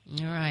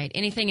 All right.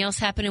 Anything else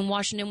happen in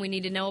Washington we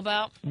need to know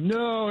about?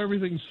 No,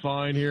 everything's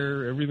fine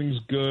here. Everything's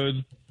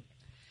good.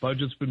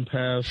 Budget's been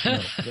passed.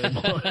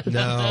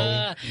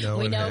 No,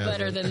 we know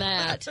better than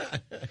that.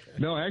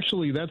 No,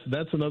 actually,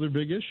 that's another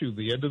big issue.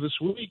 The end of this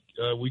week,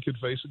 we could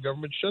face a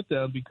government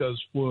shutdown because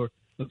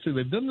let's see,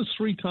 they've done this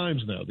 3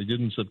 times now. They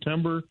did it in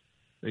September,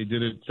 they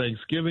did it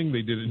Thanksgiving,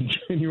 they did it in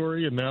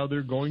January, and now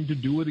they're going to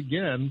do it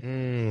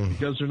again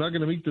because they're not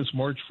going to meet this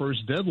March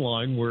 1st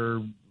deadline where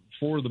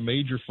 4 of the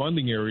major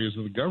funding areas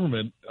of the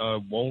government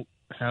won't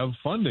have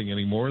funding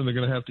anymore, and they're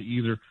going to have to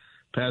either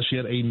pass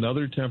yet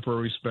another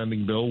temporary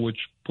spending bill, which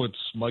puts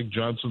Mike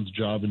Johnson's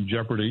job in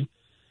jeopardy,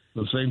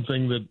 the same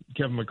thing that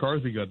Kevin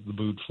McCarthy got the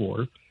boot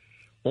for,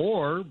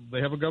 or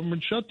they have a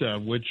government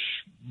shutdown, which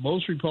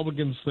most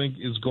Republicans think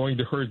is going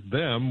to hurt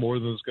them more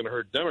than it's going to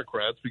hurt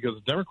Democrats because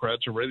the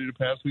Democrats are ready to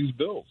pass these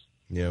bills.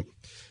 Yep.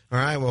 All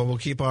right, well, we'll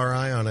keep our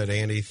eye on it,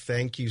 Andy.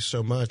 Thank you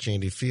so much,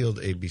 Andy Field,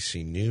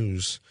 ABC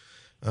News.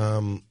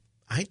 I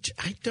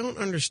don't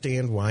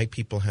understand why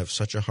people have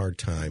such a hard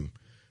time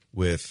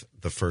with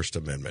the First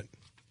Amendment.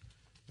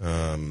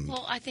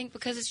 Well, I think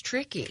because it's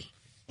tricky.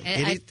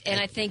 And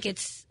I think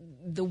it's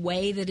the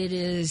way that it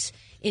is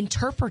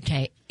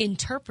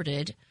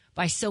interpreted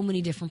by so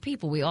many different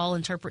people. We all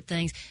interpret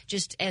things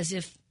just as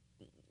if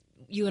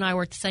you and I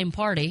were at the same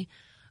party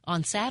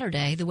on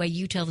Saturday. The way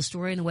you tell the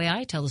story and the way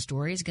I tell the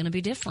story is going to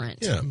be different.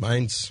 Yeah,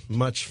 mine's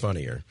much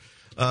funnier.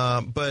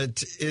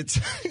 But it's...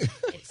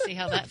 See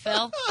how that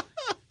fell?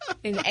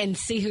 And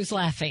see who's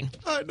laughing.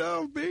 I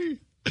know, me.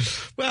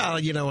 Well,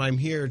 I'm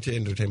here to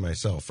entertain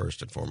myself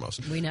first and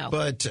foremost. We know.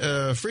 But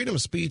freedom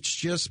of speech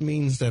just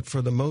means that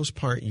for the most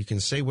part, you can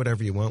say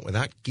whatever you want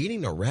without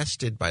getting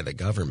arrested by the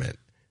government.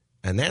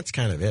 And that's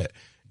kind of it.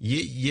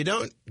 You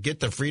don't get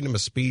the freedom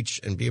of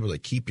speech and be able to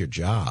keep your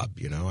job.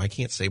 I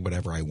can't say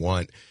whatever I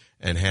want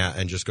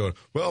and just go,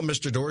 well,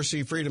 Mr.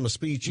 Dorsey, freedom of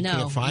speech, you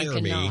can't fire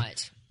me.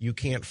 You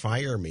can't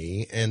fire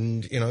me.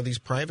 And, these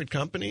private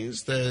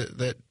companies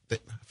that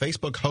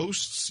Facebook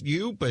hosts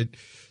you, but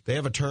they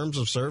have a terms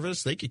of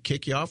service. They could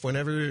kick you off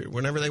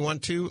whenever they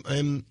want to.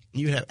 And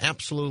you have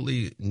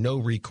absolutely no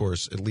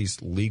recourse, at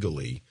least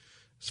legally,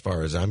 as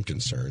far as I'm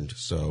concerned.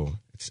 So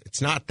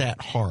it's not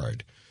that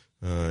hard.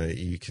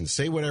 You can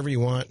say whatever you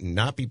want and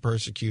not be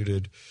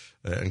persecuted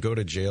and go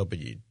to jail, but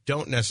you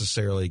don't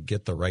necessarily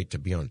get the right to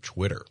be on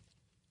Twitter.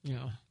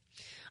 Yeah.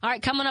 All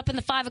right, coming up in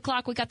the 5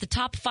 o'clock, we got the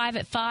top 5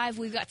 at 5.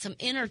 We've got some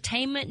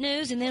entertainment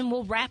news, and then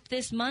we'll wrap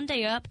this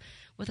Monday up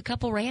with a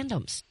couple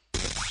randoms.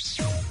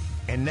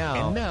 And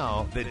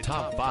now the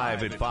top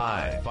 5 at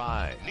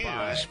 5.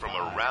 News from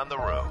around the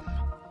room.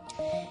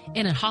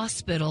 In a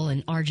hospital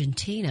in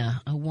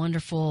Argentina, a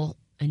wonderful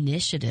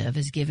initiative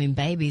is giving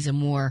babies a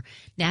more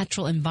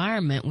natural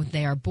environment when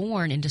they are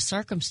born into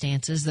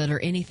circumstances that are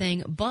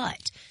anything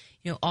but.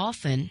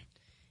 Often,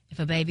 if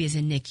a baby is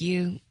in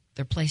NICU,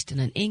 they're placed in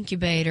an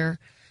incubator,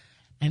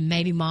 and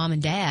maybe mom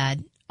and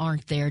dad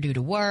aren't there due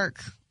to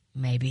work,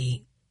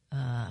 maybe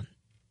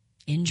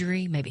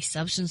injury, maybe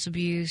substance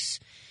abuse.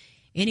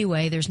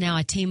 Anyway, there's now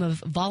a team of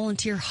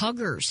volunteer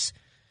huggers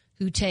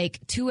who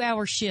take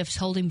 2-hour shifts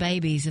holding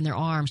babies in their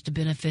arms to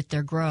benefit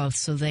their growth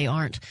so they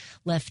aren't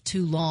left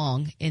too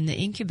long in the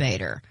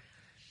incubator.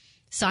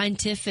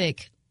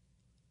 Scientific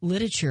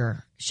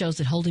literature shows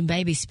that holding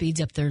babies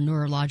speeds up their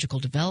neurological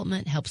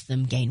development, helps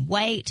them gain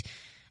weight,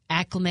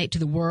 acclimate to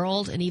the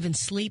world, and even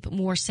sleep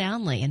more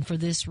soundly. And for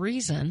this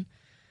reason,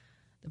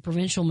 the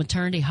Provincial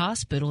Maternity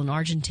Hospital in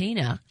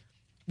Argentina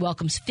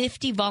welcomes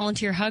 50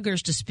 volunteer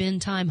huggers to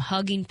spend time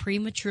hugging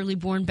prematurely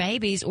born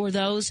babies or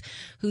those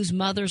whose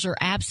mothers are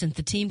absent.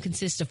 The team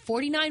consists of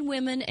 49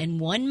 women and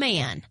 1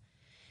 man.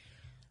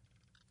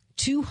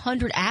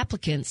 200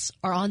 applicants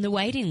are on the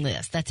waiting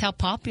list. That's how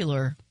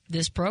popular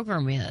this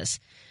program is.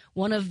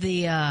 One of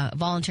the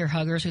volunteer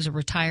huggers, who's a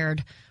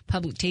retired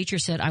public teacher,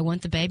 said, I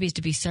want the babies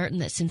to be certain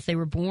that since they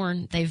were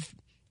born, they've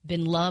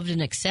been loved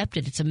and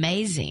accepted. It's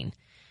amazing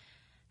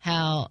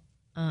how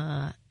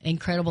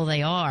incredible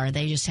they are.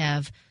 They just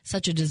have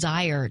such a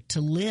desire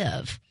to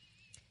live.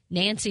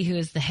 Nancy, who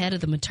is the head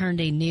of the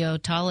maternity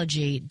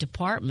neonatology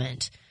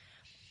department,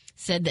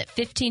 said that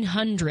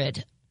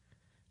 1,500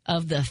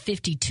 of the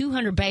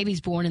 5,200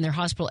 babies born in their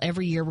hospital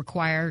every year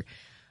require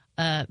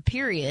a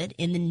period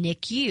in the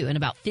NICU, and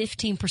about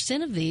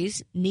 15% of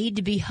these need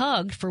to be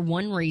hugged for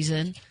one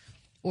reason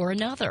or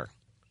another.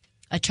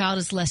 A child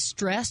is less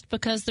stressed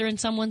because they're in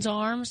someone's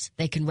arms.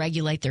 They can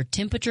regulate their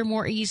temperature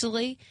more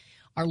easily,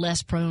 are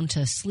less prone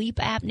to sleep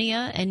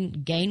apnea,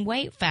 and gain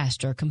weight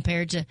faster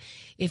compared to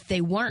if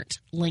they weren't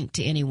linked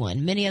to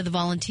anyone. Many of the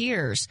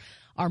volunteers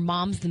are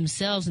moms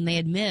themselves, and they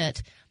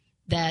admit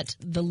that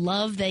the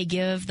love they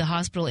give the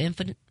hospital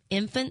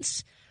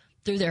infants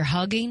through their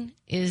hugging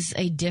is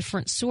a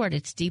different sort.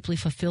 It's deeply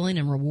fulfilling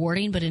and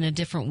rewarding, but in a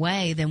different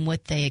way than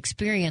what they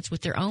experience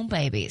with their own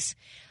babies.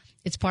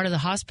 It's part of the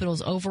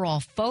hospital's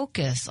overall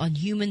focus on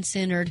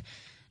human-centered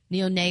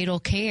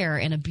neonatal care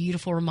and a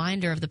beautiful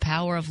reminder of the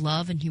power of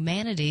love and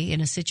humanity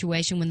in a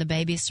situation when the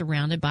baby is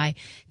surrounded by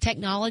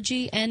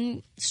technology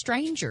and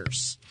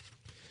strangers.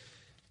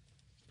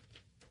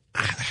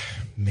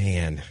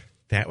 Man,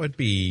 that would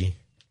be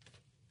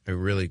a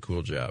really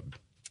cool job.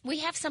 We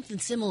have something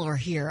similar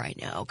here, I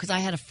know, because I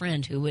had a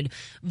friend who would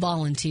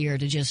volunteer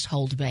to just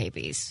hold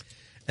babies.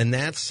 And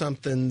that's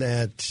something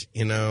that,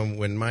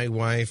 when my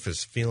wife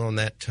is feeling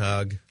that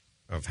tug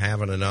of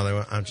having another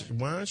one,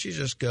 why don't you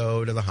just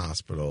go to the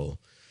hospital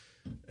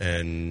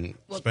and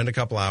spend a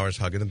couple hours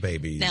hugging the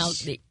babies? Now,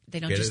 they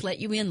don't just let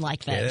you in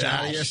like that, get it Josh.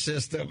 out of your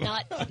system.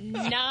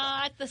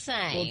 Not the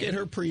same. We'll get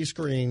her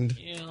pre-screened.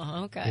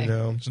 Yeah, okay.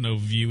 There's no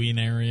viewing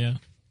area.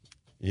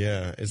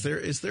 Yeah. Is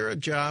there a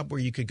job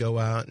where you could go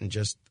out and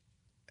just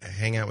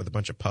hang out with a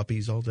bunch of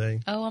puppies all day?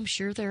 Oh, I'm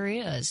sure there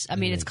is. I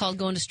mean, it's called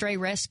going to stray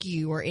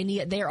rescue or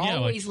any. They're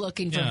always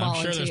looking for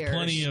volunteers. I'm sure there's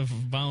plenty of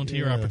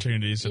volunteer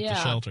opportunities at the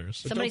shelters.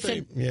 Somebody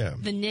said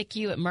the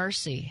NICU at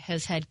Mercy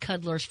has had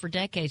cuddlers for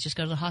decades. Just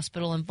go to the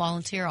hospital and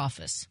volunteer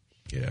office.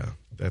 Yeah,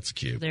 that's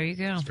cute. There you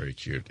go. It's very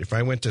cute. If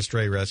I went to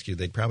stray rescue,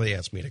 they'd probably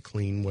ask me to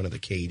clean one of the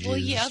cages. Well,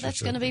 yeah,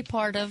 that's going to be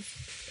part of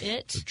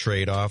it. The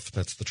trade-off.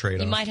 That's the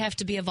trade-off. You might have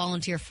to be a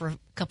volunteer for a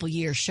couple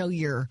years, show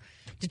your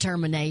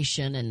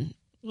determination and.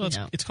 Well,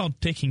 it's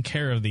called taking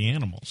care of the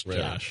animals,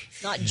 Josh.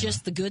 It's not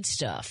just the good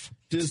stuff.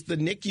 Does the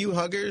NICU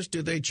huggers,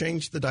 do they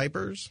change the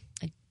diapers?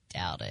 I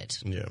doubt it.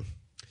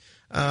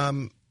 Yeah.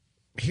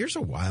 Here's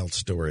a wild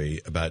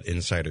story about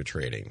insider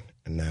trading.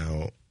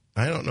 Now,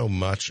 I don't know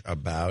much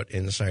about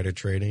insider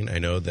trading. I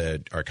know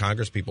that our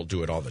congresspeople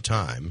do it all the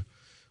time,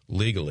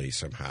 legally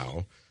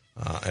somehow.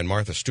 And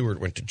Martha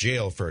Stewart went to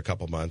jail for a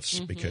couple months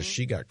because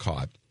she got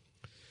caught.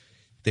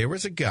 There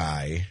was a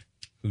guy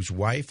whose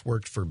wife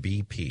worked for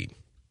BP.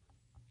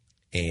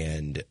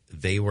 And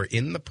they were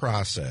in the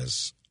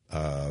process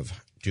of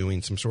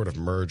doing some sort of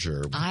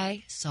merger.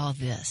 I saw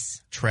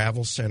this.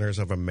 Travel Centers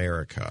of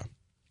America.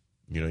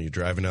 You're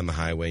driving down the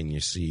highway and you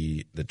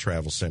see the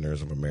Travel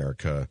Centers of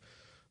America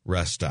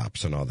rest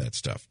stops and all that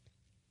stuff.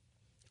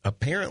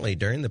 Apparently,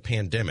 during the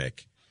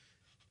pandemic,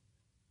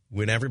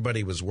 when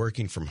everybody was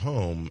working from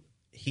home,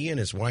 he and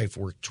his wife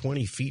worked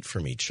 20 feet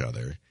from each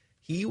other.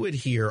 He would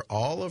hear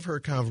all of her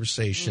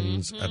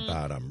conversations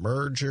about a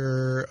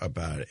merger,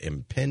 about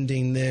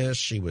impending this.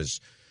 She was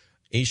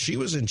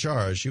in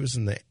charge. She was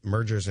in the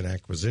mergers and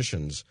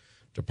acquisitions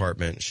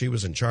department. She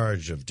was in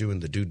charge of doing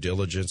the due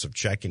diligence of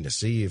checking to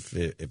see if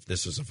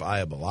this is a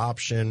viable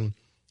option.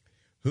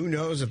 Who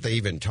knows if they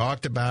even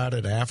talked about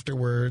it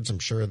afterwards? I'm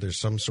sure there's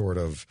some sort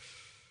of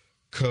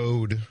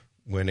code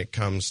when it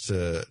comes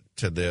to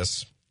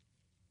this.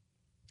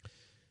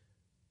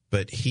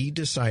 But he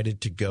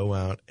decided to go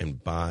out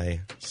and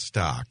buy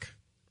stock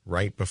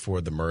right before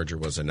the merger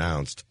was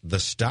announced. The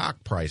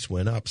stock price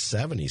went up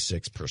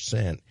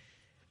 76%.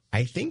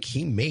 I think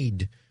he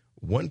made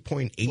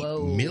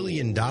 $1.8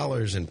 million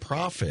in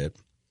profit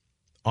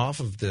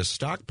off of this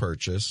stock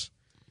purchase.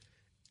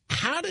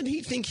 How did he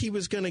think he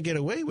was going to get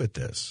away with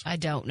this? I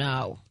don't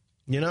know.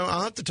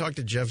 I'll have to talk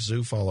to Jeff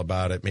Zufall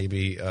about it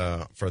maybe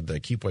for the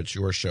Keep What's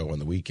Your show on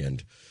the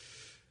weekend.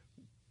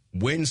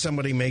 When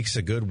somebody makes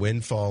a good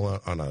windfall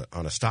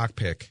on a stock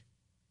pick,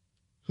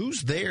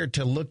 who's there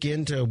to look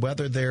into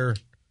whether they're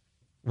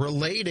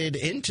related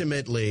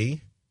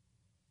intimately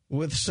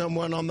with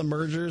someone on the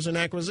mergers and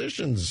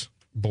acquisitions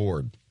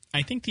board?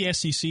 I think the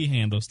SEC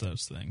handles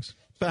those things.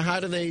 But how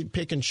do they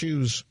pick and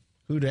choose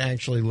who to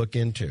actually look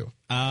into?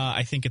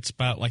 I think it's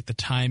about the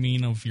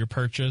timing of your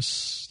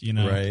purchase.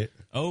 Right.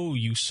 Oh,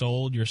 you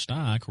sold your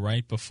stock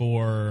right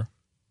before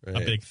a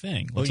big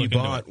thing. You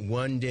bought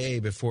one day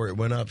before it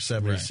went up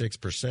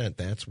 76%. Right.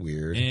 That's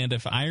weird. And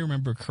if I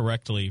remember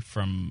correctly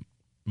from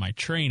my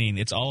training,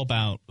 it's all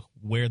about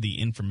where the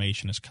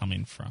information is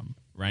coming from,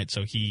 right?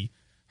 So he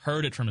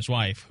heard it from his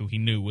wife, who he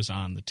knew was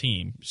on the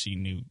team. So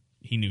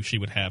he knew she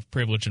would have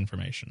privileged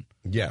information.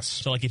 Yes.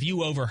 So if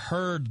you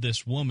overheard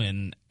this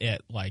woman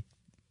at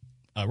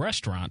a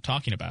restaurant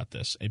talking about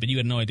this, but you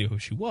had no idea who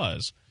she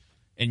was,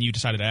 and you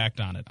decided to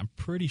act on it, I'm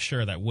pretty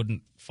sure that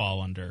wouldn't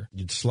fall under.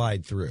 You'd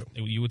slide through.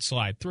 You would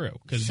slide through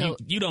because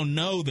you don't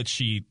know that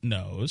she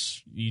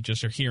knows. You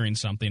just are hearing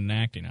something and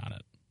acting on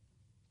it.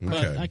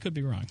 Okay. But I could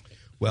be wrong.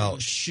 Well,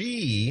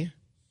 she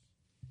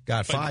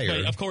got fired.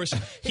 But of course,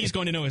 he's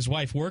going to know his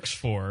wife works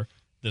for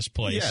this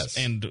place, Yes.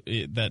 and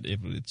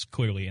it's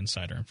clearly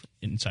insider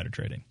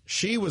trading.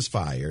 She was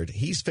fired.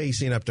 He's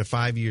facing up to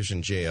 5 years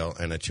in jail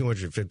and a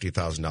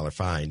 $250,000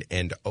 fine.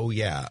 And, oh,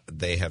 yeah,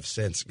 they have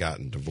since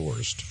gotten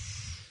divorced.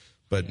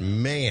 But,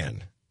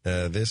 man,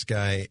 this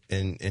guy,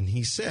 and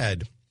he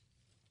said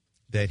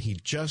that he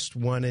just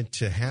wanted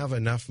to have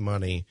enough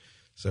money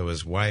so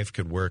his wife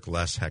could work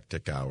less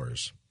hectic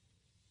hours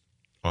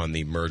on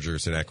the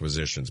mergers and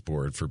acquisitions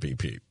board for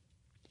BP.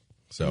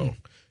 So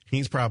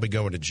he's probably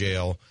going to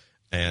jail.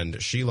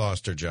 And she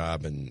lost her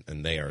job, and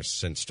they are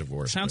since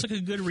divorced. Sounds like a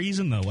good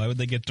reason, though. Why would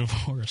they get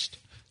divorced,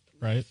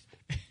 right?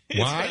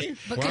 Why?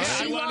 Because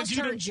she lost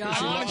her job.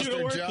 She wanted you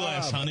to work job.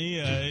 less, honey.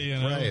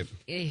 Right.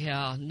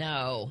 Yeah,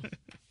 no.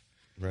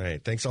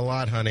 Right. Thanks a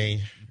lot,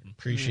 honey.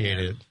 Appreciate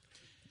it.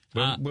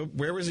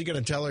 Where was he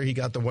going to tell her he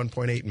got the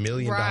 $1.8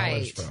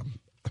 million from?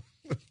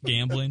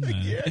 Gambling.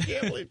 Yeah,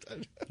 gambling.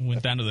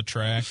 Went down to the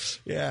tracks.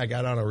 Yeah, I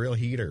got on a real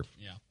heater.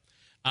 Yeah.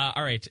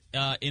 All right.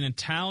 An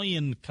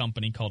Italian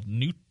company called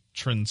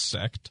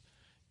Nutrinsect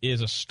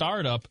is a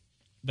startup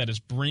that is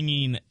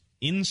bringing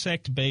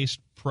insect-based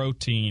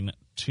protein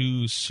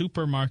to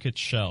supermarket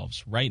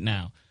shelves right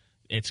now.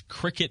 It's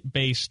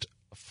cricket-based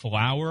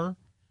flour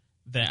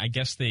that I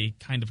guess they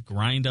kind of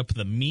grind up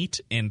the meat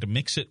and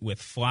mix it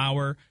with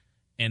flour,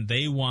 and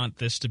they want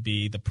this to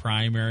be the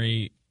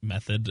primary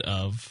method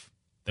of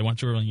 – they want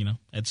to,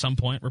 at some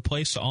point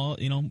replace all,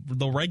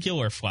 the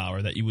regular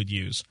flour that you would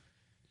use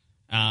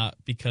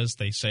because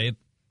they say it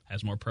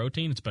has more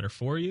protein, it's better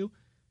for you,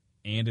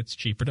 and it's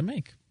cheaper to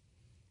make.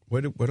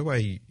 What do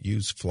I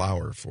use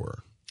flour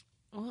for?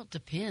 Well, it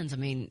depends. I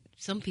mean,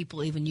 some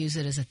people even use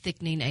it as a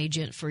thickening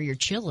agent for your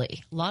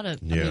chili. A lot of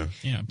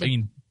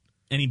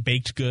any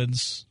baked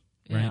goods,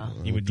 right? Yeah.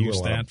 You would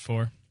use that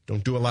for.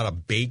 Don't do a lot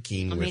of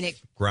baking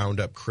with ground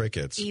up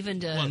crickets.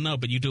 Well, no,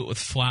 but you do it with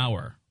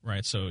flour,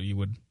 right? So you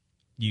would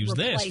use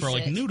this for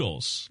like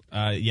noodles.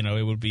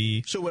 It would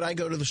be. So would I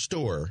go to the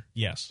store?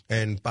 Yes.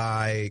 And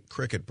buy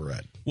cricket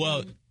bread?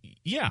 Well,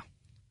 yeah,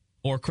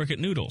 or cricket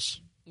noodles.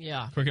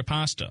 Yeah, cricket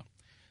pasta.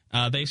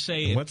 They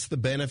say. What's the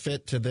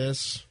benefit to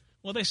this?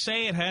 Well, they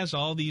say it has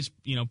all these,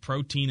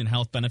 protein and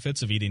health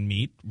benefits of eating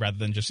meat rather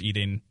than just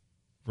eating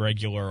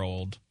regular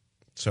old.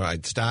 So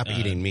I'd stop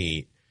eating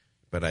meat,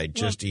 but I'd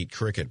just eat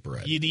cricket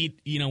bread. You'd eat,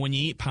 when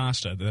you eat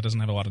pasta, that doesn't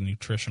have a lot of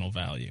nutritional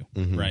value,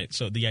 right?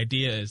 So the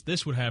idea is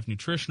this would have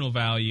nutritional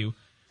value,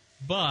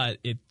 but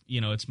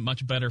it's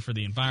much better for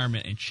the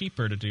environment and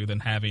cheaper to do than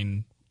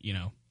having,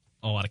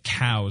 a lot of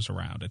cows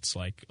around. It's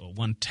like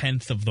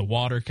 1/10 of the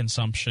water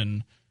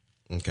consumption.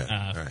 Okay,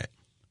 all right.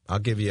 I'll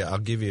give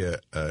you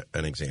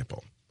an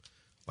example.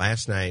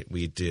 Last night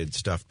we did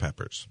stuffed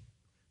peppers,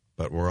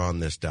 but we're on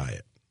this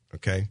diet.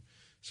 Okay,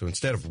 so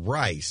instead of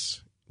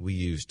rice, we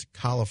used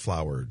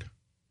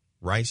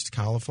riced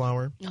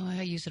cauliflower. Oh,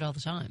 I use it all the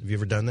time. Have you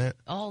ever done that?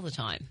 All the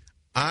time.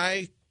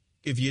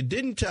 If you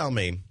didn't tell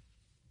me,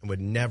 I would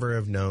never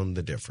have known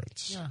the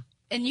difference. Yeah,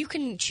 and you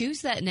can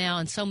choose that now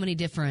in so many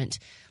different,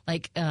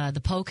 like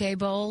the poke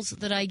bowls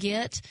that I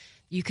get.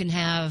 You can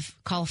have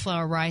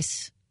cauliflower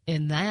rice.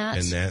 In that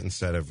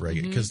instead of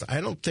regular, because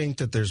I don't think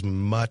that there's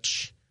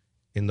much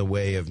in the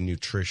way of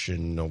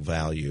nutritional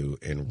value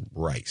in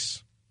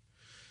rice.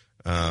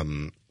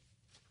 But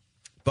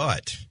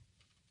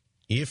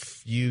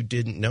if you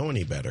didn't know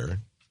any better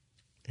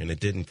and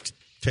it didn't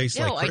taste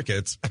like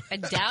crickets, I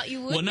doubt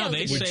you would. Well, no,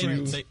 they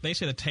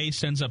say the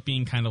taste ends up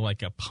being kind of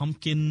like a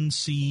pumpkin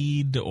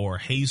seed or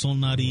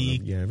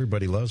hazelnutty. Yeah,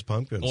 everybody loves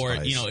pumpkin or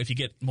spice. If you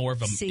get more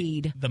of a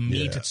seed, the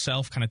meat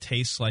itself kind of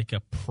tastes like a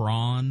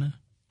prawn.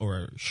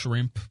 Or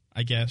shrimp,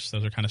 I guess.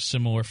 Those are kind of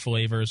similar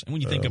flavors. And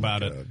when you think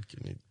about it,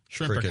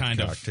 shrimp are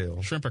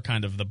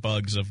kind of the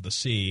bugs of the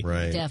sea.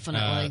 Right.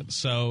 Definitely.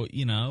 So,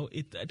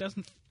 it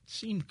doesn't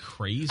seem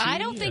crazy. I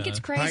don't think it's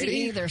crazy Heidi?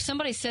 either.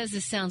 Somebody says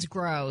this sounds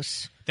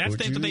gross. That's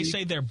they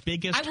say their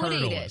biggest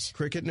hurdle is.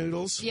 Cricket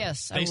noodles?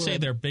 Yes, They say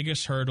their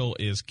biggest hurdle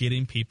is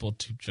getting people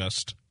to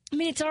just I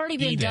mean, it's already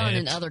been done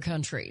in other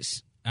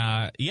countries.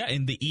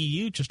 In the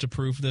EU just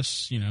approved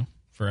this,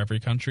 for every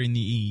country in the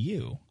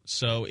EU.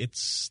 So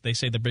they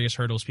say the biggest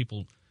hurdle is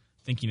people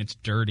thinking it's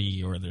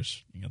dirty or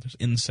there's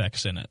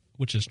insects in it,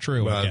 which is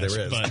true. Well, I guess.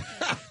 there is.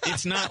 But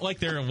it's not like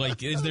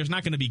there's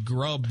not going to be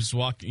grubs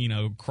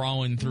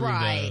crawling through.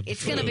 Right, the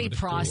it's going to be food.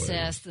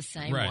 processed the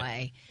same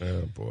way.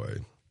 Oh boy.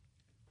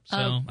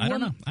 So I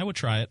don't know. I would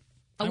try it.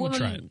 A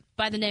woman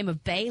by the name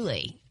of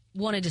Bailey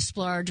wanted to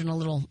splurge on a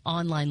little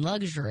online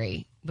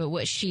luxury, but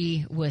what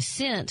she was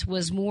sent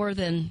was more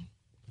than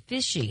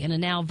fishy. In a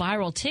now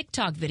viral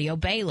TikTok video,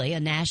 Bailey, a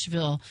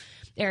Nashville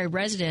area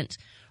resident,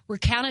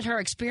 recounted her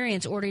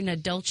experience ordering a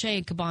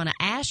Dolce & Gabbana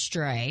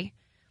ashtray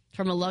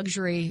from a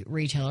luxury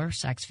retailer,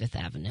 Saks Fifth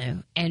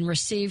Avenue, and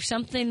received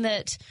something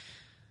that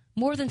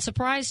more than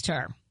surprised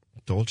her.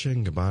 Dolce &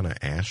 Gabbana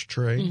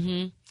ashtray?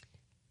 Mm-hmm.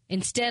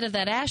 Instead of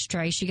that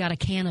ashtray, she got a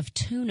can of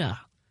tuna.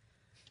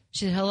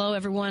 She said, hello,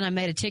 everyone. I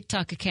made a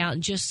TikTok account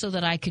just so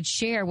that I could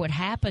share what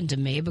happened to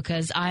me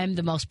because I am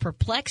the most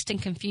perplexed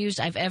and confused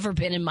I've ever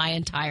been in my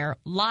entire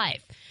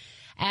life.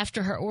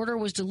 After her order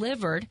was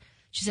delivered,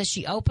 she says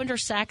she opened her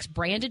Saks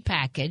branded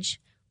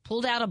package,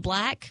 pulled out a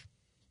black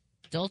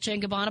Dolce &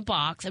 Gabbana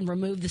box, and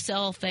removed the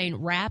cellophane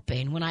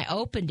wrapping. When I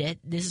opened it,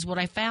 this is what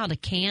I found, a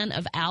can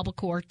of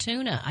albacore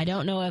tuna. I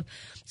don't know if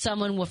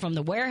someone from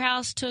the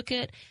warehouse took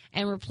it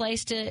and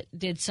replaced it,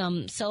 did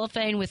some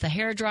cellophane with a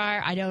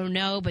hairdryer. I don't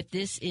know, but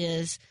this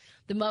is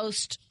the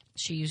most,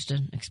 she used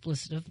an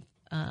expletive,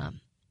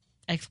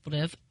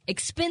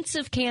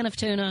 expensive can of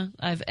tuna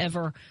I've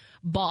ever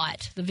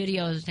bought. The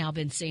video has now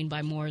been seen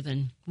by more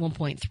than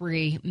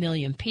 1.3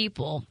 million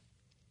people.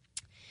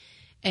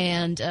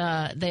 And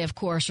they, of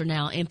course, are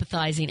now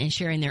empathizing and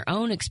sharing their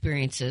own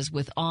experiences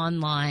with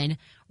online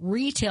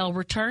retail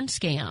return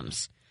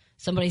scams.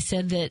 Somebody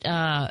said that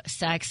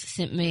Saks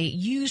sent me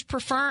used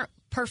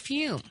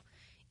perfume,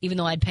 even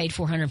though I'd paid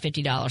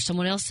 $450.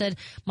 Someone else said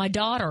my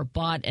daughter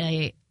bought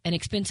an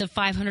expensive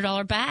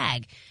 $500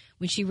 bag.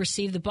 When she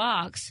received the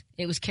box,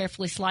 it was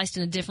carefully sliced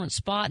in a different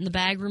spot and the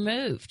bag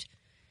removed.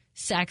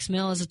 Saks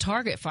Mail is a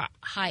target for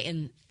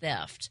heightened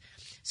theft.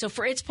 So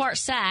for its part,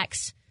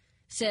 Saks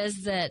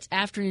says that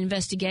after an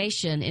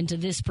investigation into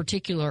this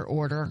particular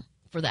order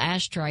for the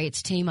ashtray,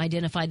 its team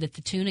identified that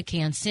the tuna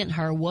can sent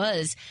her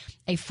was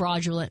a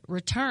fraudulent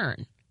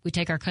return. We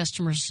take our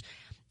customers'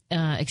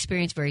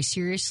 experience very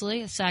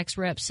seriously, a Saks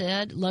rep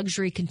said.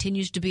 Luxury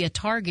continues to be a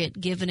target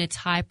given its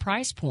high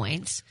price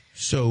points.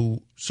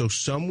 So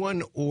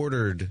someone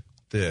ordered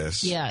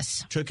this,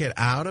 yes, took it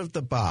out of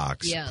the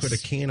box, yes, put a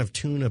can of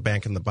tuna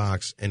back in the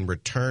box, and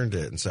returned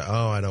it and said,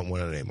 oh, I don't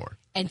want it anymore.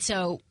 And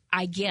so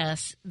I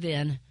guess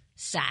then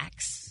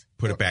Saks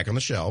put it back on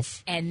the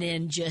shelf and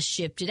then just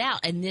shipped it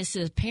out. And this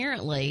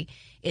apparently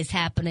is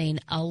happening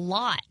a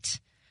lot.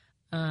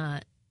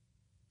 To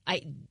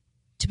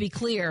be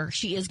clear,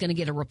 she is going to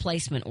get a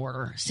replacement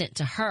order sent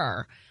to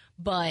her,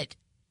 but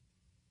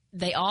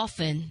they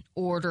often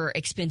order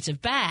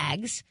expensive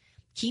bags,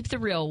 keep the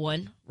real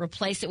one,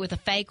 replace it with a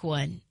fake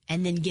one,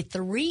 and then get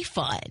the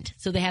refund.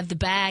 So they have the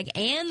bag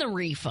and the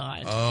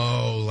refund.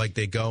 Oh, like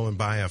they go and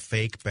buy a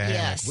fake bag,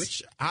 yes,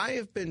 which I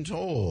have been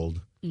told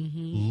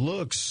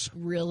looks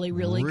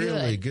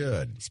really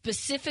good.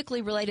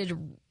 Specifically related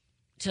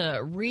to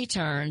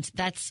returns,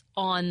 that's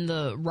on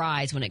the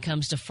rise when it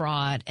comes to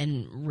fraud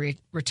and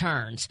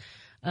returns.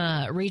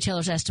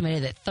 Retailers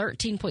estimated that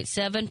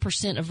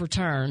 13.7% of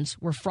returns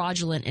were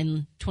fraudulent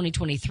in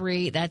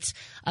 2023. That's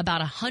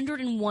about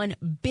 $101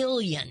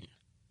 billion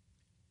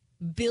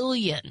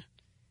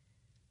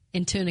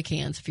in tuna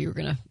cans, if you were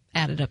going to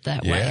add it up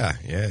that way.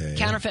 Yeah.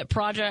 Counterfeit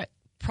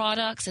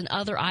products and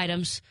other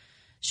items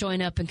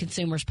showing up in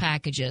consumers'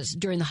 packages.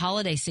 During the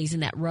holiday season,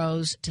 that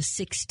rose to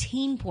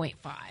 16.5.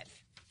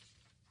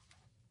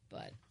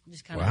 But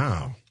just kind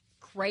of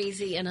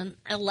crazy and an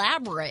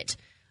elaborate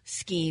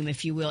scheme,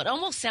 if you will. It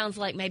almost sounds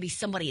like maybe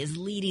somebody is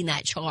leading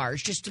that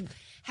charge just to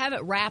have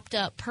it wrapped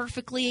up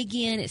perfectly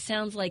again. It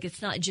sounds like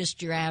it's not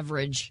just your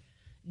average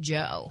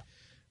Joe.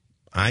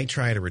 I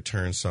try to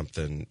return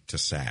something to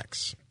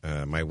Saks.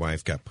 My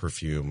wife got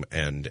perfume,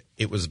 and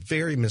it was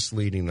very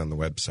misleading on the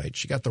website.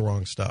 She got the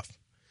wrong stuff,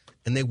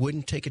 and they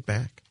wouldn't take it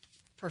back.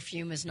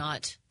 Perfume is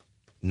not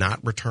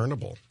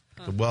returnable.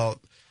 Well,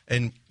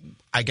 and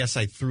I guess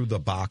I threw the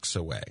box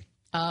away.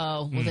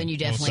 Oh, well, then you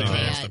definitely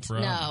can't.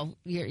 The No,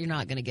 you're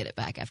not going to get it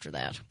back after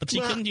that. But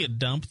see, couldn't you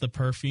dump the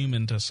perfume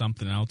into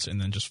something else and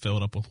then just fill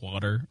it up with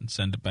water and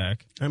send it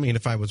back? I mean,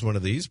 if I was one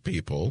of these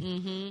people.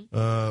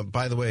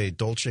 By the way,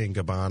 Dolce &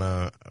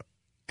 Gabbana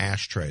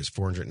ashtrays,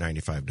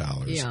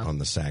 $495 on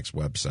the Saks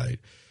website.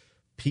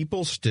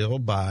 People still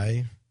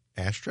buy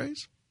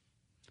ashtrays?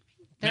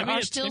 There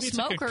are still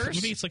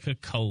smokers. Maybe it's like a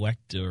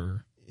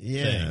collector.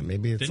 Yeah, thing.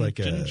 Maybe it's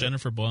Didn't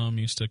Jennifer Blum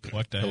used to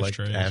collect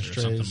ashtrays or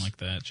something like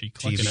that? She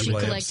collected She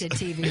collected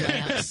TV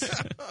lamps.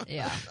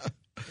 Yeah.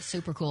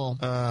 Super cool.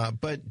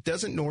 But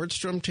doesn't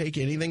Nordstrom take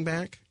anything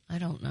back? I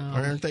don't know.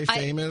 Aren't they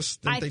famous?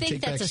 I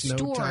think that's a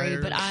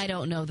story, but I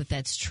don't know that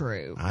that's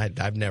true.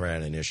 I've never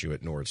had an issue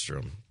at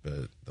Nordstrom,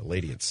 but the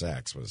lady at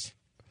Saks was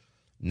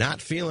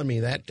not feeling me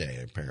that day,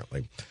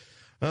 apparently.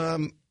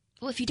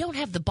 Well, if you don't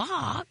have the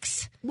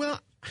box. Well,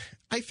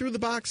 I threw the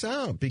box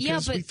out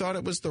because we thought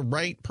it was the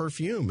right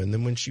perfume. And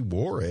then when she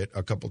wore it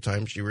a couple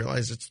times, she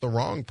realized it's the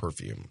wrong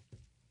perfume.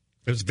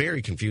 It was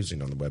very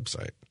confusing on the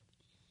website.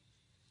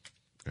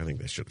 I think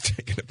they should have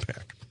taken it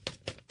back.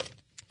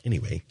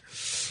 Anyway,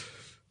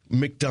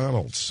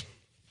 McDonald's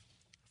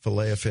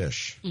filet of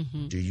fish.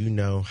 Do you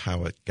know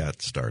how it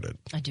got started?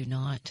 I do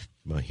not.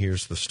 Well,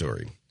 here's the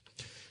story.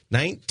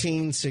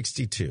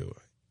 1962,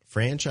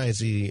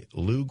 franchisee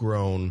Lou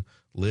Groen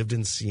lived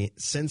in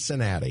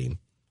Cincinnati,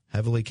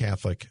 heavily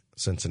Catholic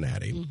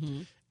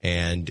Cincinnati,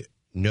 and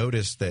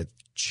noticed that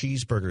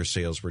cheeseburger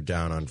sales were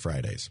down on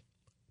Fridays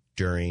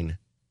during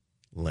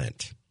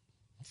Lent.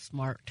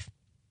 Smart.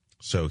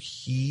 So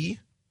he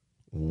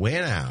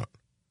went out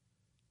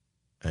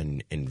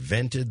and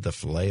invented the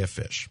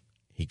Filet-O-Fish.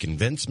 He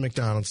convinced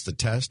McDonald's to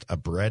test a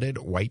breaded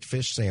white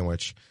fish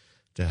sandwich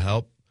to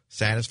help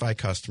satisfy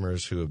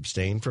customers who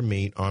abstain from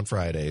meat on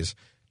Fridays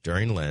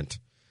during Lent,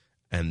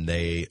 and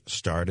they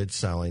started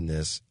selling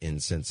this in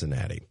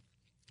Cincinnati.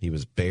 He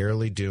was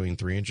barely doing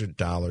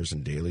 $300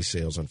 in daily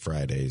sales on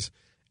Fridays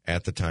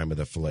at the time of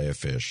the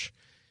Filet-O-Fish,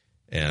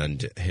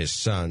 and his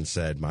son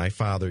said, "My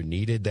father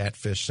needed that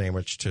fish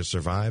sandwich to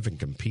survive and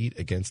compete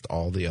against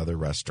all the other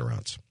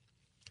restaurants."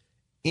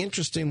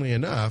 Interestingly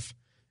enough,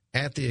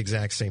 at the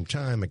exact same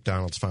time,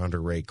 McDonald's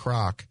founder Ray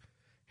Kroc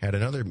had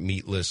another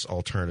meatless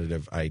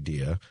alternative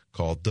idea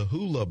called the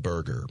Hula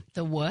Burger.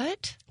 The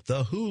what?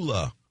 The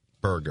Hula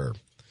Burger.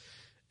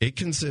 It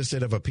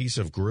consisted of a piece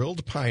of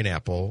grilled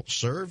pineapple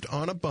served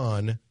on a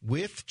bun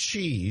with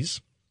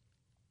cheese.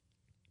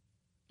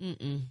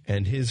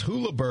 And his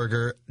Hula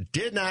Burger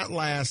did not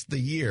last the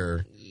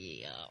year.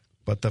 Yeah.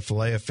 But the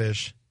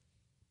Filet-O-Fish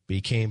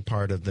became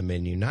part of the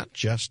menu, not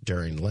just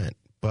during Lent,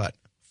 but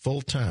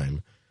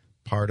full-time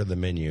part of the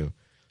menu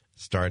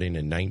starting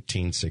in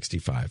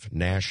 1965.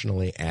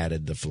 Nationally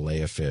added the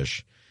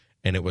Filet-O-Fish,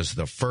 and it was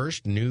the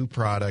first new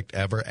product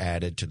ever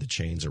added to the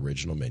chain's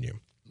original menu.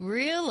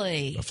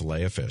 Really? The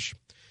Filet-O-Fish.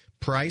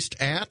 Priced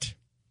at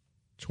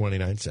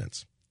 29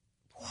 cents.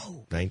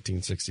 Whoa.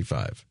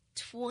 1965.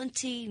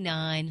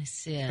 29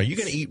 cents. Are you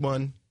going to eat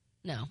one?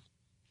 No.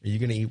 Are you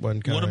going to eat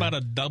one, Connor? What about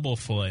a double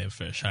fillet of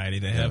fish, Heidi?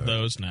 They have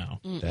those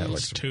now. That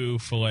looks, It's 2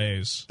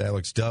 fillets. that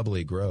looks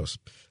doubly gross.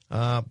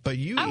 But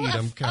you eat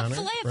them, Connor. A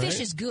filet of fish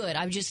is good.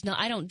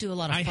 I don't do a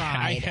lot of fried.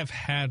 I have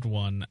had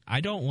one. I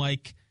don't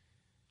like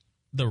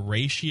the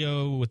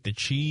ratio with the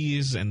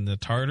cheese and the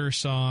tartar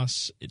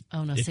sauce.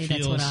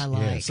 That's what I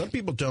like. Yeah, some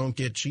people don't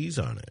get cheese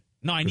on it.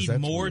 No, I need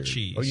more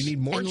cheese. Oh, you need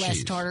more and cheese.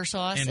 less tartar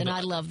sauce, and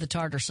I love the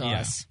tartar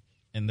sauce. Yeah.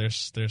 And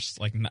there's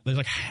like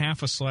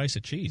half a slice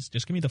of cheese.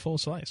 Just give me the full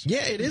slice.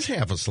 Yeah, it is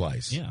half a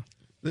slice. Yeah.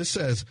 This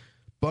says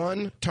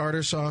bun,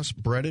 tartar sauce,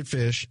 breaded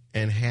fish,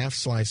 and half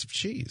slice of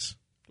cheese.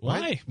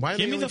 Why?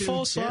 Give me the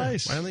full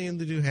slice. Why don't they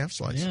only do half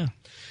slice?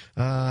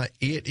 Yeah.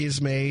 It is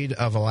made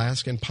of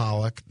Alaskan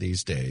pollock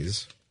these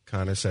days.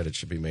 Connor said it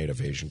should be made of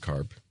Asian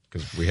carp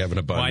because we have an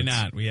abundance.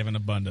 Why not? We have an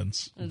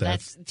abundance.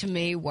 That's to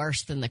me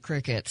worse than the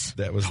crickets.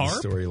 That was Carp? the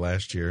story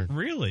last year.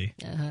 Really?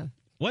 Uh-huh.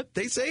 What?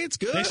 They say it's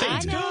good. They say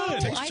it's good.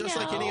 It tastes just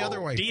like any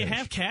other white Do you fish.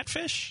 have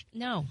catfish?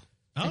 No,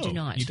 Oh, I do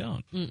not. You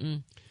don't?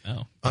 Mm-mm.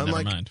 Oh,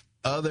 Unlike never mind.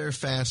 other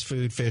fast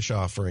food fish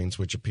offerings,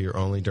 which appear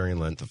only during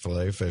Lent, the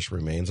Filet-O-Fish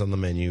remains on the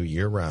menu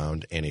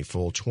year-round, and a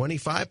full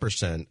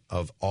 25%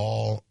 of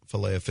all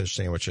Filet-O-Fish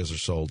sandwiches are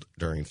sold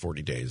during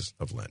 40 days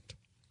of Lent.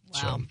 Wow.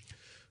 So,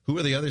 who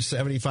are the other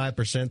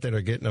 75% that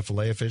are getting a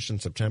Filet-O-Fish in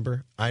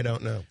September? I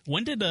don't know.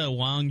 When did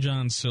Long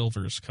John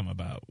Silver's come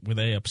about? Were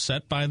they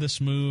upset by this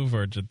move,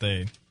 or did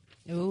they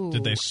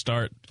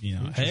start,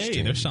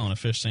 hey, they're selling a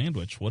fish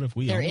sandwich. What if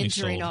They're only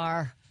entering sold?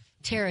 our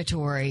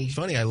territory. It's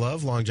funny, I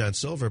love Long John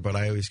Silver, but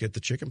I always get the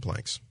chicken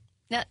planks.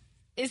 Now,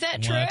 is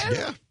that true? What?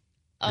 Yeah.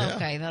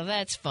 Okay, now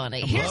that's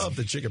funny. I love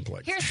the chicken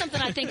planks. Here's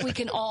something I think we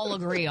can all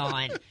agree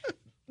on.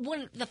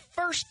 One of the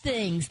first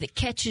things that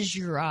catches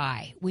your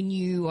eye when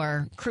you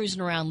are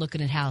cruising around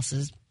looking at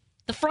houses,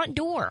 the front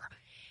door.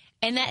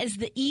 And that is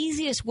the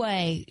easiest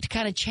way to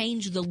kind of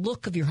change the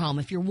look of your home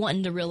if you're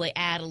wanting to really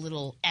add a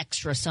little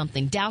extra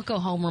something. Dalco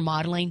Home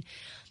Remodeling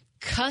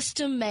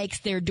custom makes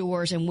their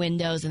doors and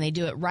windows, and they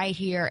do it right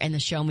here in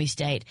the Show Me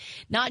State.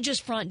 Not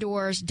just front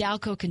doors.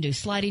 Dalco can do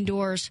sliding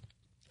doors,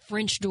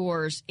 French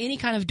doors, any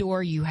kind of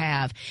door you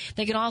have.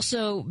 They can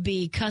also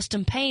be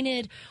custom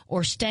painted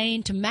or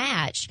stained to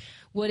match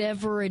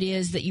whatever it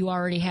is that you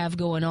already have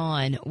going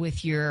on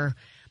with your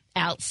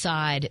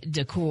outside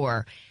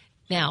decor.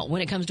 Now,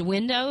 when it comes to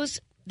windows,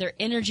 they're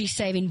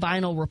energy-saving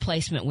vinyl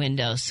replacement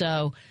windows.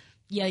 So,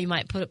 yeah, you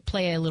might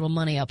play a little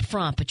money up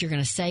front, but you're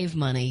going to save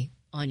money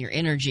on your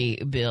energy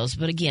bills.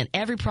 But again,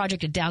 every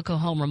project at Dalco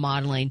Home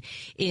Remodeling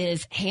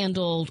is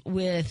handled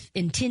with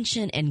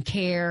intention and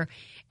care,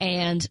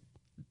 and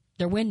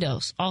their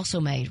windows also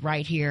made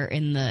right here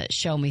in the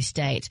Show Me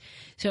State.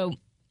 So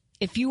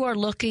if you are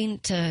looking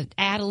to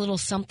add a little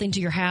something to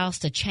your house,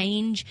 to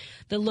change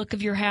the look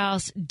of your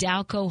house,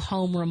 Dalco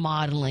Home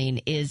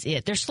Remodeling is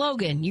it. Their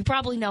slogan, you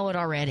probably know it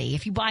already.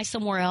 If you buy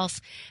somewhere else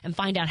and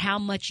find out how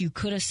much you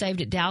could have saved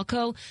at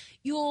Dalco,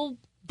 you'll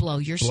blow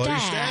your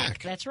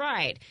stack. That's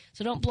right.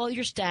 So don't blow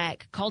your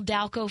stack. Call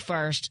Dalco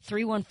first,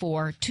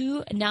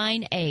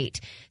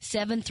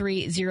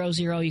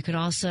 314-298-7300. You can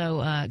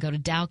also go to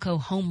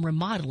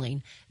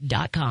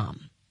DalcoHomeRemodeling.com.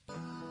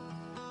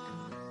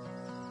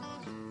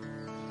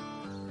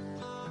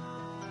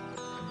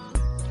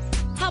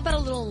 How about a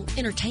little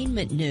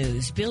entertainment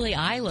news? Billie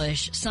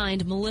Eilish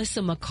signed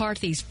Melissa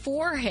McCarthy's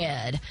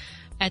forehead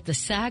at the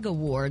SAG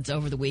Awards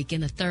over the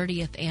weekend. The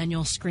 30th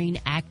Annual Screen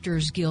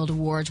Actors Guild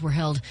Awards were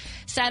held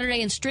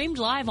Saturday and streamed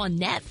live on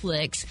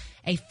Netflix,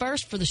 a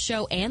first for the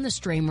show and the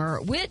streamer,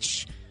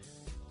 which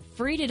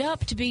freed it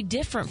up to be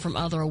different from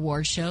other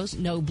award shows.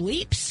 No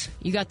bleeps,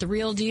 you got the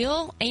real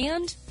deal,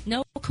 and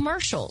no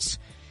commercials.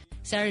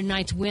 Saturday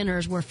night's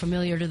winners were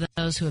familiar to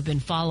those who have been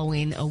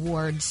following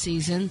award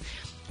season.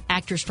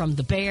 Actors from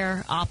The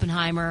Bear,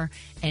 Oppenheimer,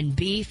 and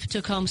Beef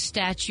took home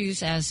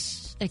statues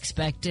as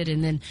expected,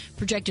 and then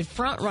projected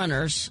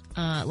frontrunners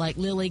like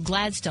Lily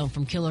Gladstone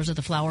from Killers of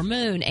the Flower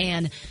Moon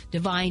and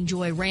Divine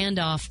Joy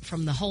Randolph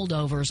from The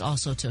Holdovers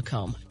also took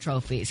home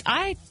trophies.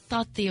 I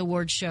thought the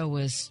award show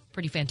was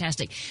pretty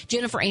fantastic.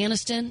 Jennifer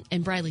Aniston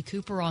and Bradley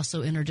Cooper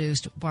also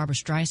introduced Barbra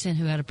Streisand,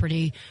 who had a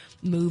pretty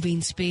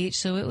moving speech.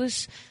 So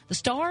the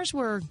stars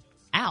were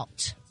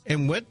out.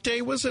 And what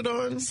day was it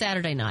on?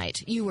 Saturday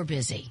night. You were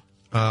busy.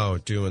 Oh,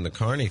 doing the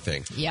Carney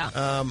thing. Yeah.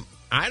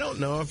 I don't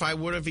know if I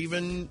would have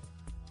even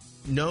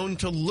known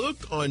to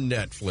look on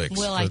Netflix.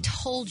 Well, I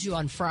told you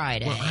on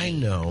Friday. Well, I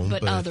know.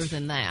 But other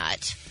than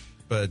that.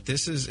 But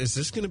is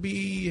this going to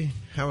be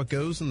how it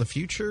goes in the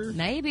future?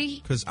 Maybe.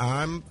 Because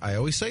I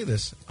always say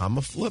this, I'm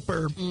a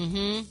flipper.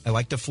 Mm-hmm. I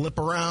like to flip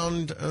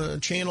around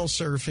channel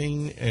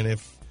surfing, and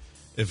if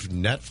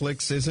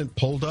Netflix isn't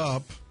pulled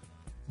up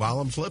while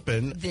I'm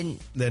flipping,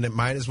 then it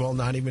might as well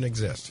not even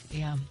exist.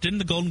 Yeah. Didn't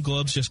the Golden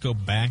Globes just go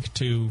back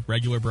to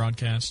regular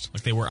broadcast?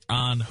 Like they were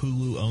on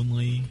Hulu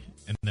only,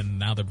 and then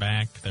now they're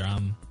back. They're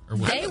on. Or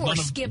they were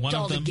skipped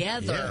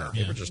altogether.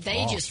 Yeah,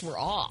 they just were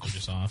off. They're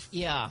just off.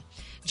 Yeah.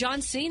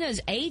 John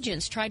Cena's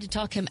agents tried to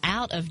talk him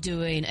out of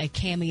doing a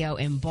cameo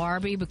in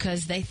Barbie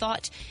because they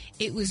thought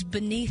it was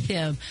beneath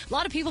him. A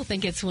lot of people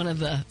think it's one of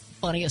the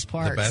funniest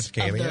parts the best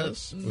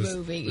cameos? of the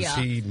movie. Was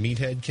he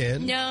Meathead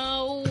Ken?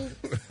 No.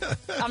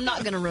 I'm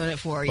not going to ruin it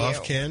for you.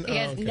 Buff Ken? Oh,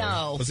 okay.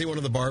 No. Was he one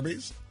of the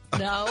Barbies?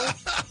 No.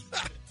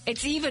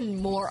 It's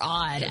even more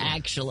odd,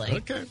 actually.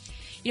 Okay.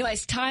 You know,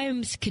 as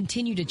times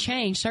continue to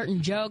change,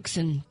 certain jokes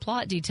and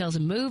plot details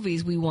in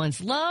movies we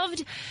once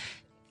loved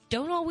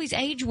don't always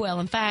age well.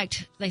 In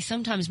fact, they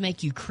sometimes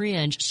make you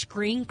cringe.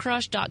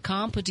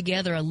 ScreenCrush.com put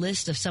together a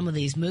list of some of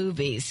these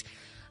movies.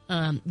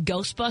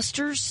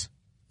 Ghostbusters,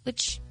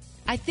 which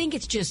I think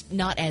it's just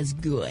not as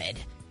good.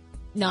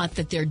 Not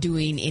that they're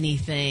doing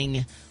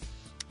anything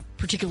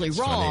particularly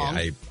wrong.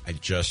 Funny. I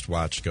just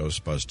watched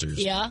Ghostbusters.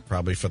 Yeah?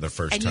 Probably for the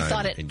first time. And you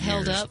thought it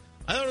held years. up?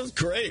 I thought it was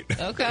great.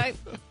 Okay.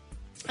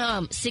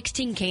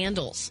 16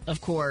 Candles,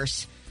 of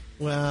course.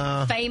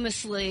 Well,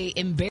 Famously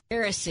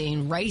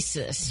embarrassing,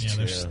 racist.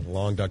 Yeah,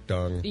 long duck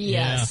dong.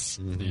 Yes.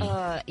 Yeah.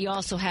 Mm-hmm. You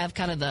also have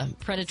kind of the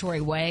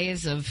predatory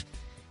ways of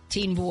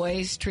teen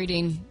boys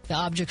treating the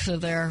objects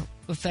of their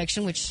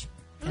affection, which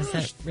has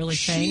that really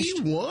changed?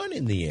 She won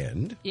in the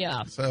end.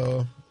 Yeah.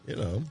 So,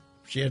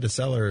 she had to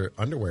sell her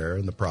underwear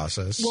in the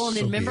process. Well, and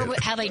then So be remember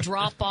it. how they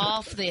drop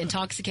off the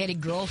intoxicated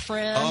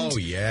girlfriend? Oh,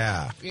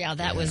 yeah. Yeah,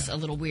 that was a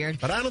little weird.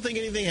 But I don't think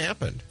anything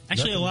happened.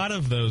 Actually, a lot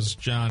of those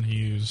John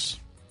Hughes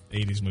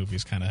 80s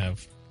movies kind of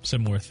have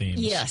similar themes.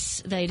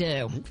 Yes, they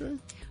do. Okay.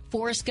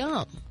 Forrest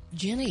Gump,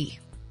 Jenny,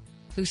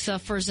 who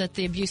suffers at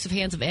the abusive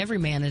hands of every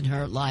man in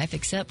her life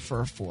except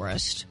for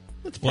Forrest.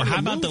 Well, how part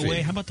of about the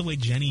movie. how about the way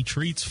Jenny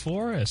treats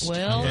Forrest?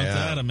 Well- how about Yeah.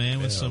 that? A man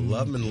with Yeah, some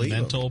love him and leave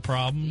him. mental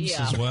problems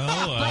Yeah. as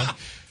well.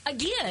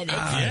 Again, it's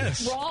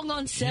yes. wrong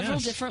on several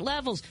Yes. different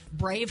levels.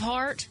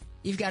 Braveheart,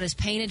 you've got his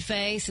painted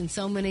face and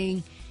so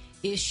many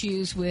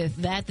issues with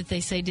that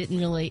they say didn't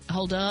really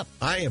hold up.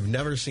 I have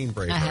never seen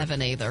Braveheart. I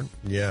haven't either.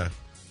 Yeah.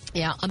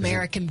 Yeah,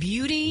 American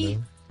Beauty,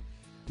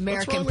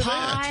 American What's wrong with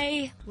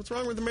Pie. that? What's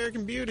wrong with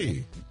American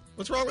Beauty?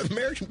 What's wrong with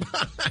American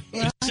Pie?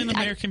 Isn't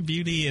American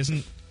Beauty,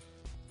 isn't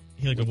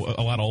he like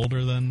a lot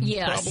older than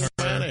Yes. her?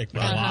 Problematic. A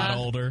lot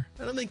older.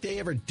 I don't think they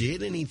ever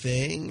did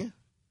anything.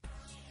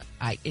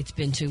 It's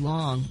been too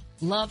long.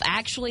 Love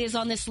Actually is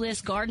on this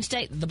list. Garden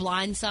State, The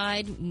Blind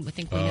Side. I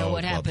think we know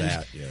what love happened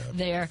that, yeah.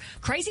 there.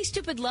 Crazy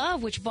Stupid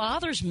Love, which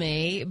bothers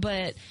me,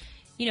 but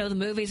the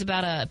movie's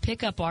about a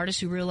pickup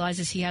artist who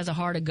realizes he has a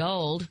heart of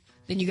gold.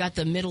 Then you got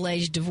the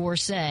middle-aged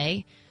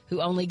divorcee who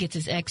only gets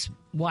his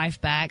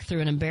ex-wife back through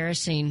an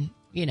embarrassing,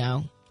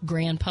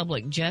 grand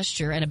public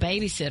gesture, and a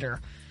babysitter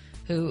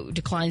who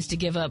declines to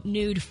give up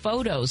nude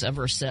photos of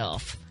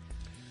herself.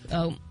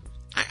 Oh,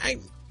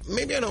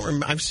 Maybe I don't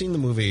remember. I've seen the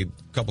movie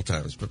a couple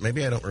times, but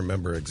maybe I don't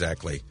remember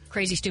exactly.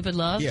 Crazy Stupid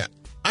Love? Yeah.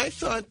 I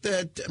thought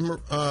that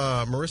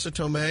Marissa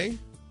Tomei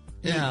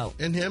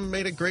and him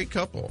made a great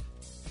couple.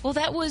 Well,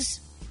 that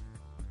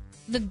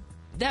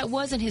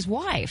wasn't his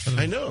wife.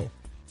 I know.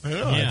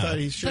 Yeah. I thought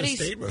he should But have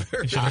stayed with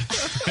her.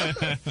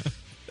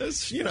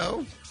 It's,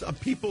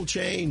 people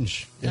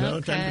change. Time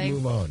Okay. to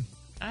move on.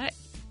 I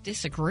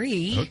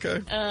disagree. Okay.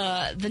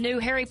 The new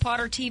Harry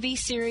Potter TV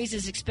series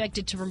is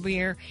expected to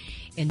premiere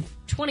in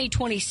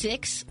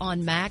 2026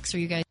 on Max. Are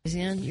you guys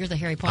in? You're the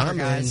Harry Potter I'm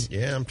guys. in.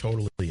 Yeah, I'm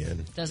totally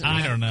in. Doesn't I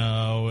matter. don't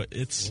know.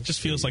 It just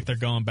feels like they're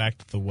going back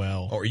to the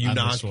well. Or you're on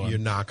not this one. you're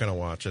not going to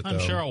watch it, though. I'm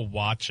sure I'll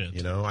watch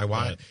it. I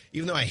watch. but-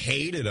 Even though I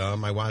hated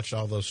them, I watched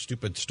all those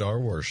stupid Star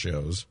Wars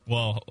shows.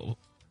 Well,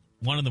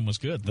 one of them was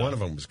good, though. One of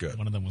them was good.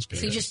 One of them was good.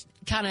 So you're just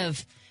kind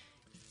of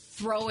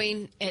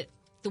throwing it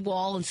the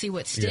wall and see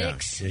what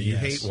sticks. Yeah, you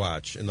Yes. hate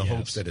watch in the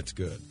hopes that it's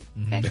good.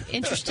 Okay.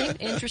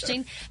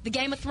 Interesting. The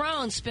Game of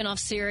Thrones spinoff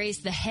series,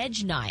 The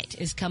Hedge Knight,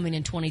 is coming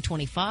in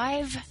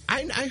 2025.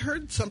 I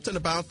heard something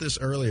about this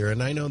earlier,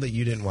 and I know that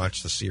you didn't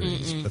watch the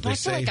series, but I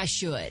feel like I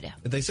should.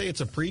 they say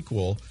it's a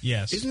prequel.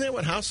 Yes. Isn't that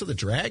what House of the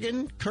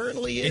Dragon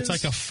currently is?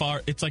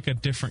 It's like a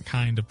different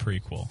kind of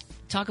prequel.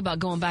 Talk about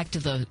going back to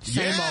the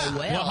same old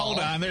well. Well, hold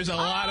on. There's a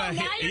lot of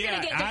now you're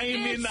gonna get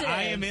defensive.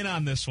 I am in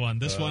on this one.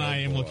 This one I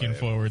am looking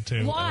forward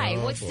to. Why?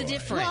 What's the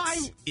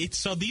difference?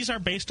 So these are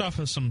based off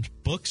of some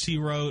books he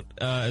wrote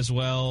as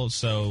well.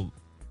 So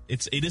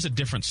it is a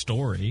different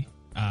story,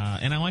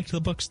 and I liked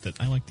the books.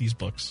 I like these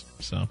books.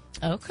 So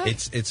Okay.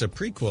 It's a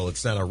prequel.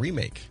 It's not a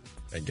remake,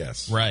 I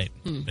guess. right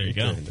there you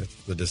go. That's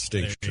the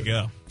distinction. There you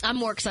go. I'm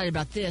more excited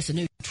about this, a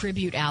new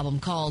tribute album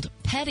called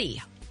Petty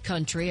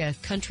Country, a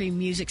country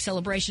music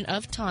celebration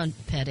of Tom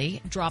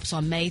Petty, drops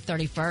on May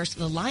 31st.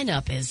 The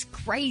lineup is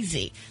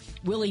crazy.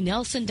 Willie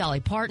Nelson, Dolly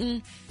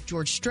Parton,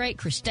 George Strait,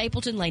 Chris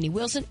Stapleton, Lainey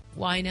Wilson,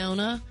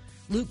 Wynonna,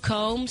 Luke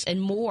Combs,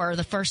 and more.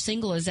 The first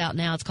single is out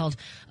now. It's called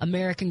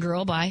American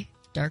Girl by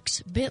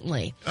Dierks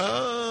Bentley.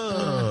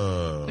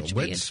 Oh,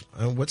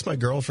 what's my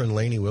girlfriend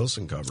Lainey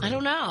Wilson covering? I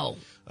don't know.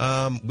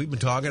 We've been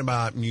talking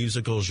about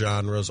musical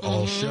genres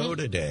all show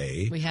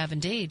today. We have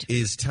indeed.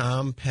 Is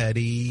Tom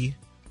Petty...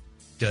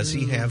 Does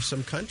he have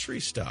some country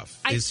stuff?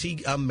 Is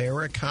he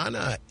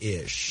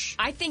Americana-ish?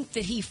 I think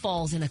that he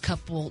falls in a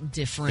couple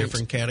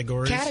different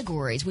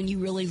categories when you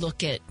really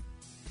look at,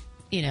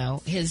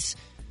 his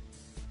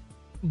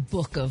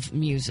book of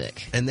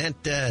music. And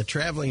that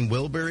Traveling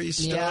Wilburys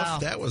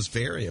stuff, that was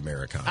very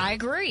Americana. I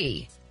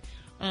agree.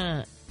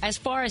 As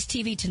far as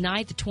TV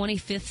tonight, the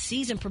 25th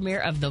season premiere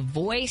of The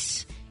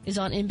Voice is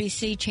on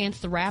NBC. Chance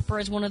the Rapper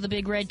is one of the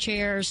big red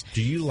chairs.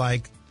 Do you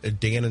like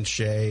Dan and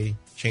Shay,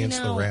 Chance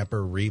the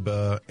Rapper,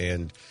 Reba,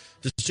 and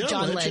does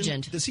John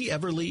Legend? Does he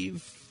ever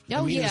leave?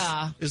 Oh,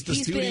 yeah. Is the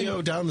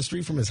studio down the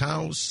street from his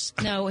house?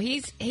 No,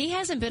 he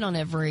hasn't been on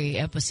every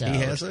episode. He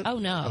hasn't? Oh,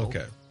 no.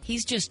 Okay.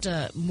 He's just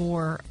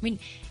more... I mean,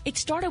 it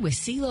started with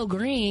CeeLo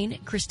Green,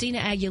 Christina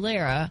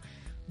Aguilera,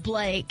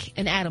 Blake,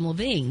 and Adam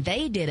Levine.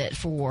 They did it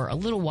for a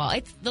little while.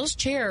 Those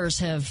chairs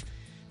have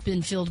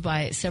been filled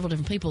by several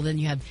different people. Then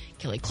you have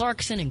Kelly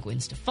Clarkson and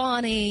Gwen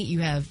Stefani. You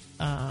have...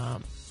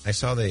 I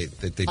saw they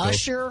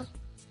Usher. Built,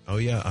 oh,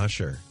 yeah,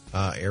 Usher.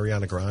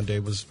 Ariana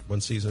Grande was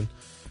one season.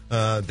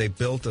 They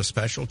built a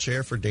special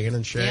chair for Dan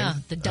and Shay. Yeah,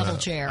 the double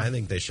chair. I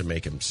think they should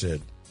make him sit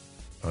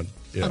on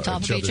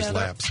top of each other.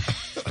 Laps.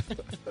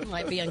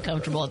 Might be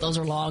uncomfortable. Those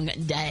are long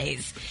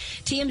days.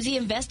 TMZ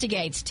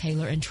investigates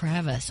Taylor and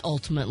Travis'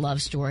 ultimate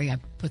love story. I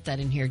put that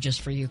in here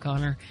just for you,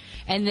 Connor.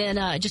 And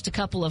then just a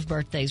couple of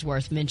birthdays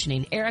worth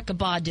mentioning. Erykah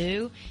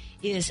Badu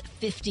is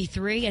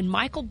 53, and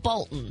Michael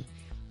Bolton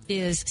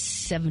is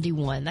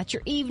 71. That's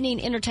your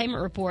evening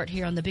entertainment report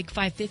here on the Big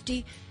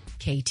 550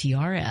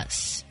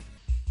 KTRS.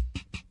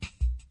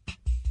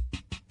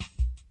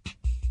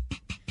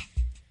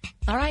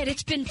 All right,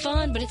 it's been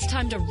fun, but it's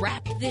time to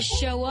wrap this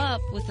show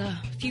up with a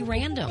few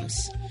randoms.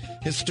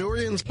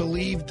 Historians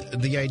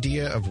believed the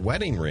idea of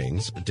wedding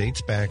rings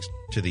dates back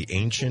to the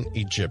ancient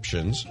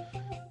Egyptians,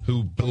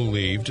 who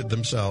believed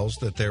themselves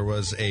that there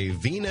was a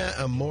vena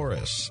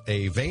amoris,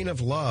 a vein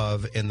of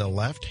love in the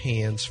left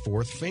hand's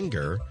fourth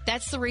finger.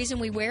 That's the reason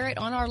we wear it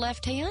on our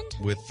left hand?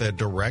 With the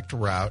direct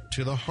route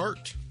to the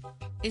heart.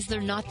 Is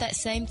there not that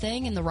same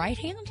thing in the right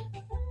hand?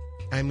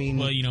 I mean...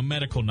 Well,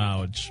 medical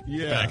knowledge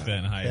back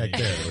then, Heidi. Back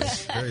then, it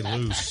was very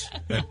loose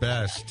at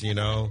best,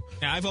 Yeah,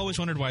 I've always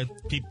wondered why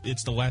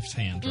it's the left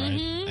hand, right?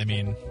 Mm-hmm. I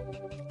mean...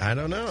 I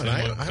don't know.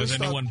 Does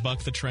anyone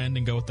buck the trend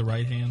and go with the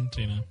right hand,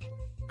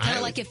 Kind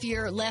of like if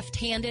you're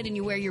left-handed and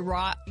you wear your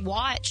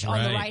watch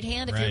on the right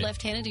hand. If you're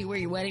left-handed, do you wear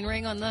your wedding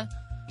ring on the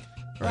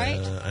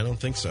right? I don't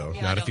think so.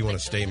 Yeah, Not if you want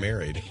to stay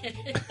married.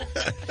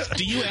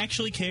 Do you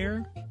actually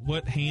care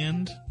what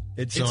hand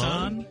it's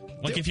on?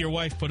 Like if your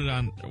wife put it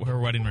on her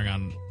wedding ring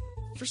on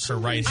her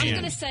right hand.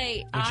 I'm going to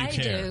say I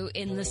do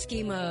in the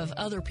scheme of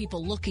other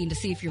people looking to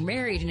see if you're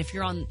married, and if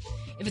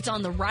it's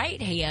on the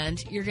right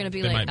hand, you're going to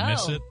be might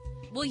miss it.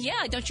 Well,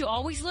 yeah. Don't you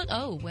always look?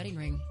 Oh, wedding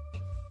ring.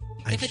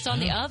 If it's on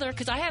the other,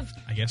 because I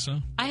guess so.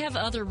 I have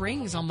other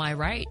rings on my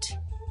right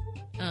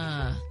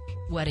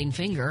wedding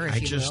finger,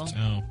 if you will.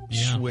 I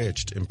just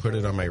switched and put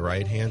it on my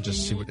right hand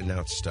just to see what, and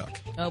now it's stuck.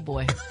 Oh,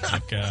 boy. Oh,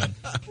 God.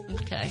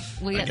 Okay.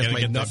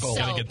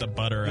 Gotta get the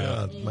butter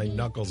out. My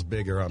knuckle's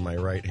bigger on my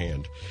right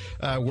hand.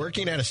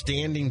 Working at a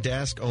standing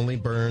desk only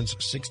burns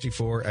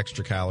 64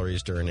 extra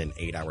calories during an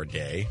 8-hour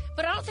day.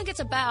 But I don't think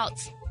it's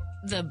about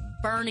the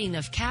burning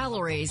of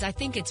calories. I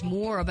think it's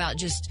more about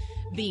just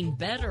being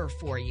better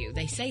for you.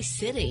 They say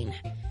sitting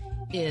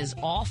is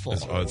awful.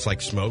 It's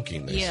like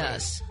smoking, they say.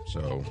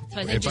 So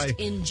I think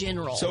in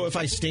general. So if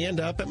I stand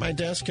up at my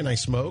desk, can I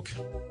smoke?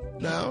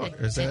 No?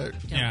 Is that...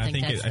 Yeah, I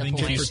think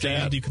if you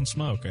stand, you can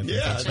smoke. I think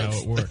that's how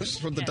it works.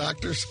 That's what the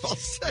doctors all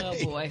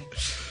say. Oh, boy.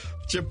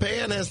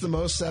 Japan has the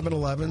most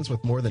 7-Elevens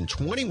with more than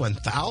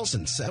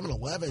 21,000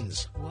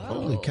 7-Elevens. Whoa.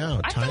 Holy cow.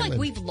 I feel like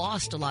we've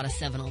lost a lot of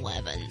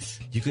 7-Elevens.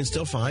 You can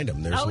still find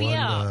them. There's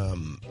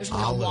one... There's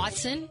one on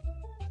Watson.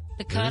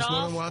 The There's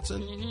cutoff. one in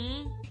Watson.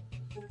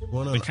 Mm-hmm.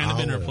 One on They've kind of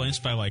been Olive.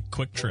 replaced by like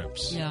Quick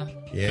Trips. Yeah.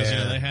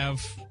 Because they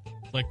have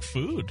like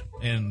food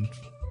and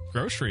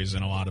groceries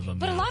in a lot of them.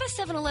 But now. a lot of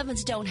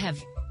 7-Elevens don't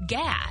have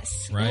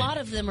gas. Right. A lot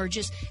of them are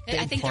just. They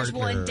I think there's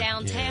one partner,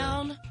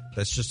 downtown. yeah.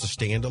 That's just a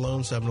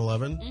standalone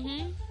 7-Eleven.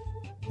 Mm-hmm.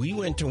 We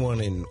went to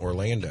one in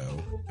Orlando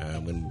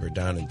when we were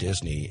down in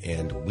Disney,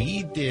 and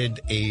we did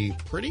a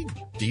pretty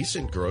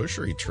decent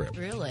grocery trip.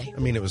 Really? I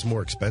mean, it was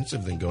more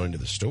expensive than going to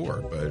the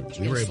store, but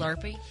we were able.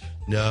 Slurpee?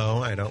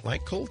 No, I don't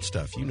like cold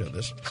stuff. You know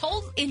this.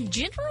 Cold in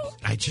general?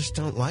 I just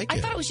don't like it.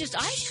 I thought it was just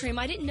ice cream.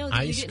 I didn't know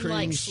that you Ice didn't cream,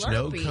 like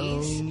snow Slurpees.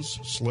 cones,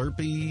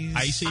 Slurpees,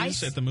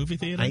 Ices at the movie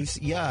theater? ice.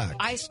 Yuck.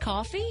 Iced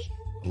coffee?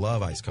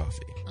 Love iced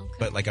coffee, Okay.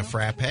 but like a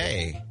frappe,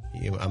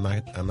 I'm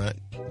not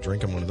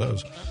drinking one of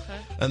those. Okay.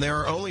 And there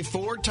are only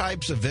 4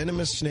 types of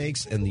venomous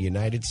snakes in the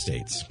United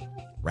States: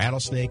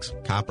 rattlesnakes,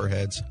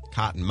 copperheads,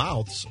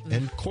 cottonmouths,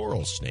 and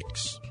coral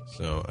snakes.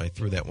 So I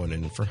threw that one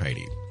in for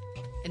Heidi.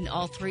 And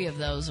all 3 of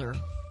those are,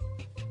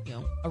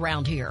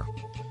 around here,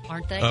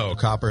 aren't they? Oh,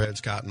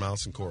 copperheads,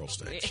 cottonmouths, and coral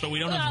snakes. But we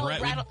don't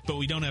have but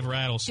we don't have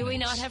rattlesnakes. Do we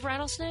not have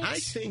rattlesnakes? I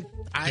think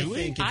Do we?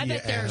 if I you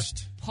bet there's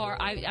asked,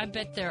 I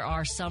bet there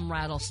are some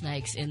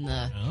rattlesnakes in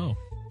the Oh.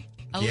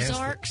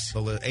 Ozarks.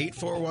 The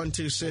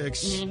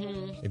 84126.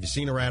 If you've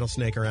seen a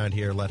rattlesnake around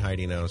here, let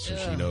Heidi know so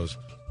she knows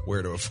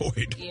where to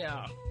avoid.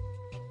 Yeah.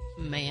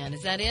 Man,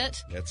 is that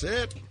it? That's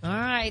it. All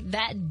right,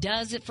 that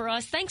does it for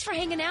us. Thanks for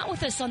hanging out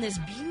with us on this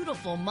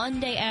beautiful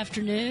Monday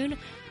afternoon.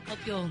 Hope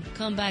you'll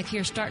come back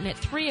here starting at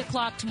 3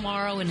 o'clock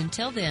tomorrow. And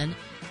until then,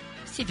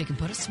 see if you can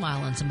put a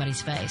smile on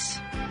somebody's face.